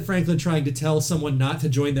Aretha Franklin trying to tell someone not to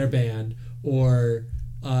join their band, or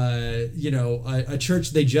a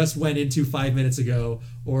church they just went into 5 minutes ago,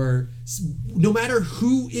 or no matter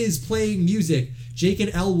who is playing music, Jake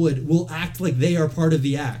and Elwood will act like they are part of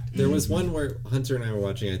the act. There was one where Hunter and I were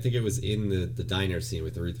watching. I think it was in the diner scene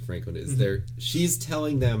with Aretha Franklin. Is there? She's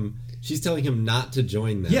telling him not to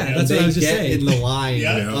join them. Yeah, And that's what they I was just get saying. in the line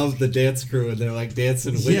Yeah. of the dance crew, and they're like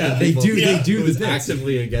dancing with. Yeah, the they people do. They do who's the bits.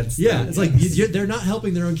 actively against. Yeah, them. it's like they're not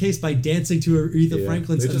helping their own case by dancing to Aretha Yeah.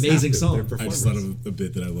 Franklin's They just amazing have to. song. They're I just thought of a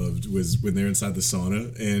bit that I loved was when they're inside the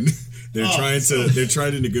sauna and they're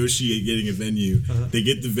trying to negotiate getting a venue. They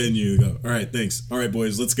get the venue. They go, all right, thanks. All right,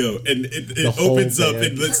 boys, let's go. And it whole opens up band.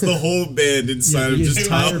 and lets the whole band inside of the just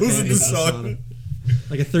entire towels band in the is in the sauna.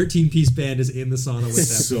 Like a 13-piece band is in the sauna with them.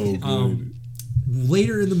 So good.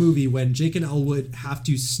 Later in the movie, when Jake and Elwood have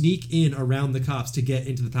to sneak in around the cops to get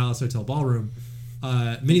into the Palace Hotel ballroom,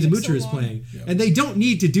 Minnie the Takes Moocher so is long. playing, and they don't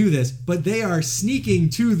need to do this, but they are sneaking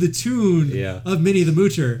to the tune Yeah. of Minnie the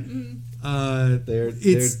Moocher.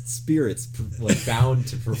 They're spirits like bound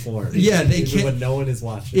to perform. Yeah, they even can't- when no one is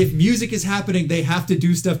watching. If music is happening, they have to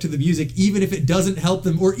do stuff to the music, even if it doesn't help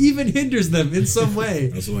them or even hinders them in some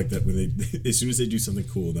way. I also like that when they, as soon as they do something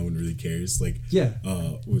cool, no one really cares. Like, Yeah.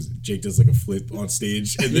 Jake does like a flip on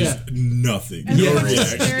stage and there's Yeah. nothing, And no everyone's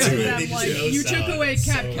just reaction staring to at it. them like, Joe you took Sala away is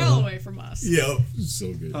Cap so- Calloway from us. Yep,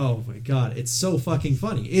 so good. Oh my god, it's so fucking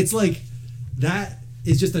funny. It's like that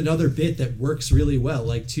is just another bit that works really well.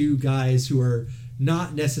 Like two guys who are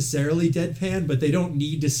not necessarily deadpan, but they don't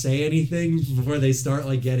need to say anything before they start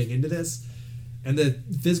like getting into this. And the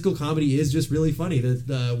physical comedy is just really funny.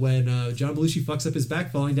 When John Belushi fucks up his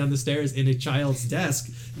back falling down the stairs in a child's desk,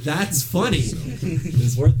 that's funny.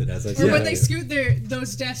 It's worth it, as I Or said. when they scoot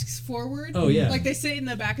those desks forward. Oh, yeah. Like they sit in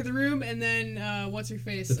the back of the room, and then what's her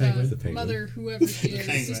face? The penguin. The penguin. Mother, whoever she is,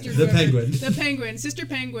 penguin. sister. The whoever. penguin. The penguin, sister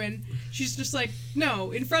penguin. She's just like, no,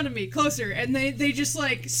 in front of me, closer, and they just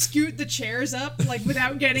like scoot the chairs up like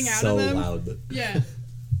without getting out so of them. loud. Yeah.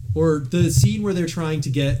 Or the scene where they're trying to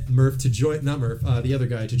get Murph to join, not Murph, the other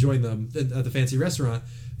guy to join them at the fancy restaurant.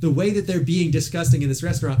 The way that they're being disgusting in this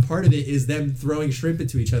restaurant, part of it is them throwing shrimp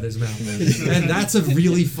into each other's mouth, and that's a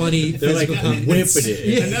really funny. They're like physical comedy. whipping it.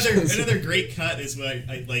 Yeah. Another great cut is when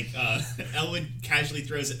Elwood casually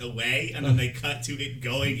throws it away, and then they cut to it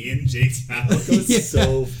going in Jake's mouth. It goes Yeah.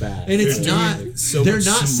 so fast. And it's They're not. doing so they're much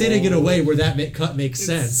not sitting in a small- way where that cut makes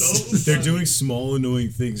sense. so They're doing small annoying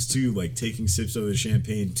things too, like taking sips of the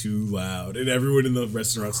champagne too loud, and everyone in the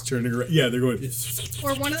restaurant's turning around. Yeah, they're going.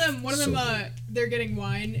 Or one of them, they're getting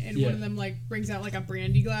wine wine, and Yeah. one of them like brings out like a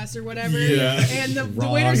brandy glass or whatever. Yeah. And the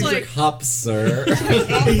Wrong waiter's like, cup, sir.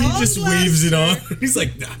 He just glass, waves it on. sir. He's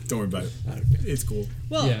like, nah, don't worry about it. It's cool.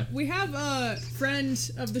 well, Yeah. we have a friend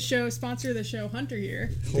of the show, sponsor of the show, Hunter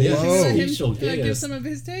here. Yeah. Should we let him Facial give gas. some of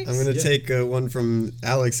his takes? I'm gonna take one from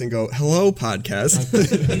Alex and go, "Hello, podcast."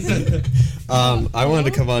 I wanted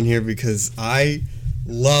to come on here because I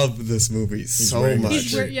love this movie so wearing a much.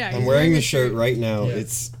 He's wear- yeah, he's I'm wearing wearing a the shirt shirt. right now. Yeah.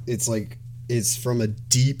 It's like it's from a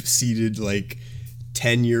deep-seated like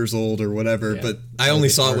 10 years old or whatever, Yeah. but I only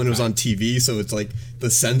Like saw it when it was on archive. TV, so it's like the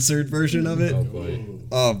censored version of it. Oh boy.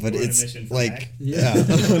 Oh, but We're on a it's mission from like heck. yeah,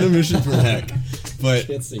 on a mission from heck. But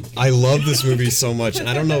Can't see. I love this movie so much, and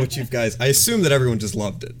I don't know what you guys. I assume that everyone just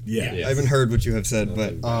loved it. Yeah. Yeah. I haven't heard what you have said,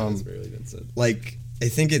 but That's barely been said. like I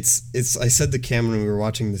think it's I said to Cameron when we were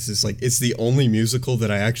watching this is like it's the only musical that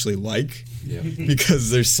I actually like Yeah. because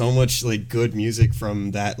there's so much like good music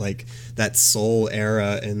from that like that soul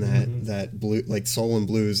era and that blue like soul and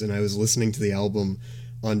blues, and I was listening to the album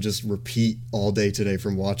on just repeat all day today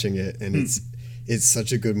from watching it, and it's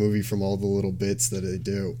such a good movie from all the little bits that they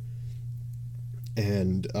do.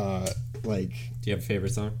 And like Do you have a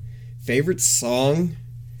favorite song? favorite song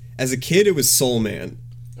as a kid it was Soul Man.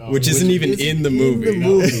 Oh, Which isn't even in the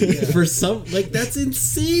movie. For some, like that's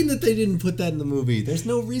insane that they didn't put that in the movie. There's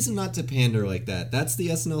no reason not to pander like that. That's the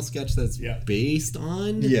SNL sketch that's Yeah. based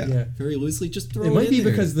on. Yeah. Yeah. Very loosely, just throw It might in be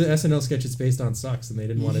there. because the SNL sketch is based on sucks and they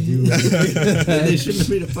didn't want to do they shouldn't have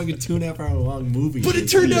made a fucking 2.5 hour long movie. But it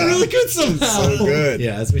turned out really good somehow. So good.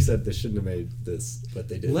 Yeah, as we said, they shouldn't have made this, but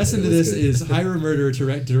they did. Lesson It to was this good. is hire a murderer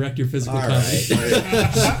to direct your physical All comedy.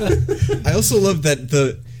 right. I also love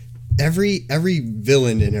that every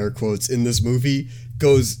villain in air quotes in this movie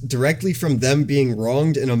goes directly from them being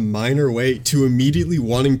wronged in a minor way to immediately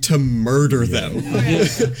wanting to murder them.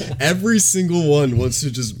 Every single one wants to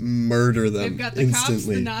just murder them They've got the cops,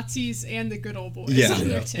 instantly. the Nazis, and the good old boys Yeah. on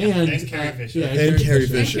their tail. And Carrie Fisher. Yeah, And Carrie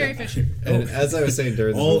And Fisher. Carrie Fisher. And as I was saying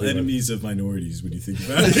during the All movie, enemies of minorities when you think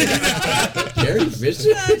about it. Carrie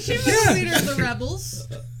Fisher. She was the leader of the rebels.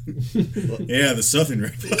 Yeah, the Southern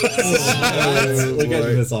Rebels. We'll get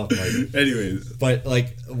into this off mic. Anyways, But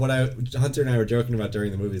like Hunter and I were joking about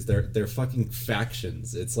during the movies, they're fucking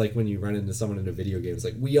factions. It's like when you run into someone in a video game. It's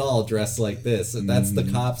like we all dress like this, and that's the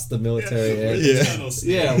cops, the military, and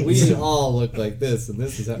yeah, we all look like this, and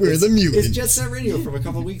this is how We're the mutants. It's Jet Set Radio from a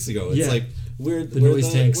couple weeks ago. It's Yeah. like we're The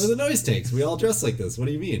noise tanks. We're the noise tanks. We all dress like this. What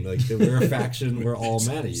do you mean? Like we're a faction. We're all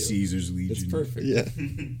mad at you. Caesar's Legion. It's perfect. Yeah.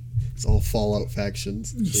 It's all Fallout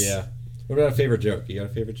factions. Yeah. What about a favorite joke? You got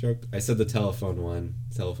a favorite joke? I said the telephone one.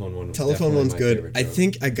 Telephone one. Was Telephone definitely one's my good. favorite I joke.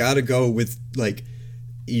 think I gotta go with like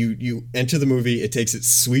you enter the movie, it takes its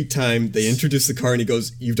sweet time, they introduce the car and he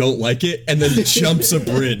goes, "You don't like it?" and then jumps a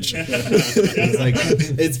bridge. It's like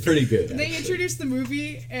it's pretty good. They introduced the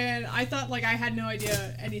movie, and I thought like I had no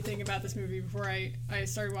idea anything about this movie before I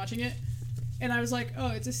started watching it. And I was like, oh,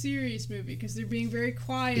 it's a serious movie because they're being very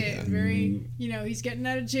quiet, and very, he's getting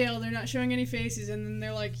out of jail. They're not showing any faces, and then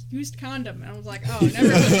they're like, used condom, and I was like, oh, never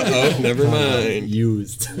mind. Oh, never mind.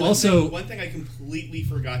 Used. Also, one thing I completely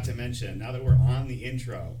forgot to mention. Now that we're on the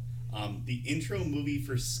intro, the intro movie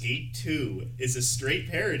for Skate 2 is a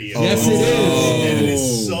straight parody. Of Yes, it is. And it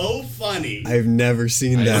is so funny. I've never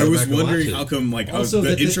seen that. I was back and wondering watch it. how come like Also, the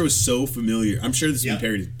that the- intro is so familiar. I'm sure this has Yeah. been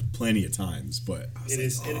parodied plenty of times, but I was It like,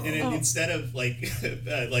 is, and instead of like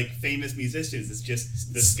like famous musicians, it's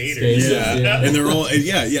just the skaters. Skaters. yeah. Yeah. And they're all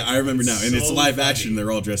I remember now, and it's So live funny. action.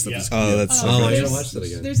 They're all dressed up Yeah. as Oh, that's Oh, I there's- gotta watch that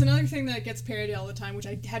again. There's another thing that gets parodied all the time, which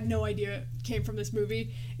I had no idea came from this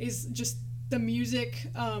movie, is just the music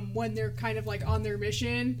when they're kind of like on their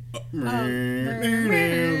mission.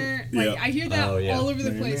 Like I hear that Oh, yeah. all over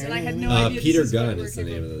the place, and I had no idea. Peter this is Gunn where is it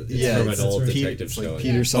the came name from. of it. Yeah, It's from it's an old Pete- detective it's like show.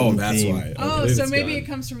 Peter Oh, something that's theme. why. Oh, believe so it's maybe Gunn. it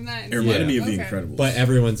comes from that. It reminded me of Okay. The Incredibles. But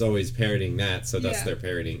everyone's always parodying that, so that's Yeah. their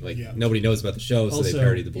parodying. Like Yeah. nobody knows about the show, so they Also,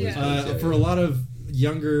 parody the Blues yeah. Brothers. Yeah, for yeah. a lot of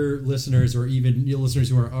younger listeners or even listeners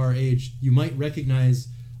who are our age, you might recognize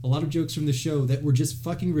a lot of jokes from the show that were just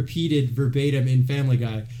fucking repeated verbatim in Family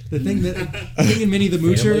Guy. The thing in Minnie the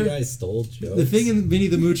Family Moocher, Guy stole jokes. the thing in Minnie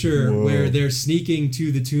the Moocher Whoa. where they're sneaking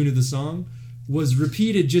to the tune of the song was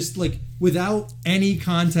repeated just like without any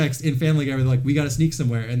context in Family Guy. Where they're like, we got to sneak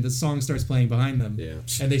somewhere, and the song starts playing behind them, Yeah.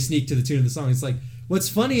 and they sneak to the tune of the song. It's like, what's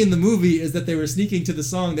funny in the movie is that they were sneaking to the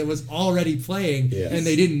song that was already playing, Yes. and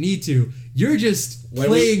they didn't need to. You're just when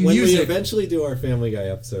playing we music. eventually do our Family Guy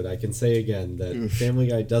episode, I can say again that Family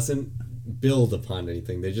Guy doesn't build upon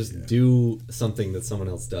anything. They just do something that someone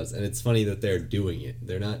else does, and it's funny that they're doing it.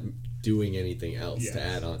 They're not doing anything else to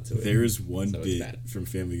add on to it. There's one So it's bit bad. from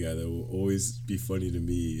Family Guy that will always be funny to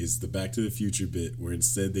me is the Back to the Future bit where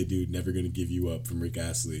instead they do Never Gonna Give You Up from Rick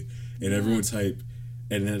Astley and everyone's hype,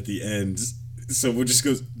 and then at the end someone just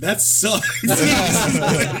goes, that sucks.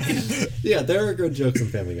 Yeah, there are good jokes in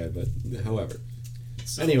Family Guy, but however.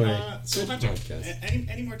 So, Anyway, so good Hunter, podcast.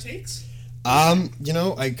 any more takes?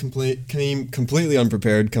 I came completely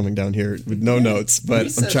unprepared coming down here with no notes, but We I'm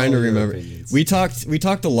said trying to all your remember. opinions. We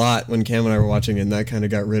talked a lot when Cam and I were watching, and that kind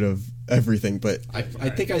of got rid of everything. But I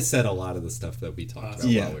think I said a lot of the stuff that we talked about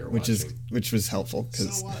yeah, while we were which watching. which was helpful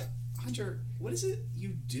because So, Hunter, what is it you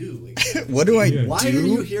do? what do I do? Why are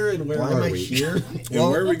you here and where Why are am I we? here? And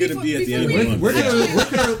where are we going to be at the end of the Where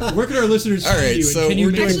month? can our listeners All find right, you? so Can you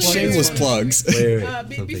we're doing make shameless plugs.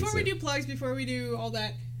 Before we do plugs, before we do all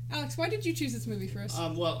that, Alex, why did you choose this movie for us?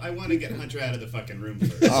 Well, I want to get Hunter out of the fucking room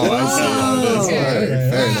first. Oh, I see. Oh, Okay. okay.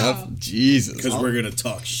 Fair Wow. enough. Jesus. Because we're going to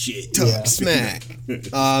talk shit. Talk smack.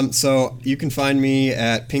 So you can find me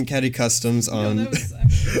at Pink Caddy Customs on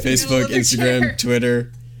Facebook, Instagram,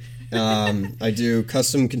 Twitter. I do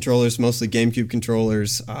custom controllers, mostly GameCube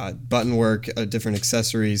controllers, button work, different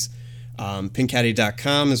accessories.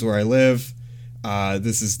 PinkCaddy.com is where I live.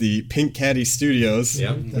 This is the Pink Caddy Studios.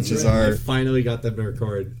 Yep, which is our. I finally got them to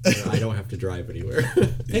record. Where I don't have to drive anywhere.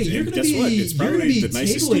 Hey, you're gonna Guess be what? It's probably the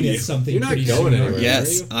nicest tabling studio. at something. You're not pretty going soon. anywhere.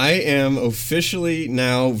 Yes, Are you? I am officially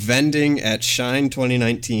now vending at Shine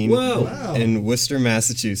 2019 Whoa. Wow. in Worcester,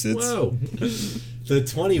 Massachusetts. Whoa. The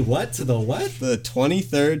 20 what to the what? The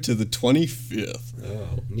 23rd to the 25th.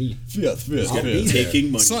 Oh, neat. Fifth. I'll be there.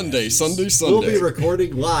 Taking money. Sunday. We'll be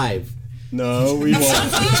recording live. No, we won't.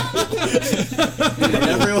 And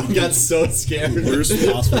everyone got so scared. Worst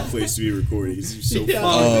possible place to be recording. It's so Yeah.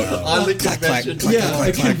 fun. On the Clack, clack, convention. clack, Yeah, clack,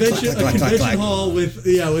 a clack, convention, clack, a clack, convention clack. hall with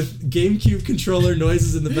GameCube controller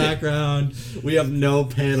noises in the background. We have no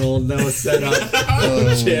panel, no setup,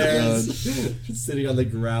 no chairs. Sitting on the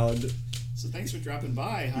ground. So thanks for dropping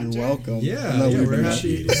by, Hunter. You're welcome. Yeah, No, we we're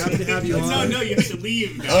happy appreciate to have you on. No, you have to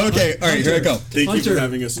leave now. Okay, all right, here I go. Thank you Hunter, for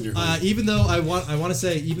having us in your home. Even though I want to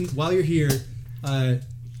say, even while you're here,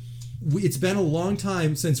 it's been a long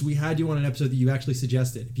time since we had you on an episode that you actually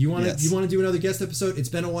suggested. If you want to, Yes. you want to do another guest episode. It's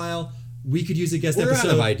been a while. We could use a guest We're episode.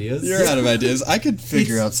 out of ideas. You're out of ideas. I could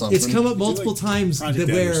figure out something. It's come up multiple times Project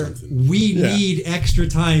that M or where something? we Yeah. need extra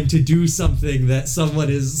time to do something that someone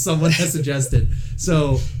has suggested.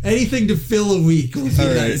 So anything to fill a week would be All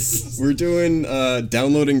right, nice. we're doing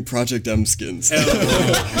downloading Project M skins.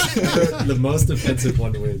 The most offensive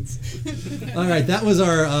one wins. All right, that was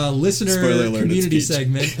our listener Spoiler alert, community it's Peach.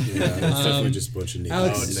 segment. Yeah, it's definitely just a bunch of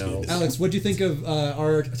Alex, names. Alex, what do you think of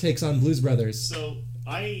our takes on Blues Brothers? So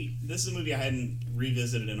this is a movie I hadn't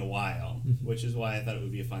revisited in a while, which is why I thought it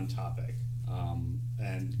would be a fun topic.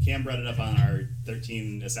 And Cam brought it up on our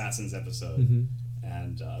 13 Assassins episode,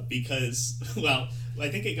 and because I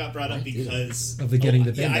think it got brought up because Of the getting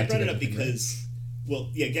the band I back brought it together up thing, right? because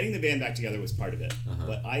getting the band back together was part of it,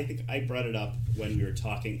 but I think I brought it up when we were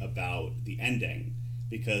talking about the ending.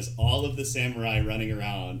 Because all of the samurai running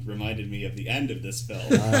around reminded me of the end of this film.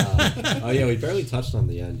 Oh yeah, we barely touched on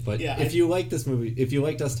the end. But Yeah, if you like this movie, if you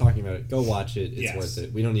liked us talking about it, go watch it. It's Yes. worth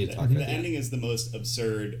it. We don't need to talk The about it. ending is the most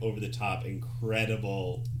absurd, over-the-top,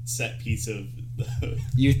 incredible set piece of.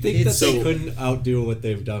 You think that It's- they couldn't outdo what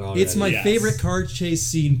they've done already? It's my Yes. favorite car chase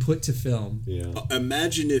scene put to film. Yeah.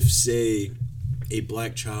 Imagine if, say, a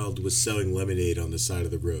black child was selling lemonade on the side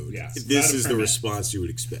of the road. Yes, This without a is the permit. response you would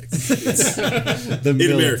expect. It's- The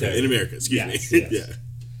in America, military. excuse Yes, me. yes.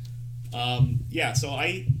 Yeah. So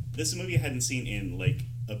this is a movie I hadn't seen in like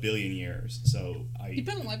a billion years. So You've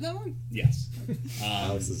been alive that long? yes.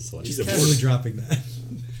 Alex is funny. Totally dropping that.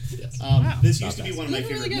 Yes. This Not used to be bad. one of my Those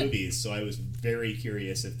are favorite really good. movies, so I was very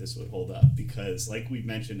curious if this would hold up because, like we've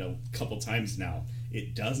mentioned a couple times now,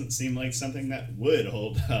 it doesn't seem like something that would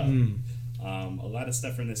hold up. A lot of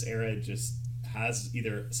stuff from this era just has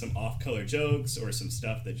either some off-color jokes or some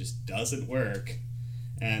stuff that just doesn't work,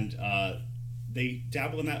 and they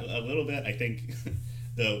dabble in that a little bit. I think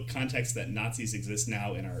the context that Nazis exist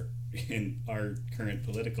now in our current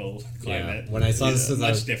political climate. When I saw is this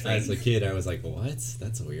much different. as a kid, I was like, "What?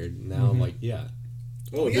 That's weird." Now I'm like, "Yeah."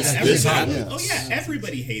 Oh, Yeah, this everybody, happened.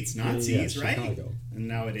 everybody hates Nazis, Yeah, right? Chicago. And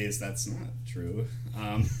nowadays that's not true.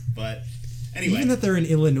 But anyway, Even that they're in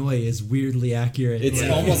Illinois is weirdly accurate. It's Yeah.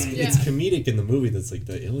 almost Yeah. it's comedic in the movie. That's like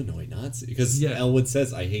the Illinois Nazi because Yeah. Elwood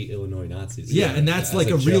says, "I hate Illinois Nazis." Yeah, and that's as like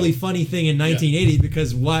a joke. really funny thing in 1980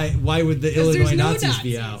 because why would the 'Cause Illinois there's no Nazis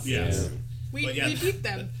be Nazis. out? yes. We But yeah. beat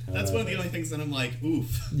them. That's one of the only things that I'm like,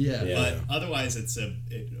 oof. Yeah. Yeah. But otherwise, it's a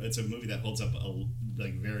movie that holds up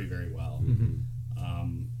like very, very well.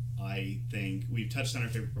 I think we've touched on our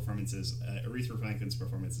favorite performances. Aretha Franklin's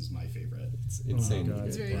performance is my favorite. It's insane. Oh, God.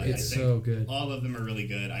 It's very But good. I It's think so good. All of them are really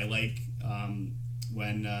good. I like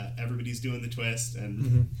when everybody's doing the twist,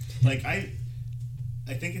 and like I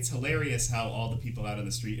think it's hilarious how all the people out on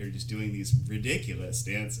the street are just doing these ridiculous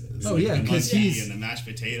dances. Oh, like yeah, the 'cause monkey he's- and the mashed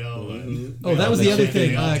potato. And Oh, that was the other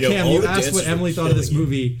thing. Yo, Cam, all you the asked dances what were Emily thought of this killing it.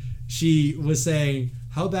 movie. She was saying,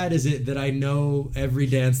 "How bad is it that I know every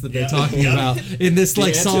dance that they're Yeah. talking Yeah. about in this The like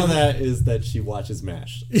answer song?" to that is that she watches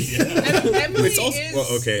MASH. Emily It's also, is. well,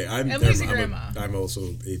 okay, Emily's a grandma. I'm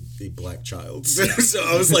also a black child, so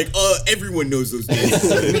I was like, everyone knows those dances.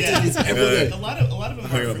 Yeah, a lot of them I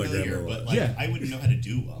hung are out with my familiar, grandma a lot. but like Yeah. I wouldn't know how to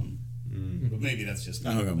do them. But maybe that's just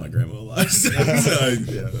I hung out with my grandma a lot. So,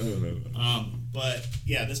 yeah, I don't know. But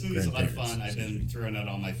yeah, this movie's a lot of fun. Grandparents, I've been throwing out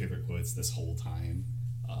all my favorite quotes this whole time.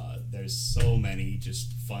 There's so many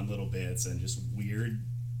just fun little bits and just weird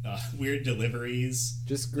deliveries.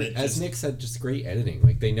 Just great, that as just- Nick said, just great editing.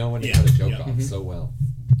 Like they know when to Yeah, cut a joke yeah. off so well.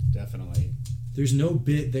 Definitely. There's no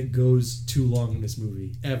bit that goes too long in this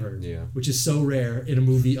movie ever. Yeah. Which is so rare in a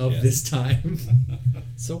movie of Yeah. this time.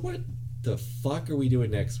 So what the fuck are we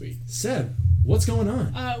doing next week? Seb, what's going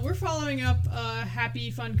on? We're following up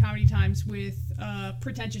Happy Fun Comedy Times with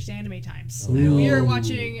Pretentious Anime Times. Ooh. We are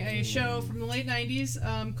watching a show from the late 90s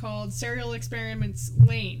called Serial Experiments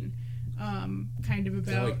Lane. Kind of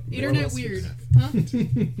about like internet Mythbusters? weird. Huh?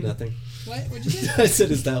 Nothing. What? What'd you say? I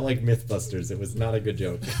said, is that like Mythbusters? It was not a good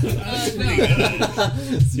joke. No.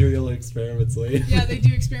 Serial experiments late. Yeah, they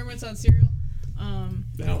do experiments on cereal.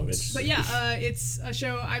 No, it's But yeah, it's a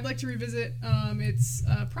show I'd like to revisit. It's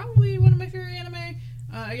probably one of my favorite anime.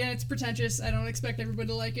 Again, it's pretentious. I don't expect everybody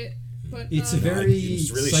to like it, but It's a um, very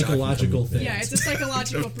It's really shocking psychological coming thing. yeah, it's a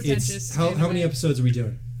psychological pretentious. It's how many anime. episodes are we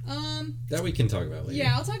doing? that we can talk about later.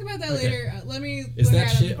 Yeah, I'll talk about that Okay. later. Let me. Is look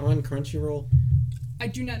that at 'em. shit on Crunchyroll? I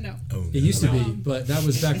do not know. Oh, It used to be, Um, but that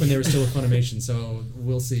was back when they were still with Funimation, so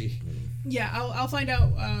we'll see. Yeah, I'll find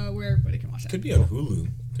out where everybody can watch that. could be on Hulu.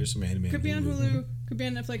 There's some anime. Could be on Hulu. Could be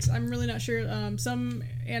on Netflix. I'm really not sure. Some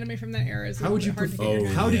anime from that era is a How would little you bit hard to prefer?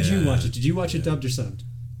 get. How did you yeah. watch it? Did you watch it dubbed or subbed?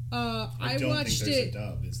 I don't watched think there's it. a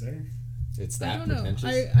dub, is there? It's I that don't know.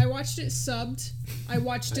 pretentious. I watched it subbed. I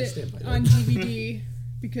watched I it stand by that. on DVD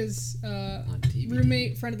because DVD.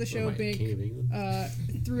 roommate, friend of the What show, am I, King of Big,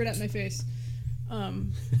 England? threw it at my face.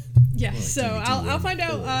 Yeah, so I'll find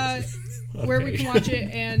out where we Okay. can watch it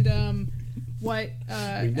and what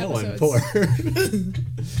We know I'm episodes. poor.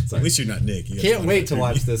 At least you're not Nick. You got Can't the wait to opportunity.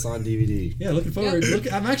 watch this on DVD. Yeah, looking forward.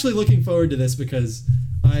 Yeah. I'm actually looking forward to this because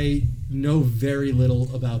I know very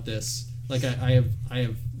little about this. Like I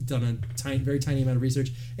have done a very tiny amount of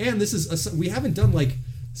research, and this is we haven't done like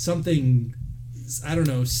something, I don't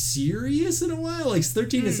know, serious in a while. Like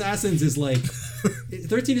 13 Assassins is like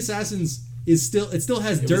 13 Assassins is still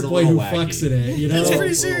has It was Dirt a Boy little who wacky. fucks in it. You know, That's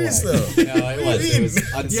pretty serious though. No, it was. It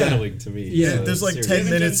was unsettling to me. Yeah, so there's like serious. 10 We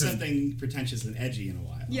haven't minutes done of- something pretentious and edgy in a while.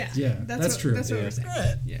 Yeah, Yeah, that's true. That's what Yeah. we're saying.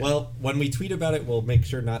 Right. Yeah. Well, when we tweet about it, we'll make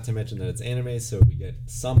sure not to mention that it's anime, so we get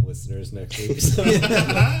some listeners next week. So.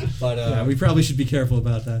 But yeah, we probably should be careful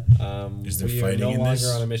about that. Is there we are fighting no in longer this?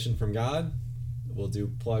 on a mission from God. We'll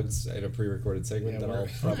do plugs in a pre-recorded segment that I'll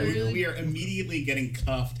probably do. We are immediately getting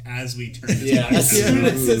cuffed as we turn this Yeah, as podcast. soon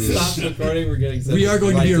as it stops recording, we're getting sent We are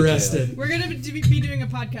going to right be jail. arrested. We're gonna be doing a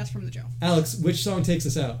podcast from the jail. Alex, which song takes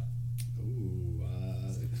us out?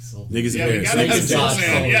 Niggas Yeah, we and gotta bears. have and Soul Josh.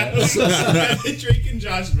 Man. Yeah, the Drake and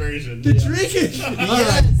Josh version. The Drake. All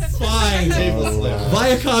right, fine.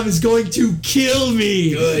 Viacom is going to kill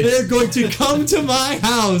me. Good. They're going to come to my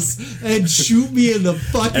house and shoot me in the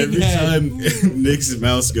fucking Every head. time Nick's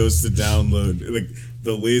mouse goes to download, like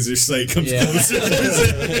the laser sight comes Yeah. closer.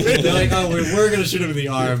 They're like, oh, we're gonna shoot him in the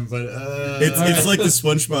arm, but It's like the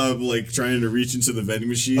SpongeBob like trying to reach into the vending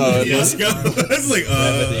machine. Oh, Yeah. Let's go. It's like All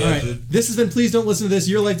right, this has been Please Don't Listen to This.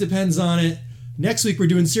 Your life depends on it. Next week we're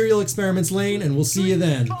doing Serial Experiments Lane, and we'll see you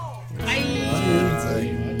then.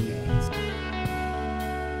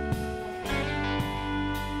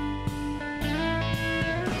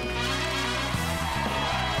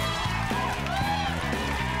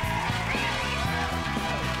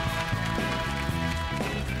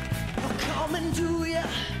 Coming to ya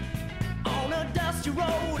on a dusty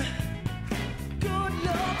road. Good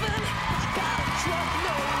loving, got a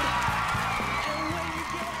truckload. And when you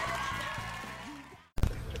get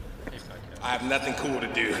I have nothing cool to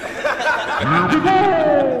do.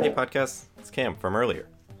 Hey podcast, it's Cam from earlier.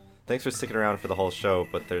 Thanks for sticking around for the whole show,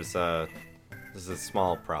 but there's a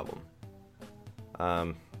small problem.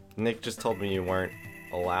 Nick just told me you weren't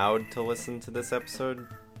allowed to listen to this episode,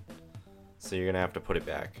 so you're gonna have to put it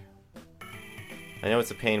back. I know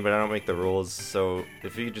it's a pain, but I don't make the rules, so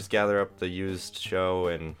if you could just gather up the used show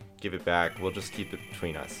and give it back, we'll just keep it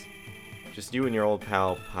between us. Just you and your old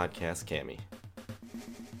pal, Podcast Cammy.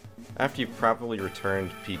 After you've properly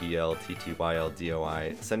returned PDL, TTYL,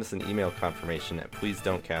 DOI, send us an email confirmation at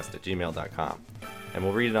pleasedon'tcast@gmail.com, and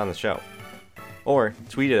we'll read it on the show. Or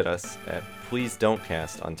tweet at us at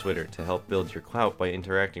pleasedon'tcast on Twitter to help build your clout by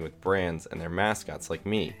interacting with brands and their mascots like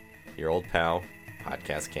me, your old pal,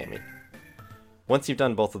 Podcast Cammy. Once you've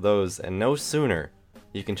done both of those, and no sooner,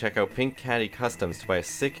 you can check out Pink Caddy Customs to buy a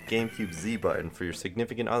sick GameCube Z button for your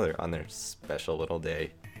significant other on their special little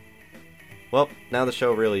day. Well, now the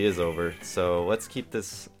show really is over, so let's keep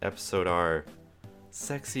this episode our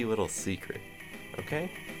sexy little secret,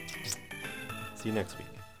 okay? See you next week.